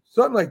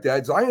 Something like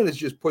that. Zion has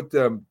just put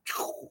them.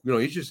 You know,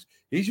 he's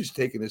just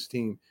taking his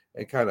team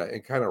and kind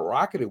of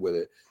rocketed with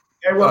it.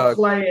 They were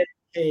playing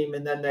team,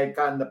 and then they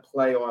got in the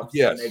playoffs.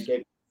 Yes. And they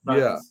gave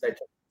they took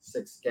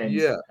 6 games.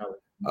 Yeah.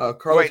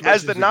 Wait,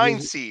 as the 9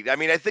 seed. I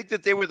mean, I think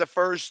that they were the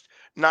first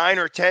 9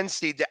 or 10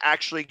 seed to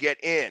actually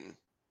get in.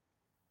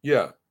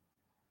 Yeah,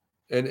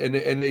 and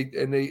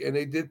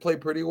they did play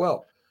pretty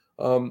well.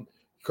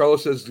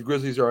 Carlos says the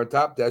Grizzlies are on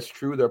top. That's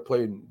true. They're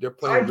playing.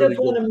 I just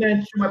want to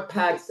mention what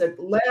Pack said.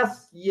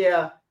 Last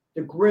year,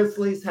 the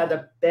Grizzlies had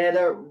a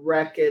better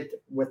record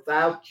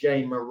without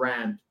Jay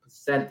Morant,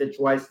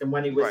 percentage-wise, than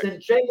when he was in.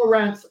 Jay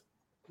Morant's a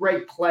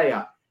great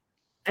player.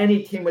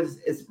 Any team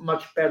is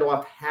much better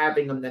off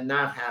having him than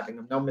not having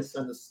him. Don't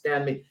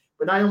misunderstand me.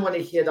 But I don't want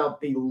to hear they'll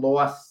be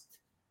lost.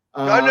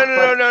 No.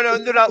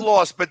 They're not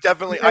lost, but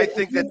definitely I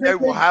think that they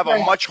will have a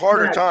much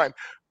harder time.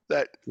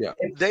 That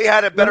they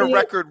had a better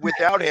record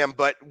without him,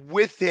 but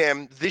with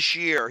him this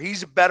year,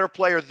 he's a better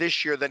player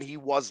this year than he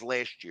was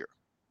last year.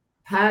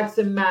 Pags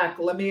and Mac,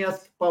 let me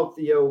ask both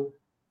of you.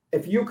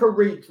 If you could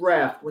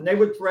redraft, when they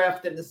were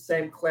drafted in the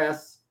same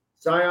class,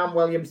 Zion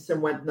Williamson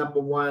went number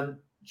 1,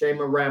 Jay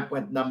Morant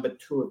went number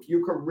 2. If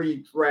you could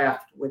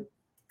redraft with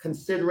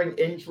considering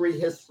injury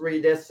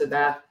history, this or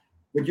that,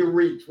 would you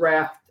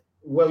redraft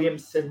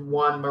Williamson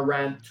 1,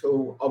 Morant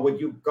 2, or would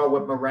you go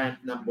with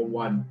Morant number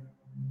 1?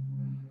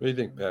 What do you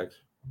think, Pags?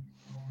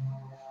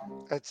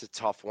 That's a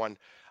tough one.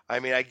 I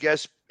mean, I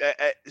guess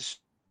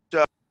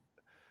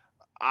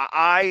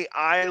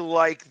I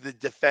like the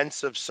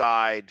defensive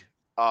side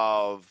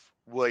of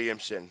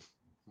Williamson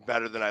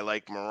better than I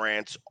like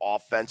Morant's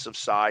offensive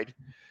side.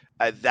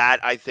 That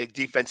I think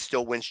defense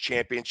still wins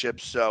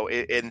championships. So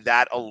in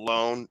that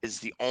alone is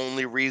the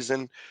only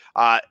reason.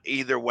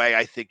 Either way,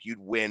 I think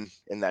you'd win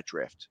in that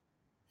draft.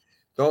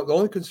 The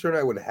only concern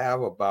I would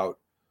have about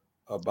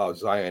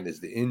Zion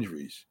is the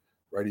injuries.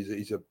 Right,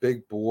 he's a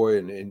big boy,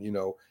 and you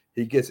know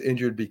he gets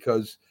injured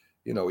because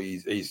you know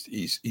he's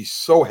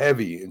so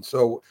heavy and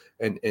so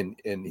and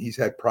he's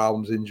had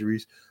problems,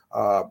 injuries.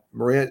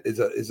 Morant is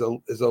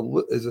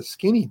a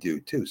skinny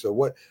dude too. So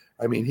what?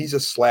 I mean, he's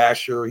a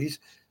slasher.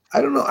 I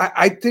don't know.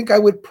 I think I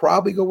would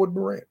probably go with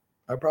Morant.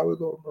 I'd probably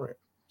go with Morant.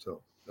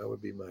 So that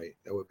would be my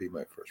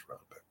first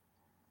round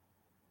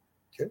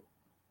pick.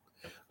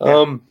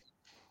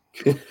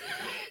 Okay.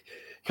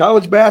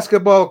 College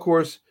basketball, of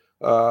course.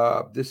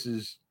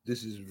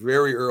 This is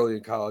very early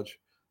in college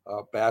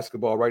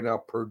basketball. Right now,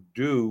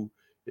 Purdue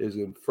is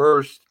in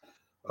first.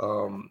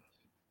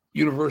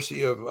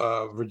 University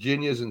of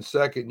Virginia is in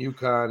second.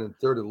 UConn in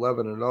third,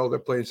 11-0. They're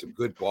playing some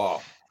good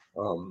ball.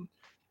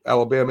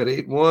 Alabama at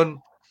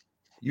 8-1.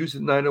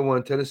 Houston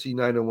 9-1. Tennessee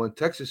 9-1.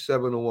 Texas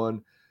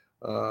 7-1.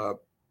 I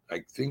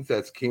think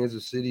that's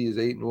Kansas City is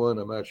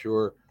 8-1. I'm not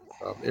sure.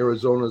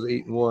 Arizona's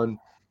 8-1.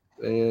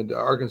 And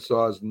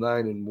Arkansas is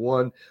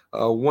 9-1.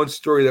 One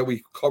story that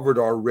we covered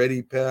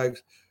already, Pags.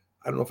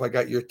 I don't know if I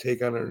got your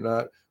take on it or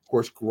not. Of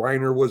course,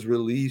 Griner was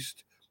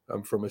released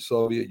from a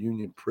Soviet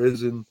Union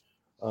prison.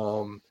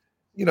 You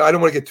know, I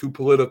don't want to get too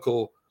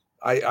political.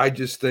 I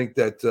just think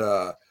that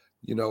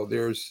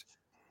there's,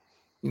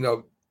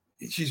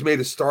 she's made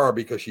a star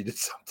because she did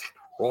something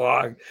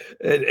wrong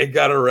and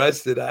got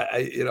arrested.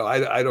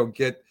 I don't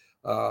get.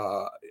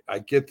 I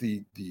get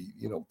the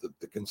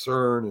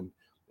concern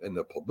and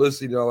the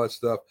publicity and all that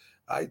stuff.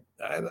 I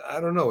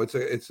don't know. It's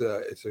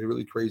a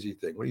really crazy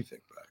thing. What do you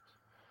think, Pat?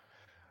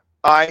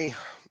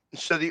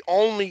 So the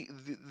only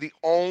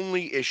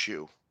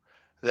issue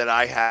that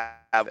I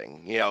have,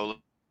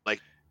 like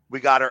we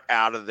got her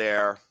out of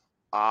there.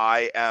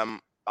 I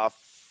am a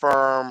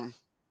firm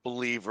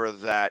believer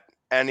that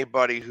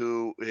anybody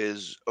who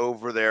is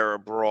over there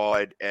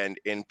abroad and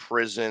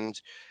imprisoned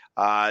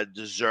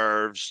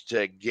deserves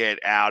to get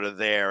out of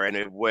there,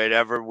 and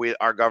whatever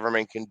our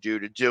government can do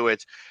to do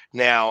it.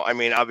 Now, I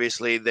mean,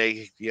 obviously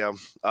they,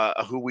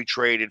 who we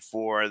traded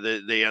for,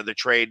 the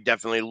trade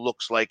definitely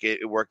looks like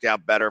it worked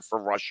out better for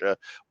Russia,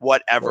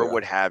 whatever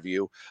would have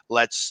you.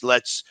 Let's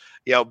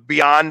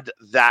beyond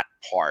that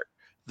part.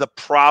 The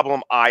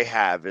problem I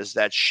have is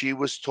that she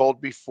was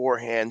told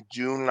beforehand,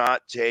 do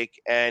not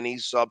take any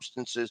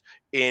substances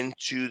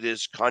into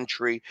this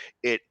country.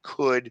 It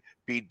could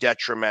be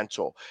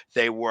detrimental.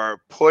 They were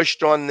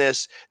pushed on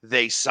this.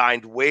 They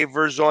signed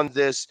waivers on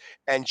this,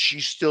 and she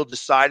still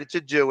decided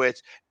to do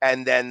it.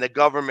 And then the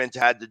government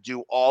had to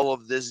do all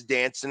of this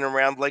dancing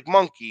around like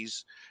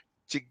monkeys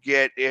to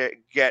get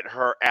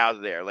her out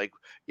of there. And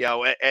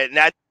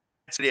that's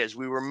what it is.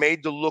 We were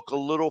made to look a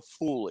little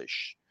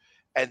foolish.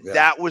 And Yeah.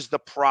 that was the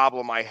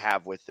problem I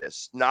have with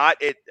this.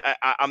 Not it.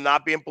 I'm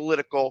not being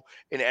political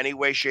in any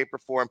way, shape, or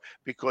form,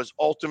 because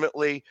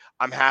ultimately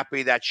I'm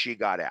happy that she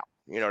got out.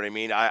 You know what I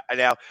mean?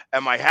 Now,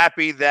 am I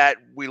happy that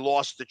we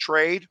lost the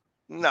trade?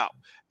 No.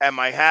 Am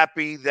I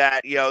happy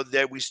that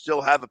that we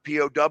still have a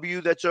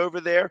POW that's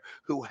over there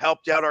who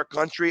helped out our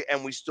country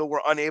and we still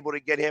were unable to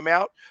get him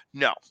out?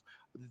 No.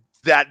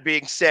 That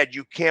being said,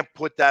 you can't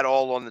put that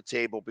all on the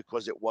table,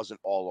 because it wasn't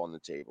all on the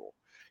table.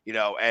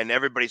 And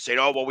everybody's saying,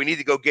 oh, well, we need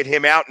to go get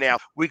him out now.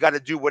 We got to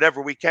do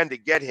whatever we can to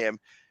get him.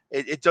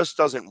 It just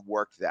doesn't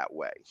work that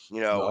way,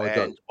 No, it and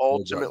doesn't.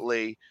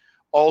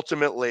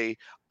 ultimately,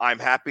 I'm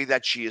happy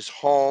that she is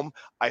home.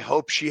 I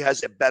hope she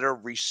has a better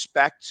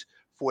respect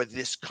for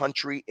this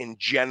country in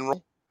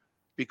general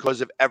because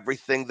of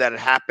everything that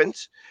happened,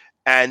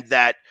 and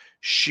that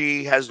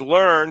she has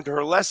learned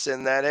her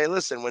lesson that, hey,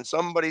 listen, when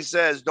somebody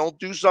says don't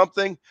do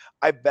something,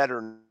 I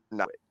better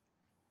not.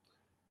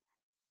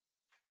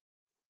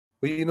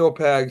 Well,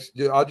 Pags,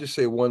 I'll just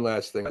say one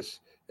last thing.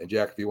 And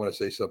Jack, if you want to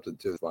say something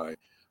too, fine.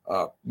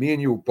 Me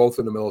and you were both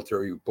in the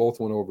military. We both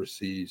went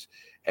overseas.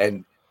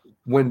 And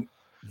when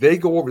they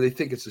go over, they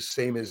think it's the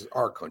same as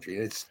our country.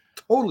 And it's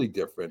totally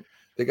different.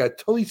 They got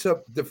totally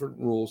different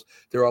rules.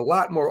 They're a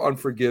lot more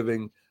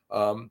unforgiving.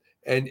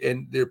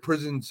 And their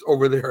prisons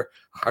over there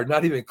are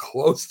not even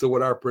close to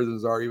what our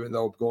prisons are, even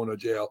though going to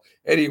jail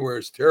anywhere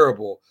is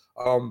terrible.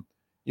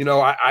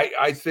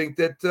 I think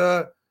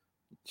that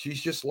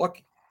she's just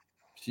lucky.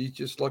 She's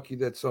just lucky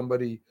that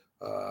somebody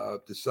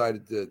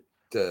decided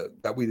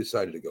that we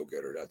decided to go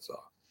get her. That's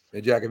all.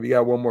 And Jack, if you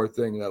got one more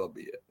thing, that'll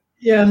be it.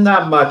 Yeah,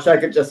 not much. I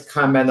could just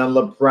comment on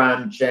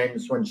LeBron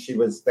James when she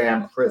was there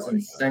in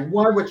prison, saying,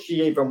 why would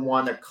she even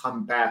want to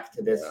come back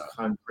to this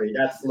country?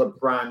 That's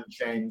LeBron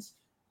James.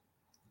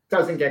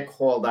 Doesn't get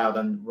called out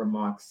on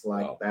remarks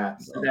like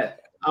that. So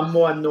that I'm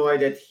more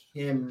annoyed at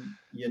him,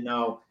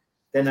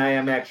 than I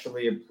am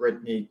actually at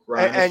Brittany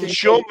Griner. And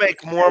she'll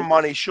make more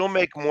money. She'll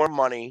make more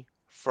money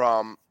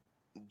from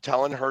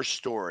telling her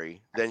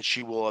story than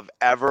she will have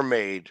ever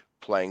made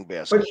playing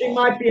basketball. But she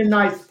might be a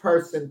nice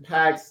person,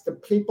 Pax. The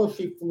people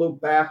she flew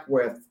back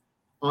with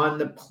on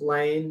the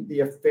plane, the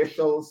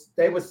officials,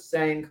 they were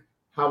saying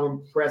how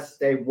impressed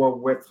they were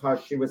with her.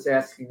 She was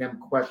asking them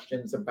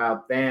questions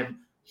about them.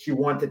 She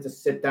wanted to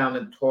sit down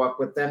and talk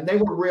with them. They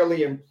were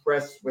really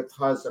impressed with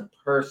her as a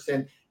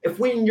person. If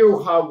we knew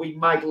her, we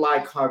might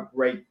like her a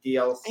great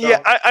deal. So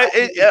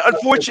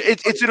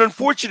it's an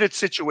unfortunate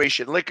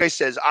situation. Like I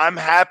says, I'm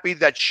happy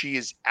that she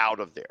is out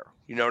of there.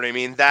 You know what I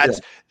mean?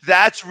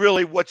 That's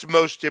really what's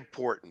most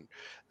important.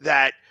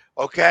 That,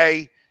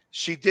 okay,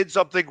 she did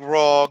something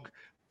wrong.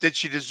 Did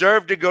she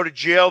deserve to go to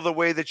jail the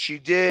way that she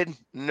did?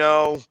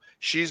 No.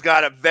 She's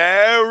got a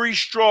very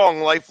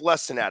strong life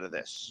lesson out of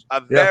this.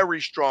 Very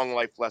strong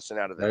life lesson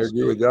out of this. I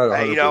agree with that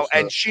 100%.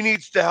 And she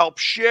needs to help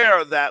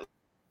share that,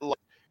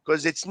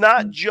 because it's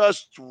not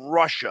just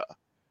Russia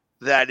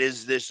that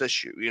is this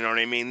issue. You know what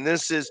I mean?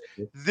 This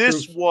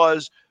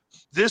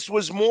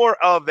was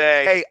more of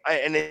an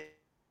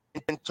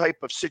type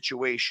of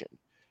situation.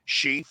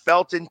 She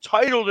felt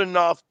entitled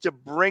enough to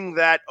bring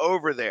that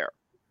over there.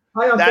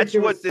 That's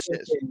what this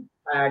is.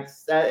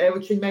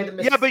 She made a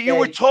mistake. Yeah, but you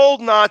were told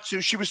not to.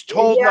 She was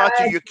told not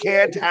to. You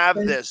can't have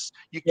this.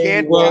 You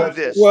can't do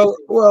this.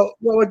 Well,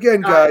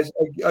 again, guys.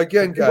 I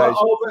think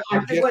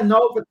we're in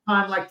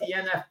overtime like the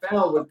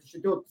NFL. We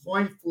should do a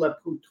coin flip.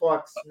 Who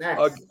talks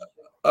next?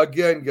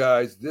 Again,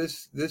 guys.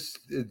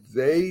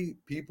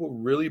 People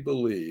really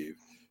believe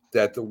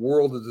that the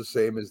world is the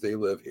same as they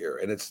live here,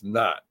 and it's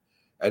not.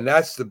 And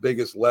that's the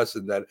biggest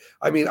lesson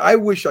I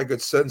wish I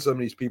could send some of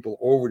these people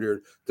over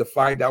there to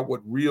find out what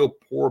real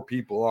poor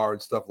people are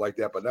and stuff like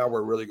that. But now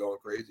we're really going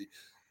crazy.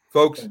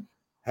 Folks,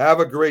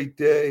 have a great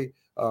day.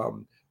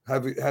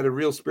 Have had a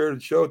real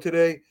spirited show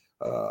today.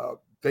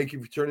 Thank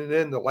you for tuning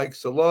in. The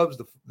likes, the loves,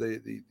 the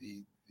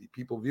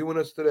people viewing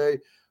us today.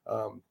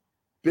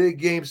 Big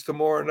games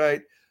tomorrow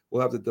night.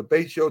 We'll have the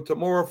debate show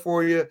tomorrow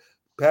for you.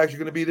 Pags, you're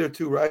going to be there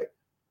too, right?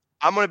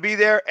 I'm going to be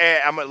there,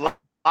 and I'm at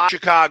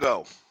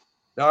Chicago.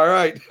 All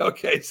right.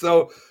 Okay.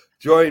 So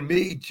join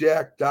me,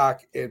 Jack,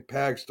 Doc, and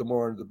Pags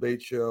tomorrow on the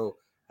debate show.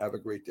 Have a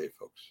great day,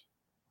 folks.